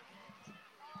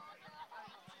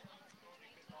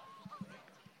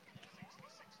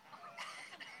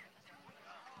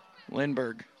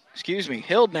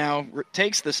 Hild now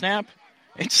takes the snap.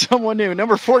 It's someone new,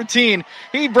 number 14.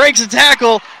 He breaks a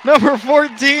tackle. Number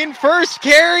 14, first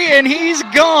carry, and he's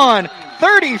gone.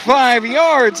 35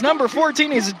 yards. Number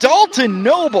 14 is Dalton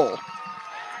Noble.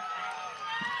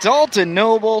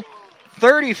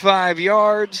 35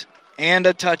 yards and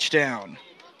a touchdown.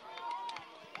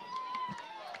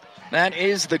 That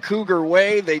is the Cougar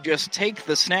way. They just take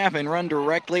the snap and run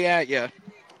directly at you.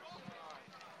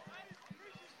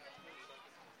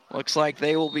 Looks like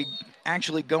they will be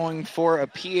actually going for a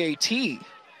PAT.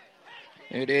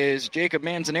 It is Jacob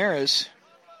Manzanares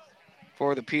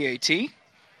for the PAT.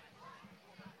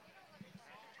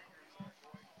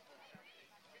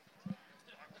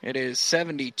 It is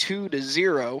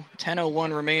 72-0,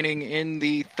 10:01 remaining in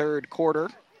the third quarter.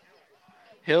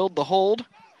 Hild, the hold.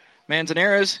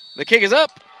 Manzanares, the kick is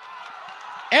up,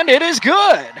 and it is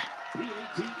good.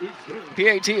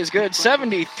 PAT is good,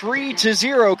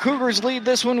 73-0. Cougars lead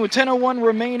this one with 10:01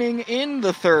 remaining in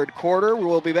the third quarter. We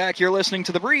will be back here listening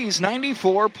to The Breeze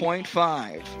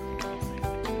 94.5.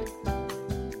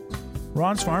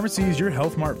 Ron's Pharmacy is your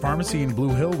Health Mart pharmacy in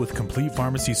Blue Hill with complete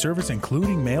pharmacy service,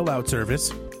 including mail-out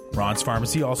service. Ron's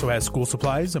Pharmacy also has school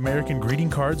supplies, American greeting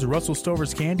cards, Russell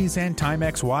Stover's candies, and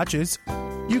Timex watches.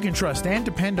 You can trust and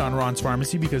depend on Ron's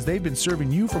Pharmacy because they've been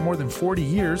serving you for more than 40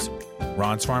 years.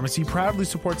 Ron's Pharmacy proudly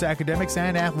supports academics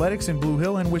and athletics in Blue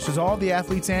Hill and wishes all the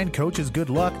athletes and coaches good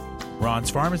luck. Ron's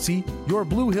Pharmacy, your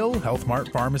Blue Hill Health Mart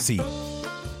pharmacy.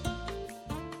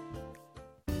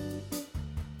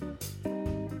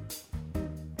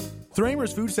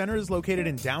 Thramer's Food Center is located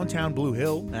in downtown Blue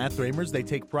Hill. At Thramer's, they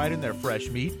take pride in their fresh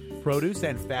meat, produce,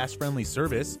 and fast-friendly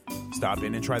service. Stop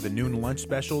in and try the noon lunch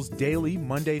specials daily,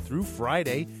 Monday through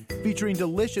Friday, featuring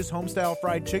delicious home-style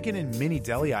fried chicken and mini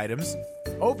deli items.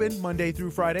 Open Monday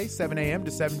through Friday, 7 a.m.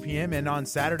 to 7 p.m., and on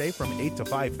Saturday from 8 to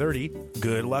 5:30.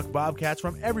 Good luck, Bobcats,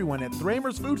 from everyone at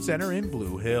Thramer's Food Center in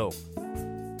Blue Hill.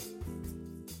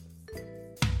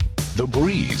 The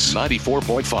Breeze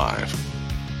 94.5.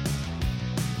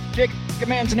 Jacob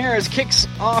Manzanares kicks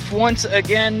off once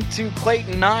again to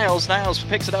Clayton Niles. Niles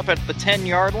picks it up at the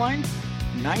 10-yard line.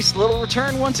 Nice little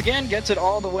return once again. Gets it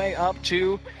all the way up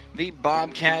to the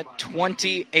Bobcat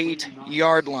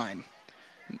 28-yard line.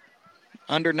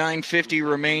 Under 9:50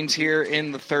 remains here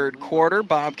in the third quarter.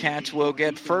 Bobcats will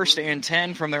get 1st and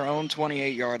 10 from their own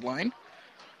 28-yard line.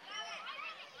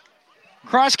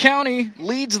 Cross County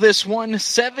leads this one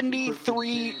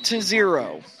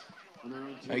 73-0.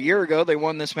 A year ago, they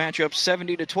won this matchup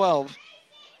 70-12.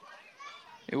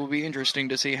 It will be interesting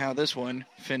to see how this one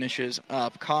finishes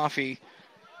up. Coffee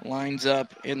lines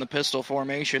up in the pistol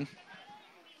formation.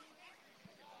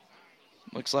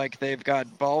 Looks like they've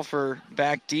got Balfour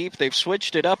back deep. They've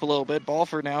switched it up a little bit.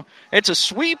 Balfour now. It's a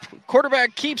sweep.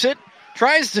 Quarterback keeps it.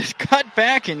 Tries to cut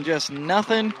back and just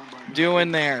nothing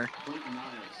doing there.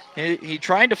 He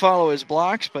tried to follow his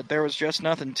blocks, but there was just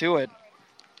nothing to it.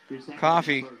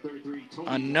 Coffee,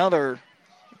 another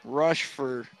rush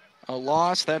for a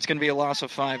loss. That's going to be a loss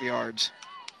of 5 yards.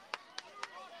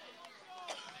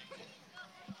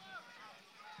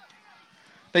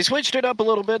 They switched it up a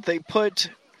little bit. They put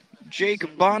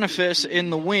Jake Boniface in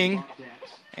the wing,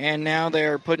 and now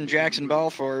they're putting Jackson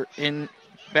Balfour in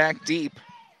back deep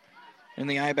in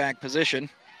the I-back position.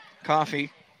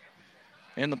 Coffee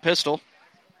in the pistol.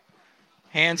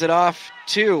 Hands it off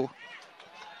to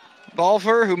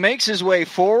Balfour, who makes his way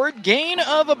forward. Gain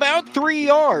of about 3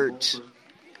 yards.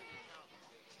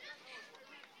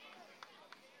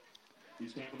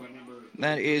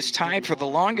 That is tied for the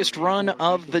longest run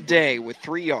of the day with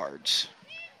 3 yards.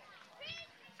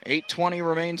 8:20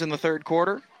 remains in the third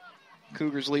quarter.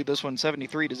 Cougars lead this one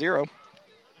 73-0.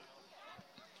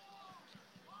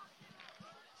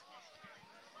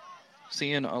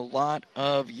 Seeing a lot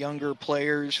of younger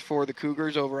players for the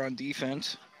Cougars over on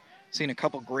defense. Seen a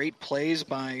couple great plays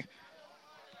by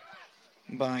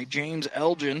James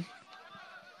Elgin.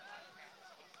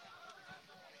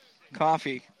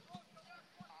 Coffee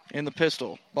in the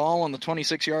pistol. Ball on the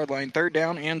 26-yard line. 3rd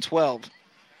down and 12.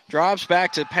 Drops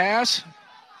back to pass.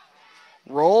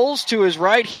 Rolls to his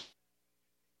right.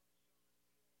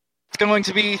 It's going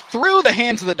to be through the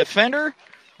hands of the defender.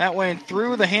 That went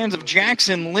through the hands of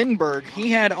Jackson Lindberg.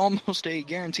 He had almost a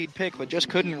guaranteed pick, but just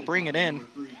couldn't bring it in.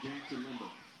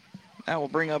 That will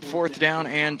bring up 4th down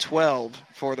and 12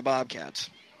 for the Bobcats.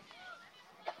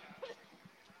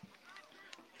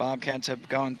 Bobcats have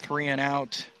gone 3 and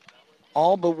out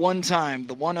all but one time.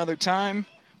 The one other time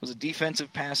was a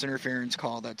defensive pass interference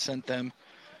call that sent them,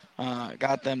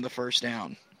 got them the 1st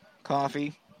down.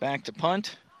 Coffee back to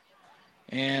punt,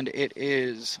 and it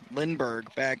is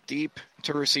Lindberg back deep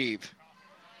to receive.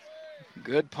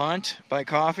 Good punt by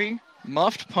Coffee.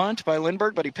 Muffed punt by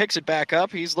Lindberg, but he picks it back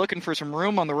up. He's looking for some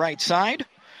room on the right side.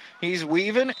 He's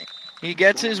weaving. He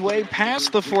gets his way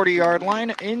past the 40-yard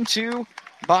line into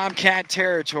Bobcat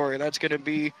territory. That's going to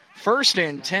be 1st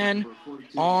and 10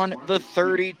 on the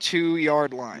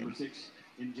 32-yard line.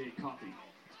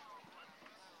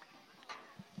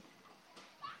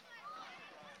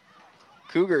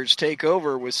 Cougars take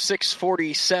over with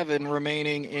 6:47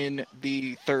 remaining in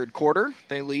the third quarter.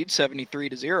 They lead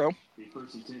 73-0.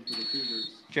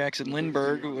 Jackson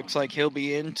Lindberg looks like he'll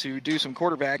be in to do some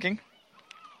quarterbacking.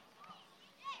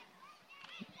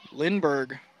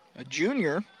 Lindberg, a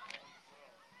junior.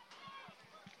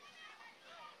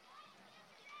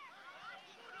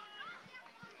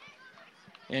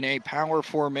 In a power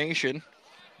formation.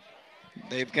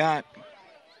 They've got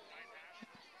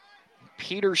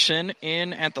Peterson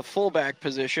in at the fullback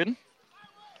position.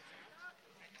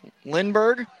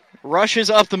 Lindberg rushes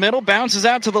up the middle, bounces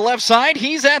out to the left side.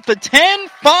 He's at the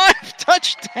 10-5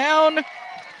 touchdown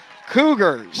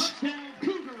Cougars.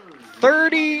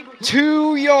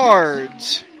 32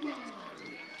 yards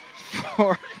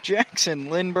for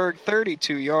Jackson Lindberg.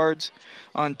 32 yards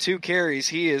on 2 carries.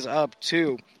 He is up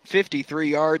to 53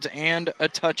 yards and a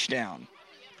touchdown.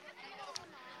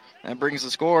 That brings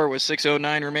the score with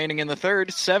 6:09 remaining in the third,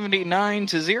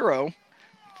 79-0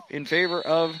 in favor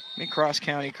of the Cross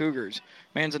County Cougars.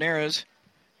 Manzanares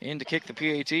in to kick the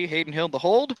PAT. Hayden Hill the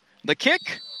hold, the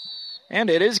kick, and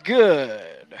it is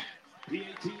good.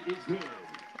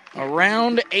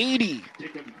 Around 80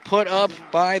 put up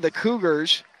by the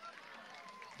Cougars.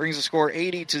 Brings the score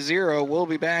 80-0. We'll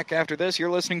be back after this.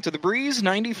 You're listening to The Breeze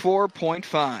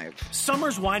 94.5.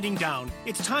 Summer's winding down.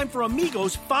 It's time for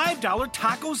Amigo's $5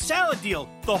 taco salad deal.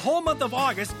 The whole month of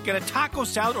August, get a taco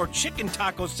salad or chicken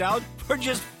taco salad for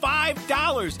just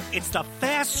 $5. It's the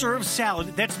fast-serve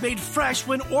salad that's made fresh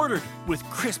when ordered, with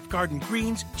crisp garden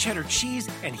greens, cheddar cheese,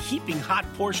 and heaping hot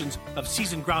portions of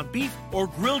seasoned ground beef or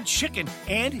grilled chicken.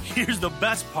 And here's the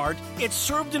best part. It's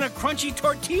served in a crunchy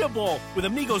tortilla bowl with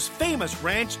Amigo's famous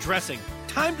ranch dressing.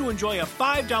 Time to enjoy a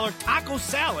 $5 taco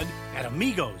salad at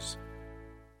Amigo's.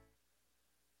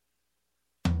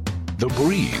 The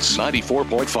Breeze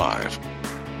 94.5.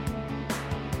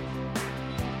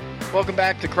 Welcome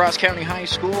back to Cross County High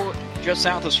School, just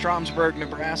south of Stromsburg,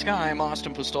 Nebraska. I'm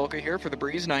Austin Pistolka here for The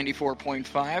Breeze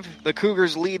 94.5. The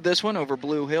Cougars lead this one over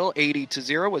Blue Hill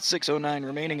 80-0 with 6:09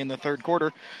 remaining in the third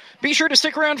quarter. Be sure to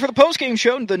stick around for the postgame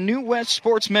show, the New West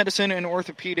Sports Medicine and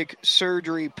Orthopedic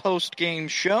Surgery postgame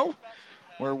show,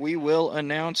 where we will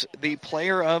announce the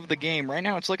player of the game. Right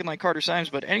now it's looking like Carter Symes,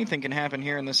 but anything can happen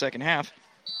here in the second half.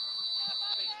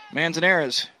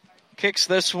 Manzanares kicks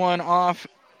this one off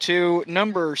to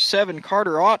number 7,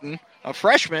 Carter Otten, a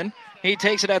freshman. He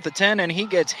takes it at the 10, and he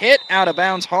gets hit out of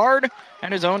bounds hard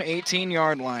at his own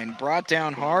 18-yard line. Brought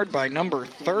down hard by number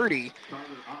 30.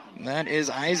 That is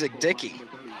Isaac Dickey.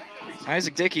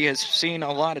 Isaac Dickey has seen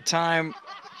a lot of time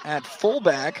at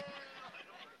fullback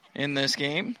in this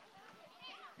game,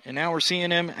 and now we're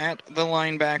seeing him at the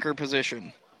linebacker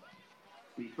position.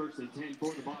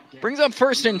 Brings up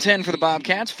 1st and 10 for the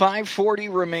Bobcats. 5:40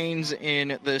 remains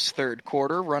in this third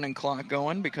quarter. Running clock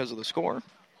going because of the score.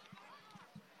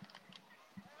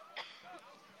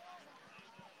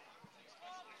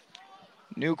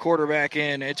 New quarterback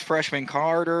in. It's freshman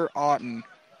Carter Otten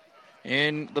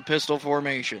in the pistol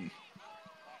formation.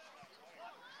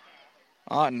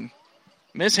 Otten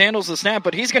mishandles the snap,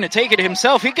 but he's going to take it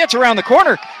himself. He gets around the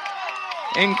corner.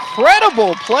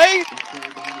 Incredible play.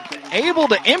 Able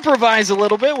to improvise a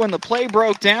little bit when the play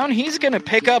broke down. He's going to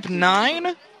pick up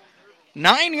 9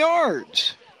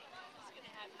 yards.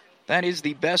 That is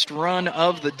the best run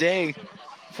of the day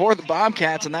for the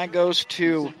Bobcats, and that goes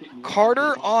to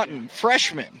Carter Otten,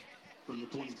 freshman.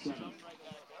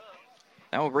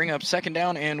 That will bring up 2nd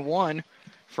down and 1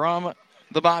 from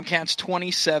the Bobcats'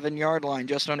 27-yard line.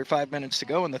 Just under 5 minutes to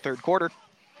go in the third quarter.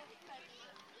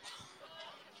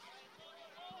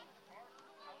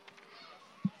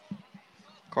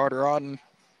 Carter Otten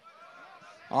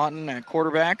at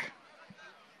quarterback.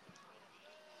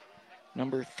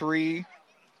 Number 3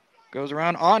 goes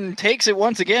around. Otten takes it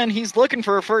once again. He's looking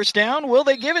for a first down. Will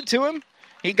they give it to him?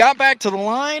 He got back to the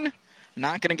line.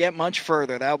 Not going to get much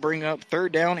further. That'll bring up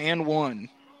 3rd down and 1.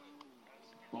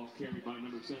 Ball carried by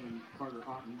number 7, Carter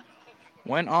Otten.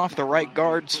 Went off the right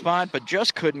guard spot, but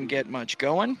just couldn't get much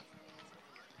going.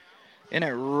 In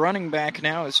at running back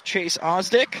now is Chase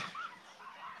Osdick.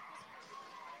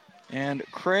 And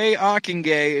Cray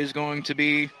Ockingay is going to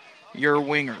be your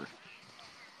winger.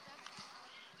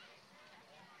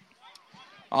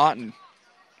 Otten.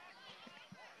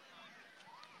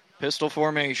 Pistol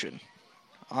formation.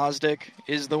 Osdick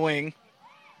is the wing.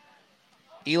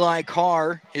 Eli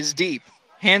Carr is deep.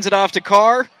 Hands it off to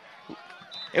Carr.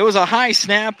 It was a high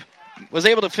snap. Was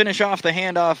able to finish off the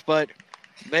handoff, but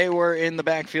they were in the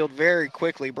backfield very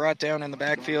quickly. Brought down in the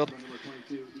backfield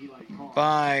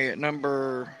by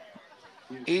number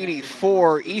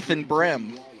 84, Ethan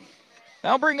Brem.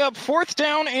 That'll bring up 4th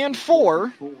down and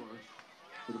 4.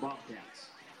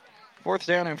 4th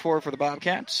down and 4 for the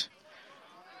Bobcats.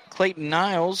 Clayton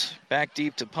Niles back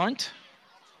deep to punt.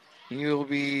 He'll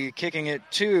be kicking it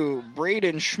to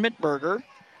Braden Schmidberger,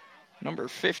 number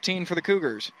 15 for the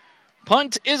Cougars.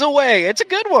 Punt is away. It's a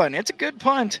good one. It's a good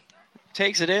punt.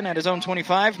 Takes it in at his own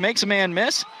 25, makes a man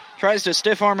miss, tries to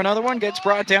stiff arm another one, gets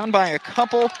brought down by a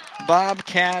couple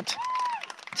Bobcat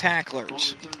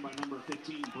tacklers.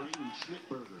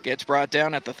 Gets brought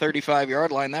down at the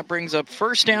 35-yard line. That brings up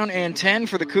 1st down and 10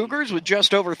 for the Cougars with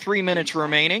just over 3 minutes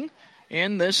remaining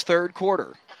in this third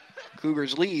quarter.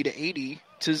 Cougars lead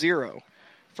 80-0.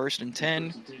 1st and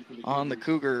 10 on the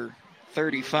Cougar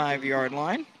 35-yard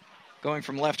line. Going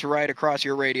from left to right across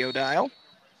your radio dial.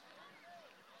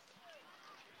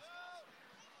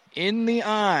 In the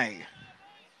eye.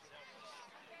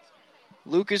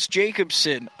 Lucas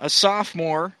Jacobson, a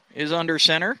sophomore, is under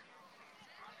center.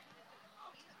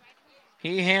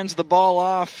 He hands the ball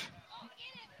off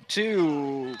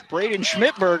to Braden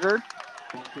Schmidberger.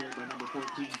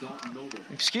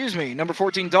 Excuse me, number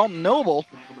 14, Dalton Noble.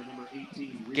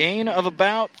 Gain of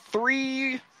about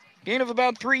 3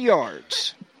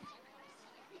 yards.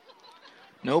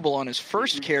 Noble on his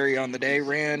first carry on the day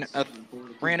ran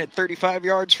at 35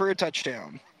 yards for a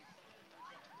touchdown.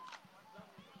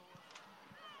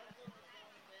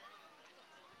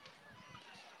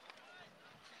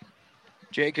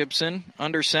 Jacobson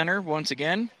under center once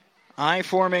again. I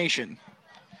formation.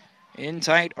 In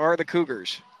tight are the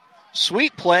Cougars.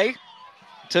 Sweet play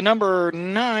to number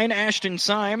 9, Ashton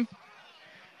Syme.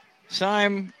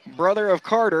 Syme, brother of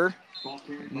Carter.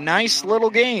 Nice little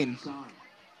gain.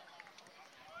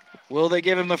 Will they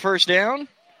give him the first down?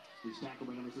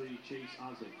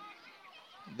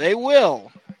 They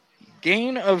will.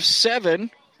 Gain of 7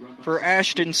 for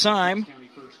Ashton Syme.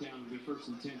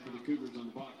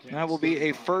 That will be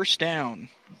a first down.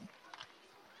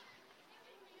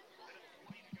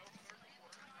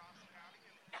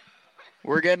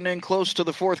 We're getting in close to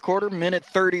the fourth quarter. Minute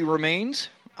 30 remains.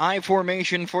 I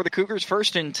formation for the Cougars.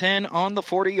 1st and 10 on the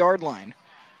 40-yard line.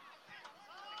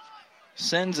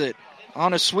 Sends it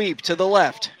on a sweep to the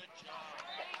left.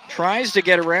 Tries to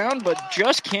get around, but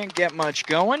just can't get much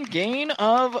going. Gain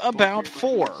of about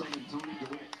 4.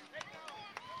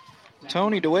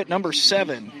 Tony DeWitt, number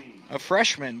 7, a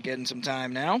freshman, getting some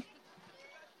time now.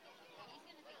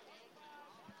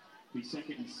 Be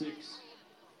 2nd and 6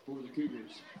 for the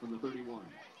Cougars from the 31.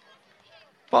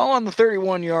 Ball on the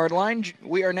 31-yard line.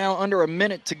 We are now under a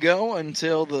minute to go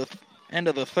until the end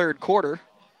of the third quarter.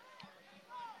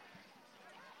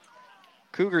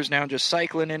 Cougars now just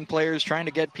cycling in players, trying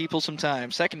to get people some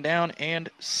time. 2nd down and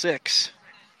 6.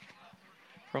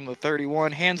 From the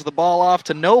 31, hands the ball off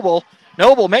to Noble.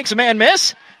 Noble makes a man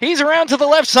miss. He's around to the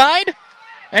left side,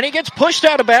 and he gets pushed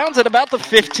out of bounds at about the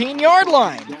 15-yard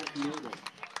line.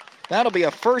 That'll be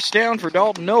a first down for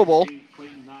Dalton Noble.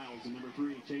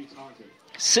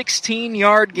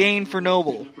 16-yard gain for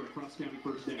Noble.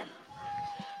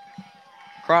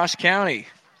 Cross County.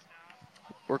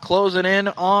 We're closing in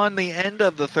on the end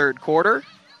of the third quarter.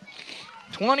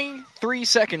 23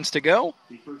 seconds to go.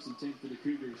 1st and 10 for the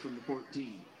Cougars from the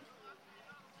 14.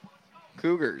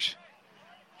 Cougars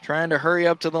trying to hurry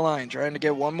up to the line, trying to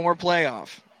get one more play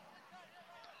off.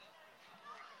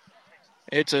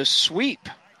 It's a sweep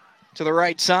to the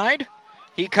right side.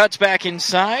 He cuts back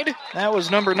inside. That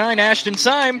was number 9, Ashton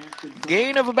Syme.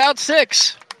 Gain of about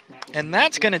 6. And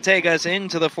that's going to take us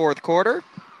into the fourth quarter.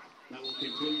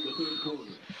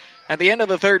 At the end of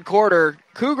the third quarter,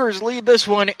 Cougars lead this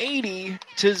one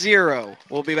 80-0.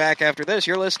 We'll be back after this.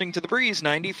 You're listening to The Breeze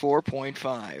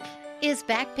 94.5. Is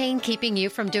back pain keeping you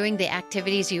from doing the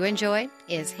activities you enjoy?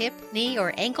 Is hip, knee,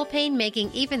 or ankle pain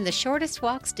making even the shortest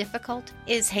walks difficult?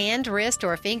 Is hand, wrist,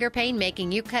 or finger pain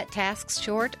making you cut tasks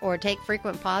short or take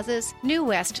frequent pauses? New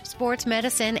West Sports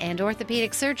Medicine and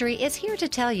Orthopedic Surgery is here to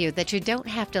tell you that you don't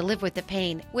have to live with the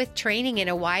pain. With training in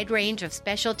a wide range of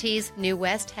specialties, New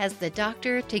West has the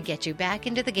doctor to get you back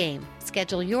into the game.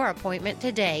 Schedule your appointment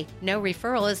today. No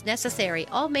referral is necessary.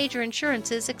 All major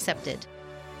insurances accepted.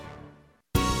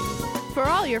 For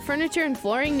all your furniture and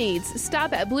flooring needs,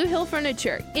 stop at Blue Hill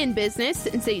Furniture. In business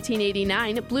since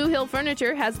 1889, Blue Hill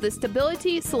Furniture has the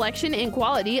stability, selection, and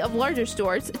quality of larger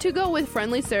stores to go with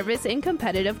friendly service and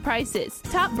competitive prices.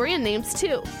 Top brand names,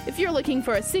 too. If you're looking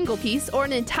for a single piece or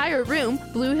an entire room,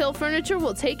 Blue Hill Furniture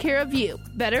will take care of you.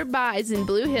 Better Buys in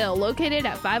Blue Hill, located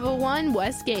at 501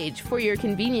 West Gage. For your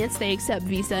convenience, they accept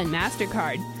Visa and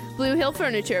MasterCard. Blue Hill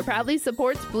Furniture proudly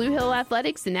supports Blue Hill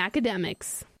athletics and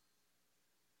academics.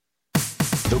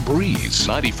 The Breeze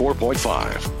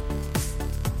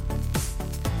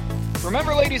 94.5.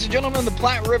 Remember, ladies and gentlemen, the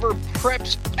Platte River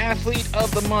Preps Athlete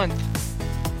of the Month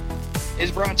is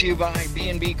brought to you by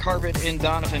B&B Carpet in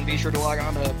Donovan. Be sure to log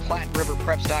on to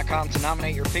PlatteRiverPreps.com to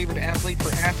nominate your favorite athlete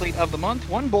for Athlete of the Month.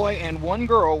 One boy and one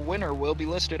girl winner will be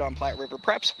listed on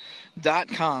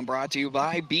PlatteRiverPreps.com. Brought to you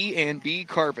by B&B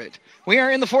Carpet. We are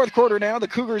in the fourth quarter now. The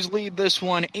Cougars lead this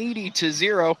one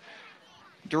 80-0.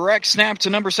 Direct snap to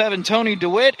number 7, Tony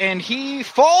DeWitt, and he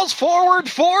falls forward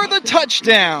for the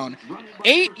touchdown.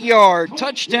 8-yard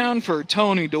touchdown for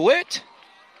Tony DeWitt.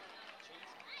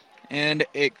 And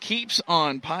it keeps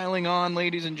on piling on,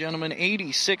 ladies and gentlemen.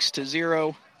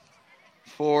 86-0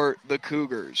 for the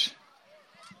Cougars.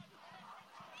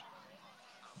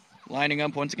 Lining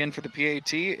up once again for the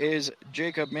PAT is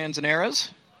Jacob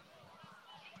Manzanares.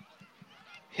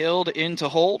 Hilled into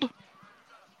hold.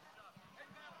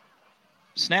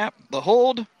 Snap, the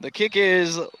hold, the kick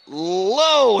is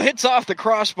low, hits off the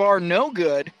crossbar, no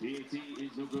good.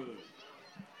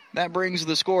 That brings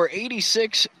the score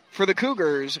 86 for the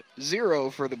Cougars, 0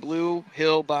 for the Blue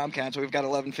Hill Bobcats. We've got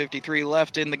 11:53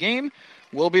 left in the game.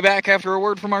 We'll be back after a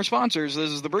word from our sponsors. This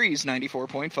is The Breeze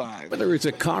 94.5. Whether it's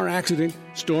a car accident,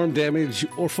 storm damage,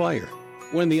 or fire,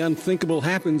 when the unthinkable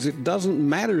happens, it doesn't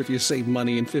matter if you save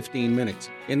money in 15 minutes.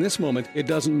 In this moment, it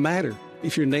doesn't matter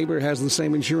if your neighbor has the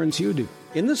same insurance you do.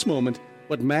 In this moment,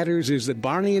 what matters is that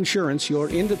Barney Insurance, your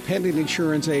independent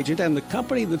insurance agent, and the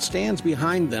company that stands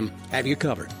behind them have you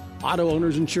covered. Auto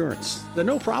Owners Insurance, the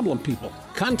no-problem people.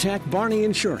 Contact Barney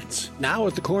Insurance, now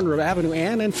at the corner of Avenue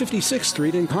Ann and 56th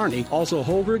Street in Kearney, also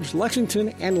Holdridge, Lexington,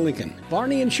 and Lincoln.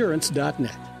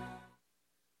 BarneyInsurance.net.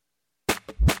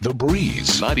 The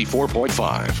Breeze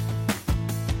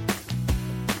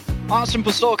 94.5. Austin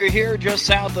Pistolka here, just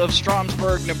south of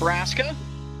Stromsburg, Nebraska,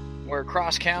 where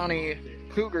Cross County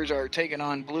Cougars are taking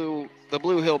on the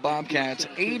Blue Hill Bobcats.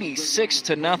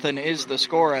 86-0 is the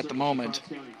score at the moment.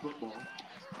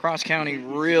 Cross County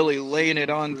really laying it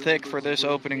on thick for this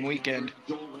opening weekend.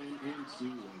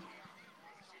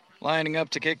 Lining up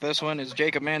to kick this one is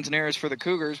Jacob Manzanares for the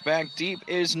Cougars. Back deep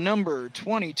is number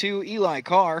 22, Eli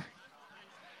Carr.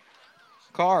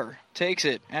 Carr takes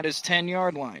it at his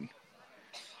 10-yard line.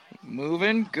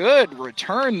 Moving, good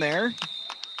return there.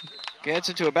 Gets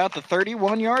it to about the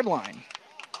 31-yard line.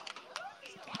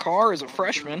 Carr is a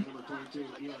freshman.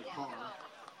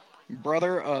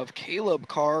 Brother of Caleb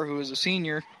Carr, who is a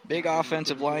senior, big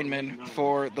offensive lineman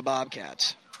for the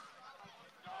Bobcats.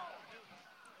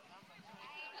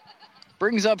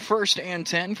 Brings up 1st and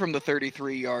 10 from the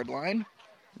 33-yard line.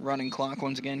 Running clock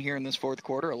once again here in this fourth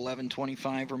quarter,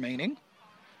 11:25 remaining.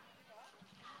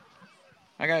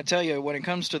 I got to tell you, when it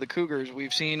comes to the Cougars,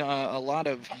 we've seen a lot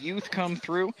of youth come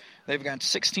through. They've got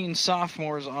 16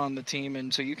 sophomores on the team,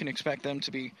 and so you can expect them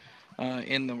to be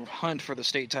in the hunt for the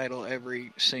state title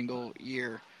every single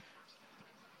year.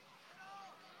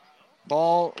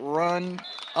 Ball run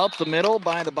up the middle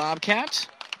by the Bobcats.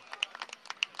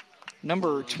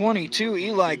 Number 22,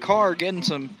 Eli Carr, getting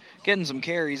some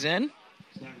carries in.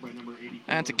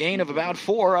 That's a gain of about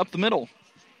 4 up the middle.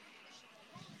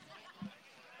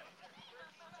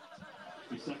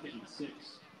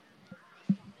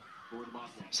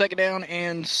 Second down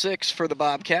and 6 for the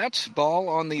Bobcats. Ball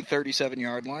on the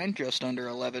 37-yard line. Just under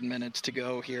 11 minutes to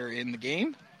go here in the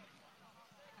game.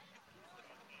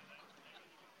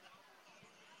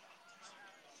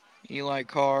 Eli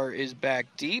Carr is back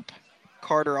deep.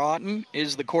 Carter Otten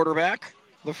is the quarterback,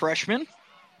 the freshman.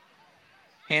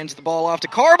 Hands the ball off to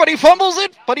Carr, but he fumbles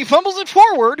it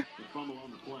forward.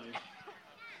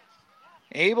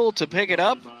 Able to pick it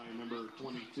up.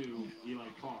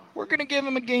 We're going to give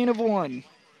him a gain of 1.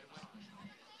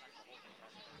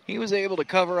 He was able to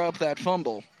cover up that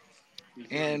fumble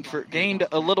and gained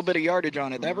a little bit of yardage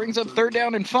on it. That brings up 3rd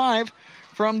down and 5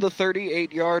 from the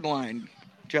 38-yard line.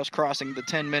 Just crossing the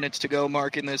 10 minutes to go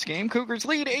mark in this game. Cougars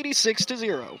lead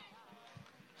 86-0.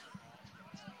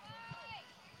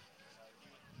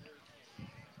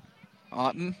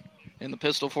 Otten in the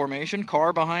pistol formation.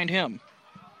 Carr behind him.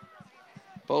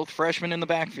 Both freshmen in the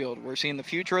backfield. We're seeing the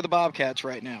future of the Bobcats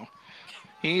right now.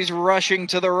 He's rushing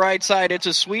to the right side. It's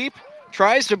a sweep.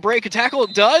 Tries to break a tackle.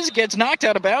 It does. Gets knocked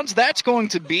out of bounds. That's going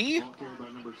to be...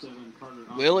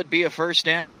 Will it be a first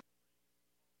down?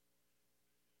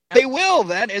 They will.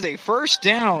 That is a first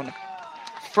down.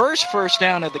 First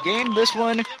down of the game. This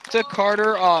one to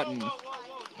Carter Otten.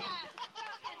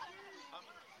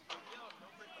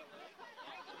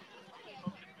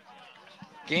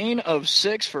 Gain of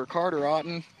 6 for Carter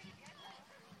Otten.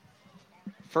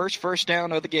 First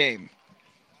down of the game.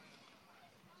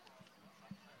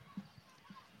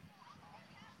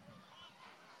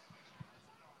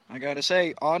 I gotta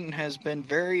say, Otten has been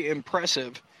very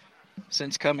impressive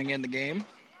since coming in the game.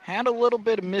 Had a little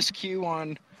bit of miscue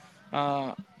on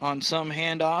some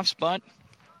handoffs, but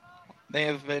they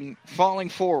have been falling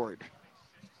forward.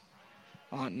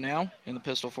 Otten now in the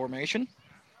pistol formation.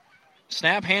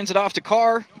 Snap, hands it off to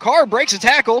Carr. Carr breaks a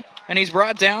tackle, and he's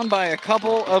brought down by a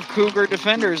couple of Cougar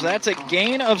defenders. That's a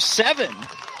gain of 7.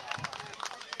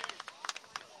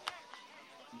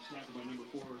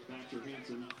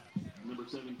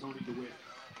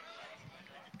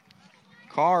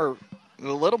 Carr, a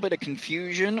little bit of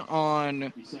confusion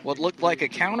on what looked like a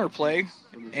counter play,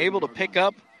 able to pick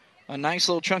up a nice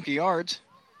little chunk of yards.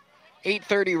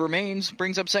 8:30 remains,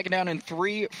 brings up 2nd down and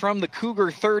 3 from the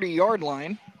Cougar 30-yard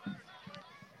line.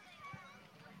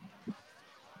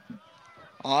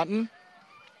 Otten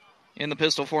in the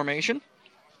pistol formation.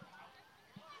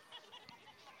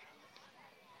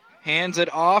 Hands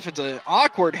it off. It's an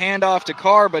awkward handoff to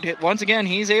Carr, but once again,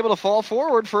 he's able to fall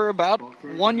forward for about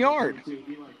 1 yard.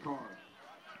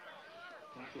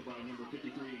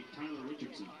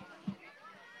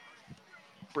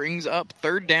 Brings up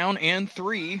 3rd down and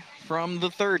 3 from the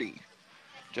 30.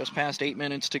 Just past 8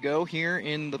 minutes to go here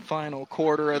in the final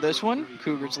quarter of this one.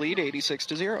 Cougars lead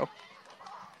 86-0.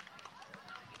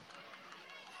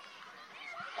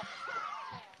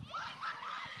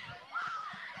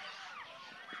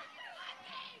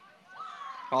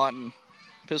 Otten,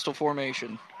 pistol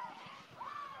formation.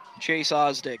 Chase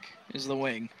Osdick is the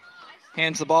wing.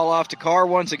 Hands the ball off to Carr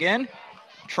once again.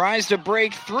 Tries to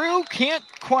break through, can't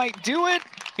quite do it.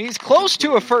 He's close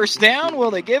to a first down.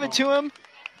 Will they give it to him?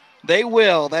 They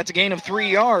will. That's a gain of 3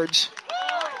 yards.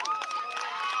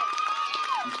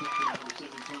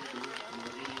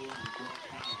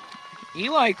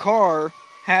 Eli Carr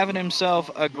having himself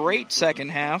a great second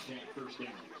half.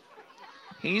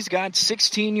 He's got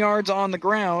 16 yards on the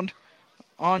ground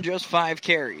on just 5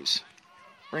 carries.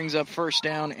 Brings up 1st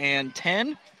down and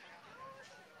 10.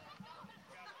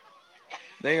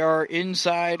 They are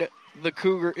inside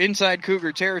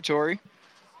Cougar territory.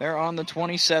 They're on the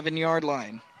 27-yard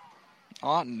line.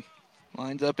 Otten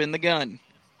lines up in the gun.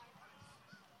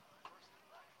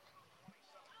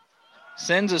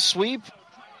 Sends a sweep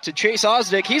to Chase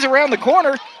Osdick. He's around the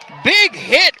corner. Big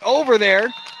hit over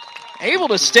there. Able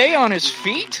to stay on his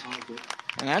feet.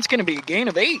 And that's going to be a gain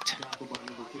of 8.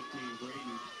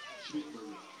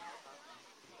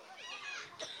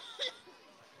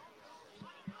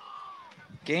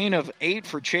 Gain of 8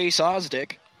 for Chase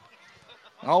Osdick.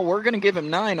 Oh, we're going to give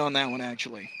him 9 on that one,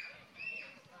 actually.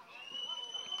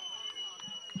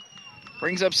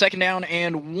 Brings up 2nd down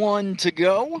and 1 to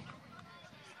go.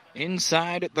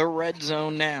 Inside the red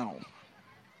zone now.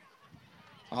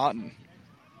 Otten.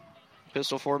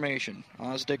 Pistol formation.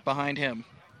 Osdick behind him.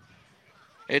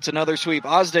 It's another sweep.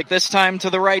 Osdick this time to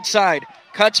the right side.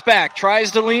 Cuts back.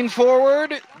 Tries to lean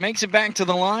forward. Makes it back to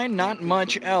the line. Not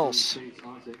much else.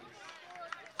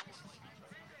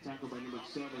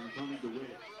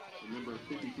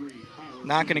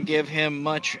 Not going to give him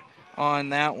much on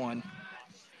that one.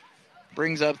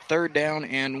 Brings up 3rd down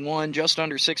and 1. Just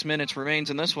under 6 minutes remains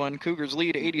in this one. Cougars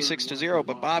lead 86-0,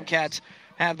 but Bobcats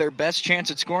have their best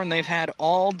chance at scoring they've had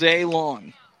all day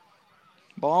long.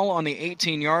 Ball on the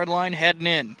 18-yard line, heading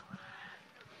in.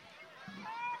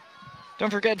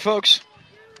 Don't forget, folks,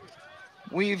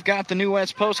 we've got the New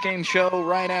West postgame show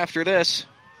right after this,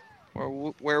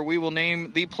 where we will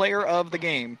name the player of the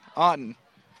game. Otten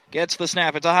gets the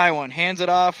snap. It's a high one. Hands it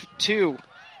off to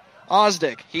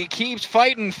Osdick. He keeps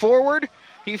fighting forward.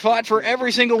 He fought for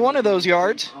every single one of those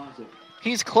yards.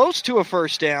 He's close to a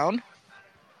first down.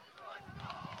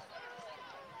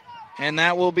 And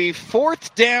that will be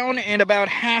 4th down and about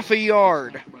half a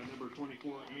yard.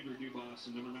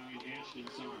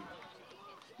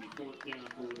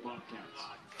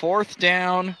 4th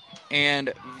down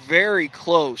and very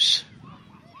close.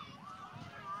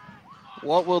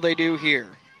 What will they do here?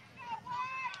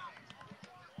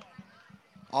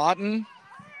 Otten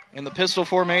in the pistol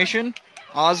formation.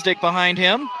 Osdick behind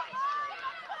him.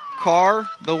 Carr,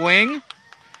 the wing.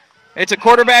 It's a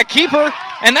quarterback keeper,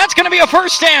 and that's going to be a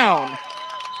first down.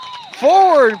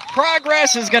 Forward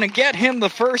progress is going to get him the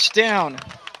first down.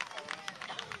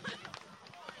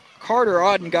 Carter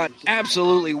Otten got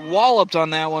absolutely walloped on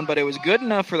that one, but it was good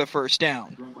enough for the first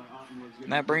down.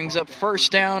 And that brings up 1st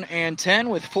down and 10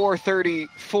 with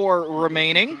 4:34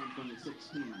 remaining.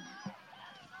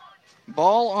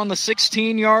 Ball on the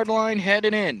 16-yard line,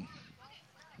 headed in.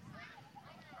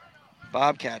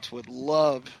 Bobcats would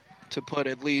love to put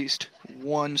at least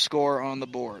one score on the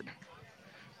board.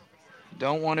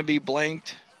 Don't want to be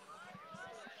blanked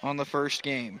on the first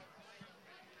game.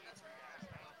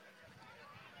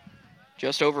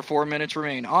 Just over 4 minutes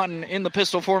remain. Otten in the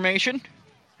pistol formation.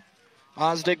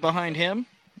 Osdick behind him.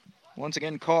 Once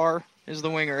again, Carr is the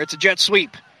winger. It's a jet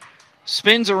sweep.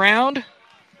 Spins around.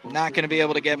 Not going to be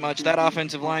able to get much. That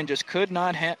offensive line just could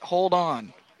not hold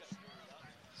on.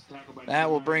 That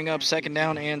will bring up 2nd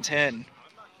down and 10.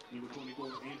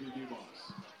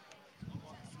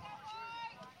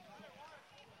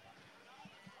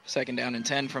 Second down and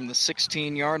 10 from the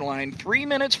 16-yard line. 3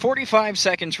 minutes, 45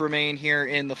 seconds remain here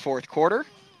in the 4th quarter.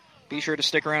 Be sure to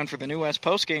stick around for the New West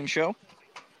postgame show,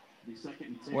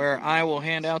 where I will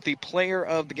hand out the player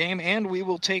of the game, and we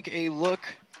will take a look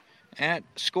at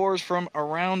scores from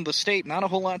around the state. Not a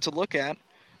whole lot to look at.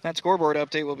 That scoreboard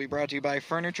update will be brought to you by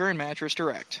Furniture and Mattress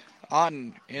Direct.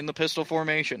 Otten in the pistol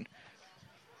formation.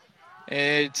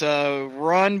 It's a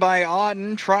run by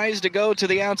Otten. Tries to go to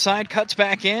the outside. Cuts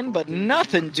back in, but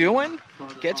nothing doing.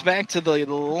 Gets back to the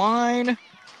line.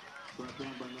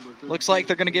 Looks like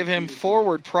they're going to give him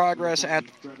forward progress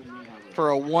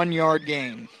for a 1-yard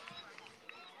gain.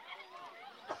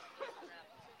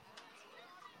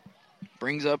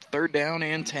 Brings up 3rd down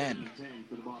and 10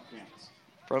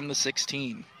 from the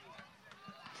 16.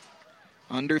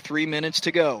 Under 3 minutes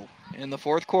to go in the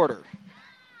 4th quarter.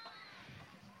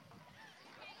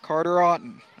 Carter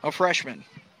Otten, a freshman,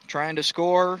 trying to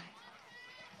score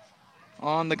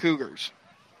on the Cougars.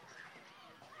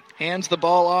 Hands the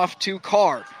ball off to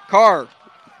Carr. Carr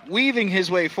weaving his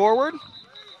way forward.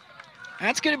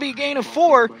 That's going to be a gain of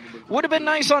 4. Would have been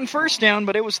nice on 1st down,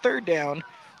 but it was 3rd down.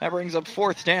 That brings up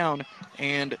 4th down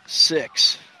and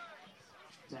 6.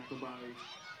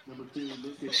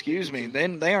 Excuse me,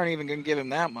 then they aren't even going to give him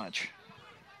that much.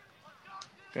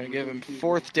 Going to give him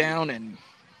 4th down and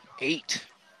 8.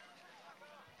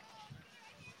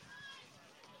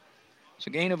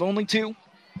 So gain of only 2.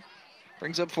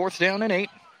 Brings up 4th down and 8.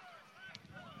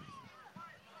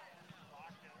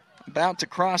 About to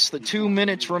cross the 2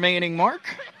 minutes remaining mark.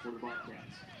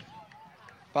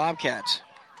 Bobcats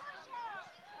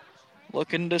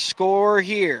looking to score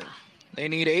here. They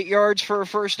need 8 yards for a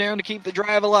 1st down to keep the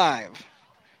drive alive.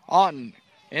 Otten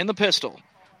in the pistol.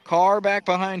 Carr back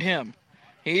behind him.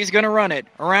 He's going to run it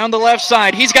around the left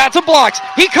side. He's got some blocks.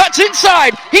 He cuts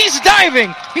inside. He's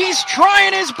diving. He's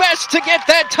trying his best to get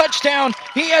that touchdown.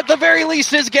 He, at the very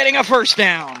least, is getting a 1st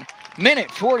down. Minute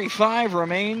 45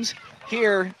 remains.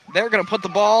 Here, they're going to put the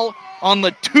ball on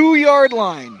the 2-yard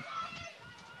line.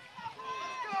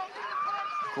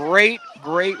 Great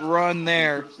run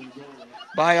there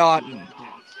by Otten.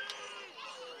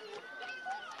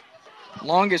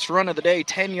 Longest run of the day,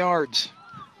 10 yards.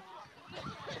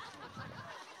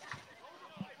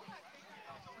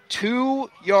 2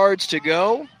 yards to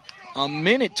go. A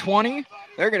minute 20.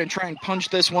 They're going to try and punch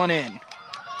this one in.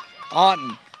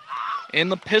 Otten in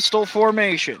the pistol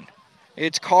formation.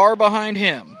 It's Carr behind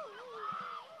him.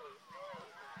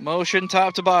 Motion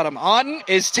top to bottom. Otten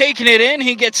is taking it in.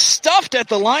 He gets stuffed at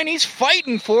the line. He's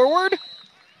fighting forward.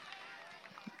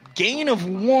 Gain of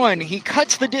 1. He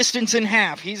cuts the distance in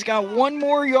half. He's got 1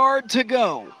 more yard to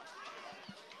go.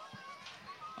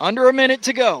 Under a minute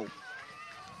to go.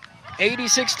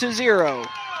 86-0.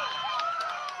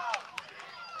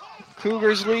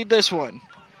 Cougars lead this one.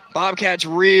 Bobcats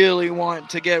really want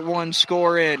to get 1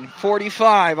 score in.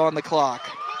 45 on the clock.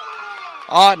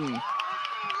 Otten.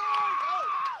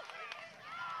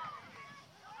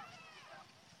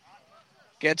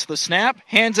 Gets the snap,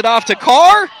 hands it off to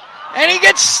Carr, and he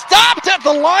gets stopped at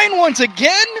the line once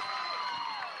again.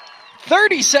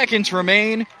 30 seconds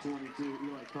remain.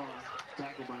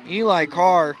 Eli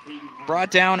Carr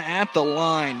brought down at the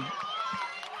line.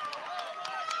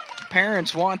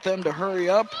 Parents want them to hurry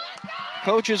up.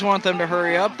 Coaches want them to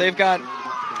hurry up. They've got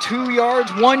 2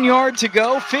 yards, 1 yard to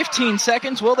go, 15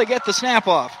 seconds. Will they get the snap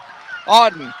off?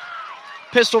 Otten,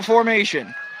 pistol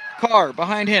formation. Carr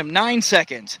behind him, 9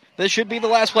 seconds. This should be the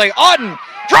last play. Otten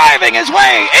driving his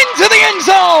way into the end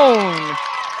zone.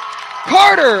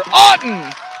 Carter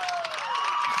Otten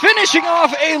finishing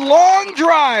off a long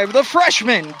drive. The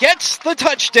freshman gets the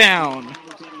touchdown.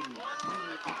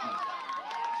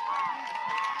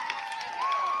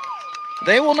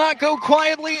 They will not go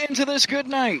quietly into this good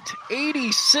night.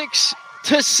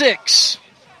 86-6.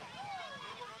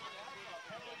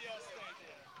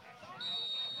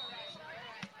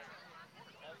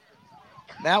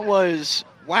 That was,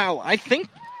 wow, I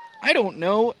don't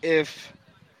know if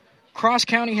Cross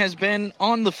County has been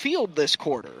on the field this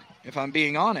quarter, if I'm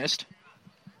being honest.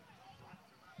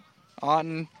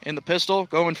 Otten in the pistol,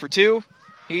 going for 2.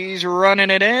 He's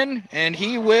running it in, and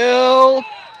he will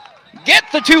get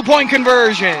the 2-point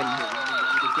conversion.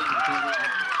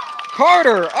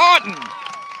 Carter Otten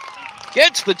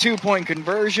gets the 2-point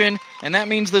conversion, and that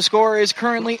means the score is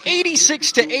currently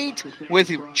 86-8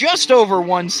 with just over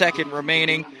 1 second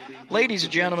remaining. Ladies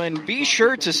and gentlemen, be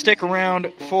sure to stick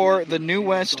around for the New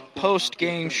West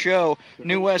post-game show.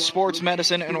 New West Sports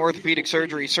Medicine and Orthopedic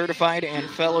Surgery certified and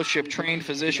fellowship-trained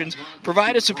physicians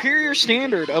provide a superior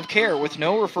standard of care with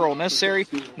no referral necessary,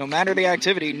 no matter the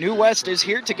activity. New West is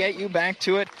here to get you back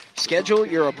to it. Schedule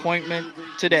your appointment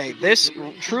today. This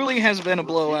truly has been a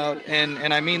blowout,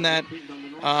 and I mean that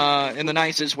in the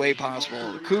nicest way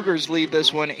possible. The Cougars lead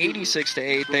this one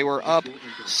 86-8. They were up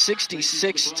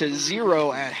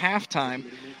 66-0 at halftime.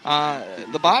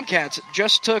 The Bobcats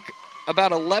just took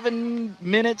about 11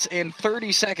 minutes and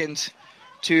 30 seconds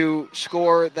to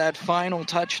score that final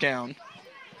touchdown.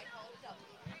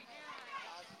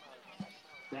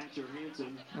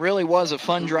 Really was a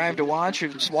fun drive to watch.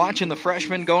 It's watching the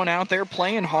freshmen going out there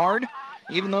playing hard,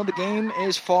 even though the game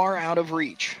is far out of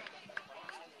reach.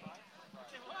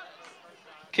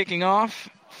 Kicking off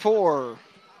for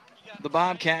the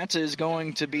Bobcats is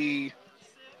going to be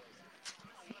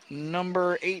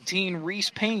number 18,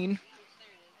 Reese Payne.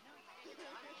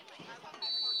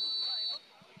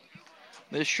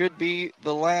 This should be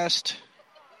the last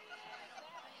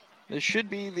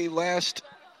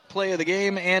play of the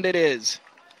game, and it is.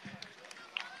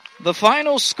 The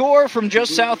final score from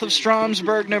just south of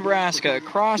Stromsburg, Nebraska.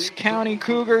 Cross County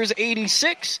Cougars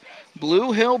 86,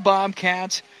 Blue Hill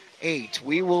Bobcats 8.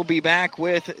 We will be back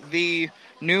with the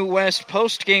New West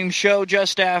post-game show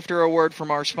just after a word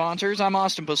from our sponsors. I'm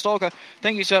Austin Postolka.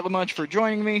 Thank you so much for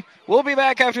joining me. We'll be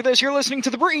back after this. You're listening to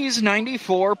The Breeze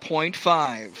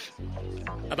 94.5.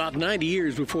 About 90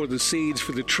 years before the seeds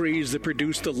for the trees that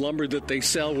produce the lumber that they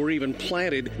sell were even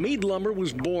planted, Mead Lumber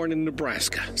was born in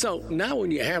Nebraska. So now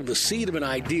when you have the seed of an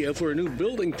idea for a new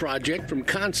building project from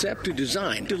concept to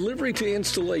design, delivery to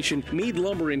installation, Mead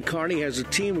Lumber in Kearney has a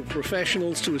team of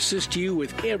professionals to assist you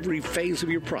with every phase of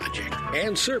your project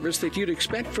and service that you'd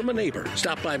expect from a neighbor.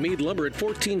 Stop by Mead Lumber at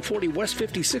 1440 West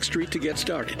 56th Street to get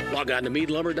started. Log on to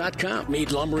meadlumber.com.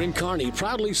 Mead Lumber in Kearney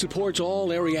proudly supports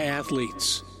all area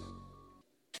athletes.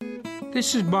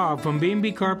 This is Bob from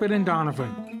B&B Carpet and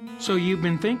Donovan. So you've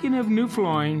been thinking of new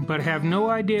flooring but have no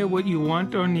idea what you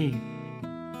want or need.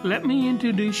 Let me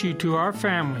introduce you to our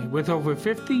family with over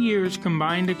 50 years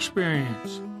combined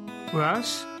experience.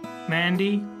 Russ,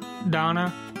 Mandy,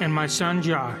 Donna, and my son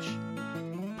Josh.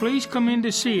 Please come in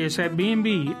to see us at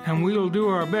B&B and we will do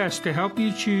our best to help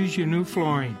you choose your new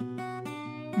flooring.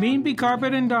 B&B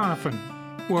Carpet and Donovan,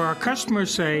 where our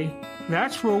customers say,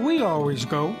 that's where we always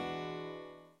go.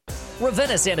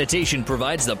 Ravenna Sanitation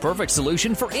provides the perfect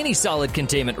solution for any solid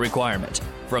containment requirement.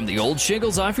 From the old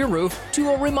shingles off your roof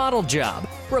to a remodel job,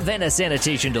 Ravenna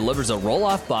Sanitation delivers a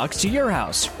roll-off box to your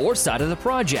house or side of the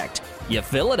project. You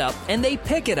fill it up and they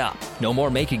pick it up. No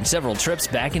more making several trips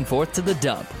back and forth to the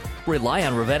dump. Rely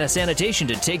on Ravenna Sanitation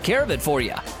to take care of it for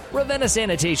you. Ravenna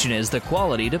Sanitation is the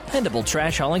quality, dependable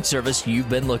trash hauling service you've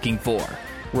been looking for.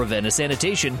 Ravenna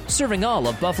Sanitation, serving all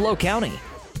of Buffalo County.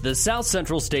 The South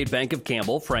Central State Bank of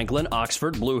Campbell, Franklin,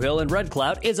 Oxford, Blue Hill, and Red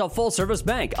Cloud is a full-service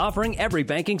bank offering every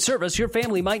banking service your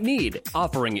family might need,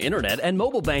 offering internet and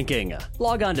mobile banking.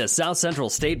 Log on to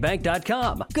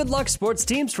southcentralstatebank.com. Good luck, sports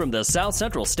teams from the South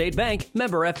Central State Bank,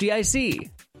 member FDIC.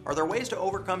 Are there ways to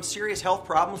overcome serious health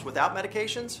problems without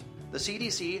medications? The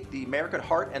CDC, the American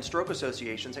Heart and Stroke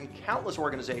Associations, and countless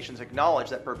organizations acknowledge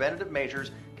that preventative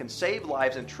measures can save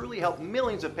lives and truly help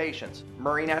millions of patients.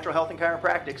 Murray Natural Health and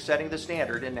Chiropractic, setting the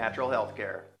standard in natural health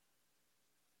care.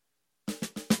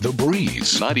 The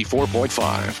Breeze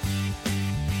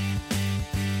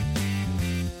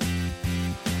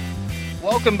 94.5.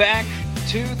 Welcome back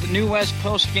to the New West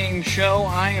post-game show.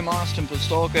 I am Austin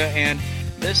Postolka, and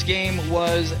this game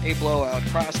was a blowout.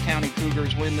 Cross County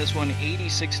Cougars win this one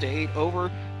 86-8 over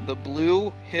the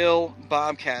Blue Hill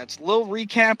Bobcats. Little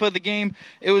recap of the game.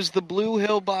 It was the Blue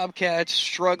Hill Bobcats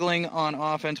struggling on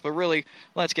offense, but really,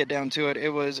 let's get down to it. It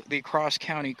was the Cross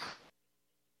County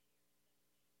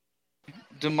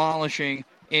demolishing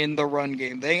in the run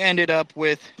game. They ended up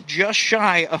with just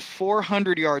shy of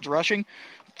 400 yards rushing,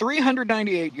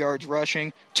 398 yards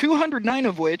rushing, 209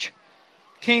 of which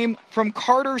came from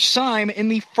Carter Syme in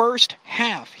the first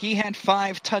half. He had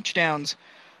 5 touchdowns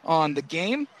on the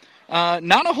game.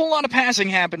 Not a whole lot of passing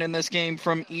happened in this game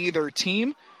from either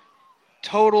team,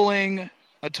 totaling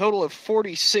a total of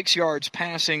 46 yards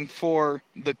passing for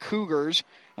the Cougars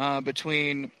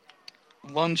between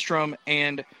Lundstrom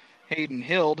and Hayden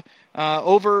Hild.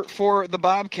 Over for the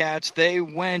Bobcats, they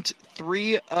went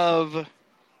 3 of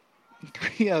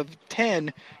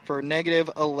 10 for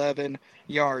negative 11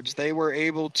 yards. They were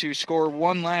able to score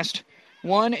one last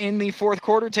one in the fourth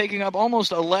quarter, taking up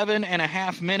almost 11 and a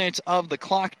half minutes of the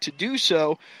clock to do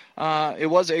so. It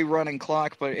was a running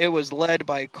clock, but it was led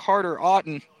by Carter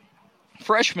Otten,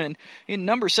 freshman in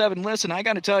number 7. Listen, I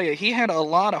got to tell you, he had a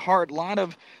lot of heart, a lot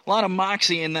of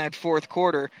moxie in that fourth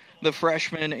quarter, the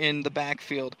freshman in the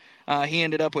backfield. He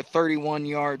ended up with 31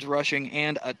 yards rushing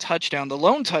and a touchdown, the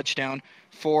lone touchdown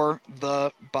for the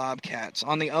Bobcats.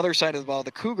 On the other side of the ball,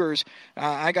 the Cougars,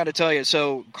 I got to tell you,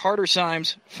 so Carter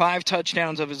Symes, 5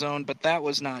 touchdowns of his own, but that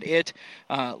was not it.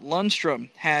 Lundstrom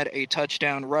had a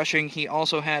touchdown rushing. He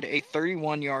also had a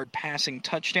 31-yard passing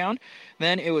touchdown.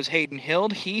 Then it was Hayden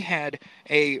Hild. He had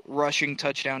a rushing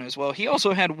touchdown as well. He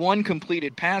also had 1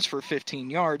 completed pass for 15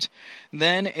 yards.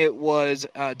 Then it was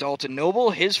Dalton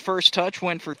Noble. His first touch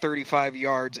went for 35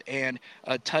 yards and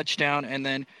a touchdown, and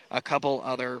then a couple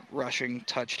other rushing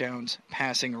touchdowns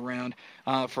passing around.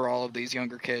 for all of these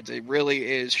younger kids. It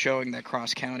really is showing that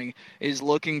Cross County is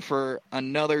looking for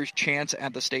another chance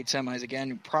at the state semis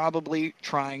again, probably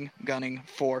gunning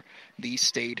for the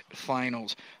state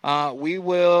finals. We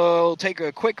will take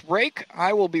a quick break.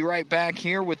 I will be right back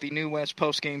here with the New West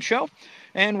postgame show,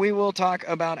 and we will talk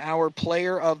about our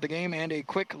player of the game and a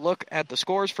quick look at the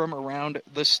scores from around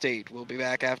the state. We'll be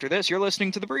back after this. You're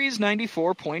listening to The Breeze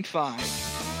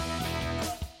 94.5.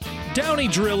 Downey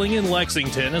Drilling in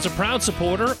Lexington is a proud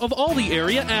supporter of all the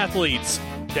area athletes.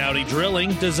 Downey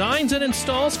Drilling designs and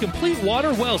installs complete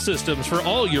water well systems for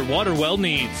all your water well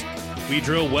needs. We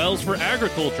drill wells for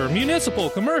agriculture, municipal,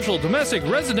 commercial, domestic,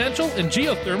 residential, and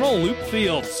geothermal loop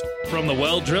fields. From the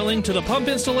well drilling to the pump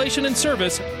installation and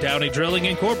service, Downey Drilling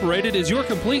Incorporated is your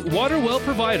complete water well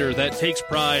provider that takes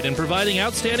pride in providing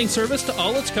outstanding service to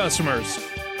all its customers.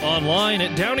 Online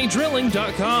at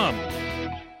downeydrilling.com.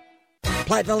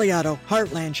 Platte Valley Auto,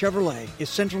 Heartland Chevrolet is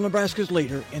Central Nebraska's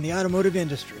leader in the automotive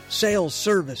industry. Sales,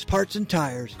 service, parts, and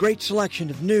tires. Great selection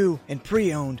of new and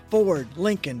pre-owned Ford,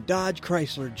 Lincoln, Dodge,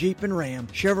 Chrysler, Jeep, and Ram,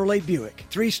 Chevrolet, Buick.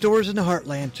 3 stores in the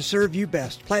Heartland to serve you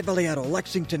best. Platte Valley Auto,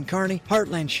 Lexington, Kearney,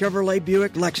 Heartland Chevrolet,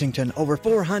 Buick, Lexington. Over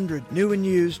 400 new and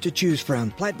used to choose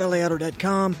from.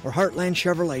 PlatteValleyAuto.com or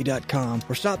HeartlandChevrolet.com.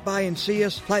 Or stop by and see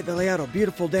us. Platte Valley Auto,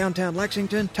 beautiful downtown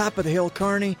Lexington, top of the hill,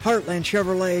 Kearney, Heartland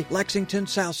Chevrolet, Lexington,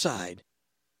 South Side.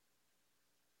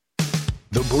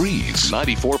 The Breeze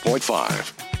 94.5.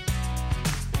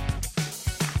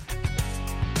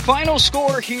 Final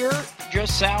score here,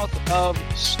 just south of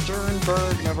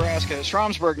Stromsburg, Nebraska,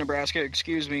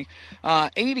 86-8.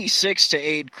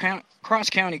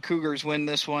 Cross County Cougars win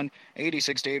this one,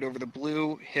 86-8 over the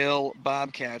Blue Hill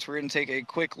Bobcats. We're going to take a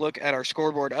quick look at our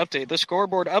scoreboard update. The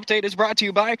scoreboard update is brought to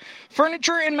you by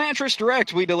Furniture and Mattress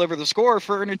Direct. We deliver the score.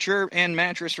 Furniture and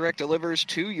Mattress Direct delivers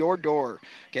to your door.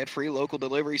 Get free local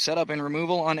delivery, setup, and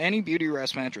removal on any Beauty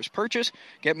Rest mattress purchase.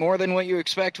 Get more than what you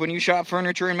expect when you shop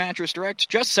Furniture and Mattress Direct,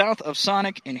 just south of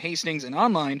Sonic in Hastings, and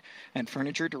online at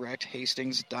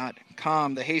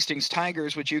FurnitureDirectHastings.com. The Hastings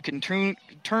Tigers, which you can turn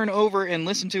over and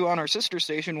listen to on our sister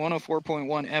station,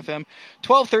 104.1 FM,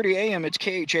 12:30 a.m. It's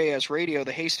KHAS Radio.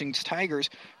 The Hastings Tigers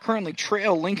currently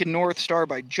trail Lincoln North Star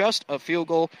by just a field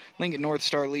goal. Lincoln North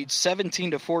Star leads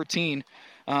 17-14.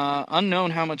 Unknown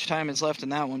how much time is left in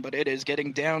that one, but it is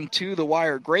getting down to the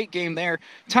wire. Great game there.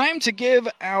 Time to give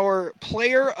our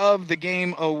Player of the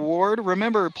Game award.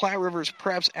 Remember, Platte River's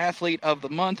Preps Athlete of the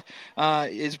Month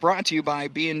is brought to you by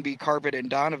B&B Carpet and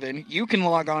Donovan. You can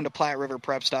log on to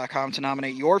PlatteRiverPreps.com to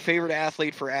nominate your favorite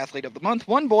athlete for Athlete of the Month.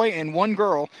 One boy and one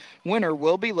girl winner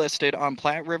will be listed on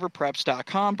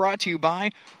PlatteRiverPreps.com. Brought to you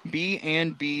by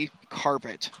B&B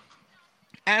Carpet.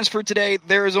 As for today,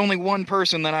 there is only one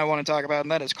person that I want to talk about, and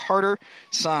that is Carter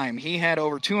Syme. He had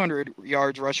over 200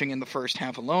 yards rushing in the first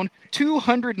half alone,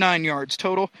 209 yards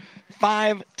total,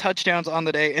 5 touchdowns on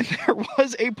the day, and there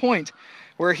was a point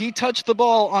where he touched the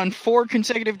ball on 4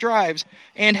 consecutive drives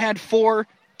and had 4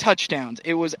 touchdowns.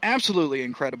 It was absolutely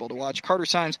incredible to watch. Carter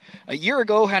Syme a year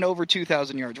ago had over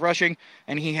 2,000 yards rushing,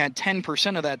 and he had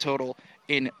 10% of that total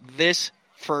in this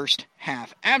first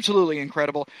half. Absolutely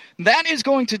incredible. That is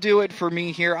going to do it for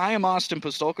me here. I am Austin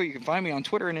Pistolka. You can find me on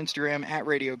Twitter and Instagram at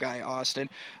Radio Guy Austin.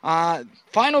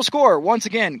 Final score, once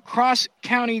again, Cross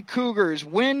County Cougars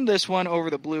win this one over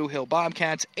the Blue Hill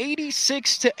Bobcats,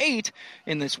 86-8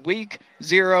 in this Week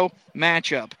 0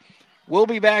 matchup. We'll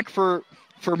be back for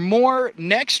more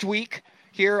next week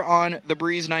here on The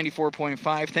Breeze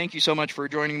 94.5. Thank you so much for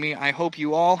joining me. I hope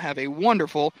you all have a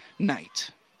wonderful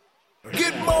night.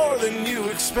 Get more than you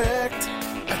expect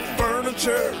at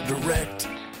Furniture Direct.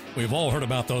 We've all heard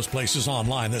about those places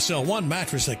online that sell one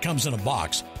mattress that comes in a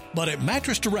box. But at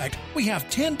Mattress Direct, we have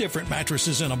 10 different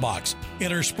mattresses in a box.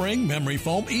 Innerspring, memory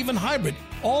foam, even hybrid,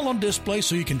 all on display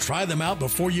so you can try them out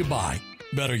before you buy.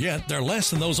 Better yet, they're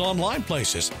less than those online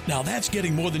places. Now that's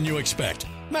getting more than you expect.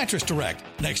 Mattress Direct,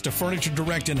 next to Furniture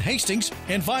Direct in Hastings,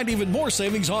 and find even more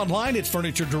savings online at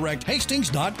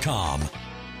FurnitureDirectHastings.com.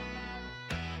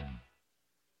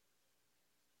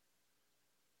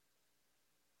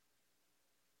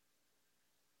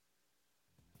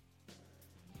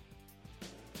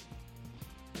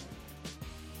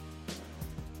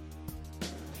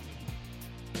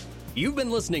 You've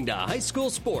been listening to High School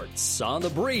Sports on The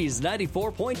Breeze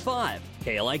 94.5,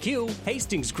 KLIQ,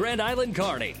 Hastings, Grand Island,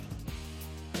 Kearney.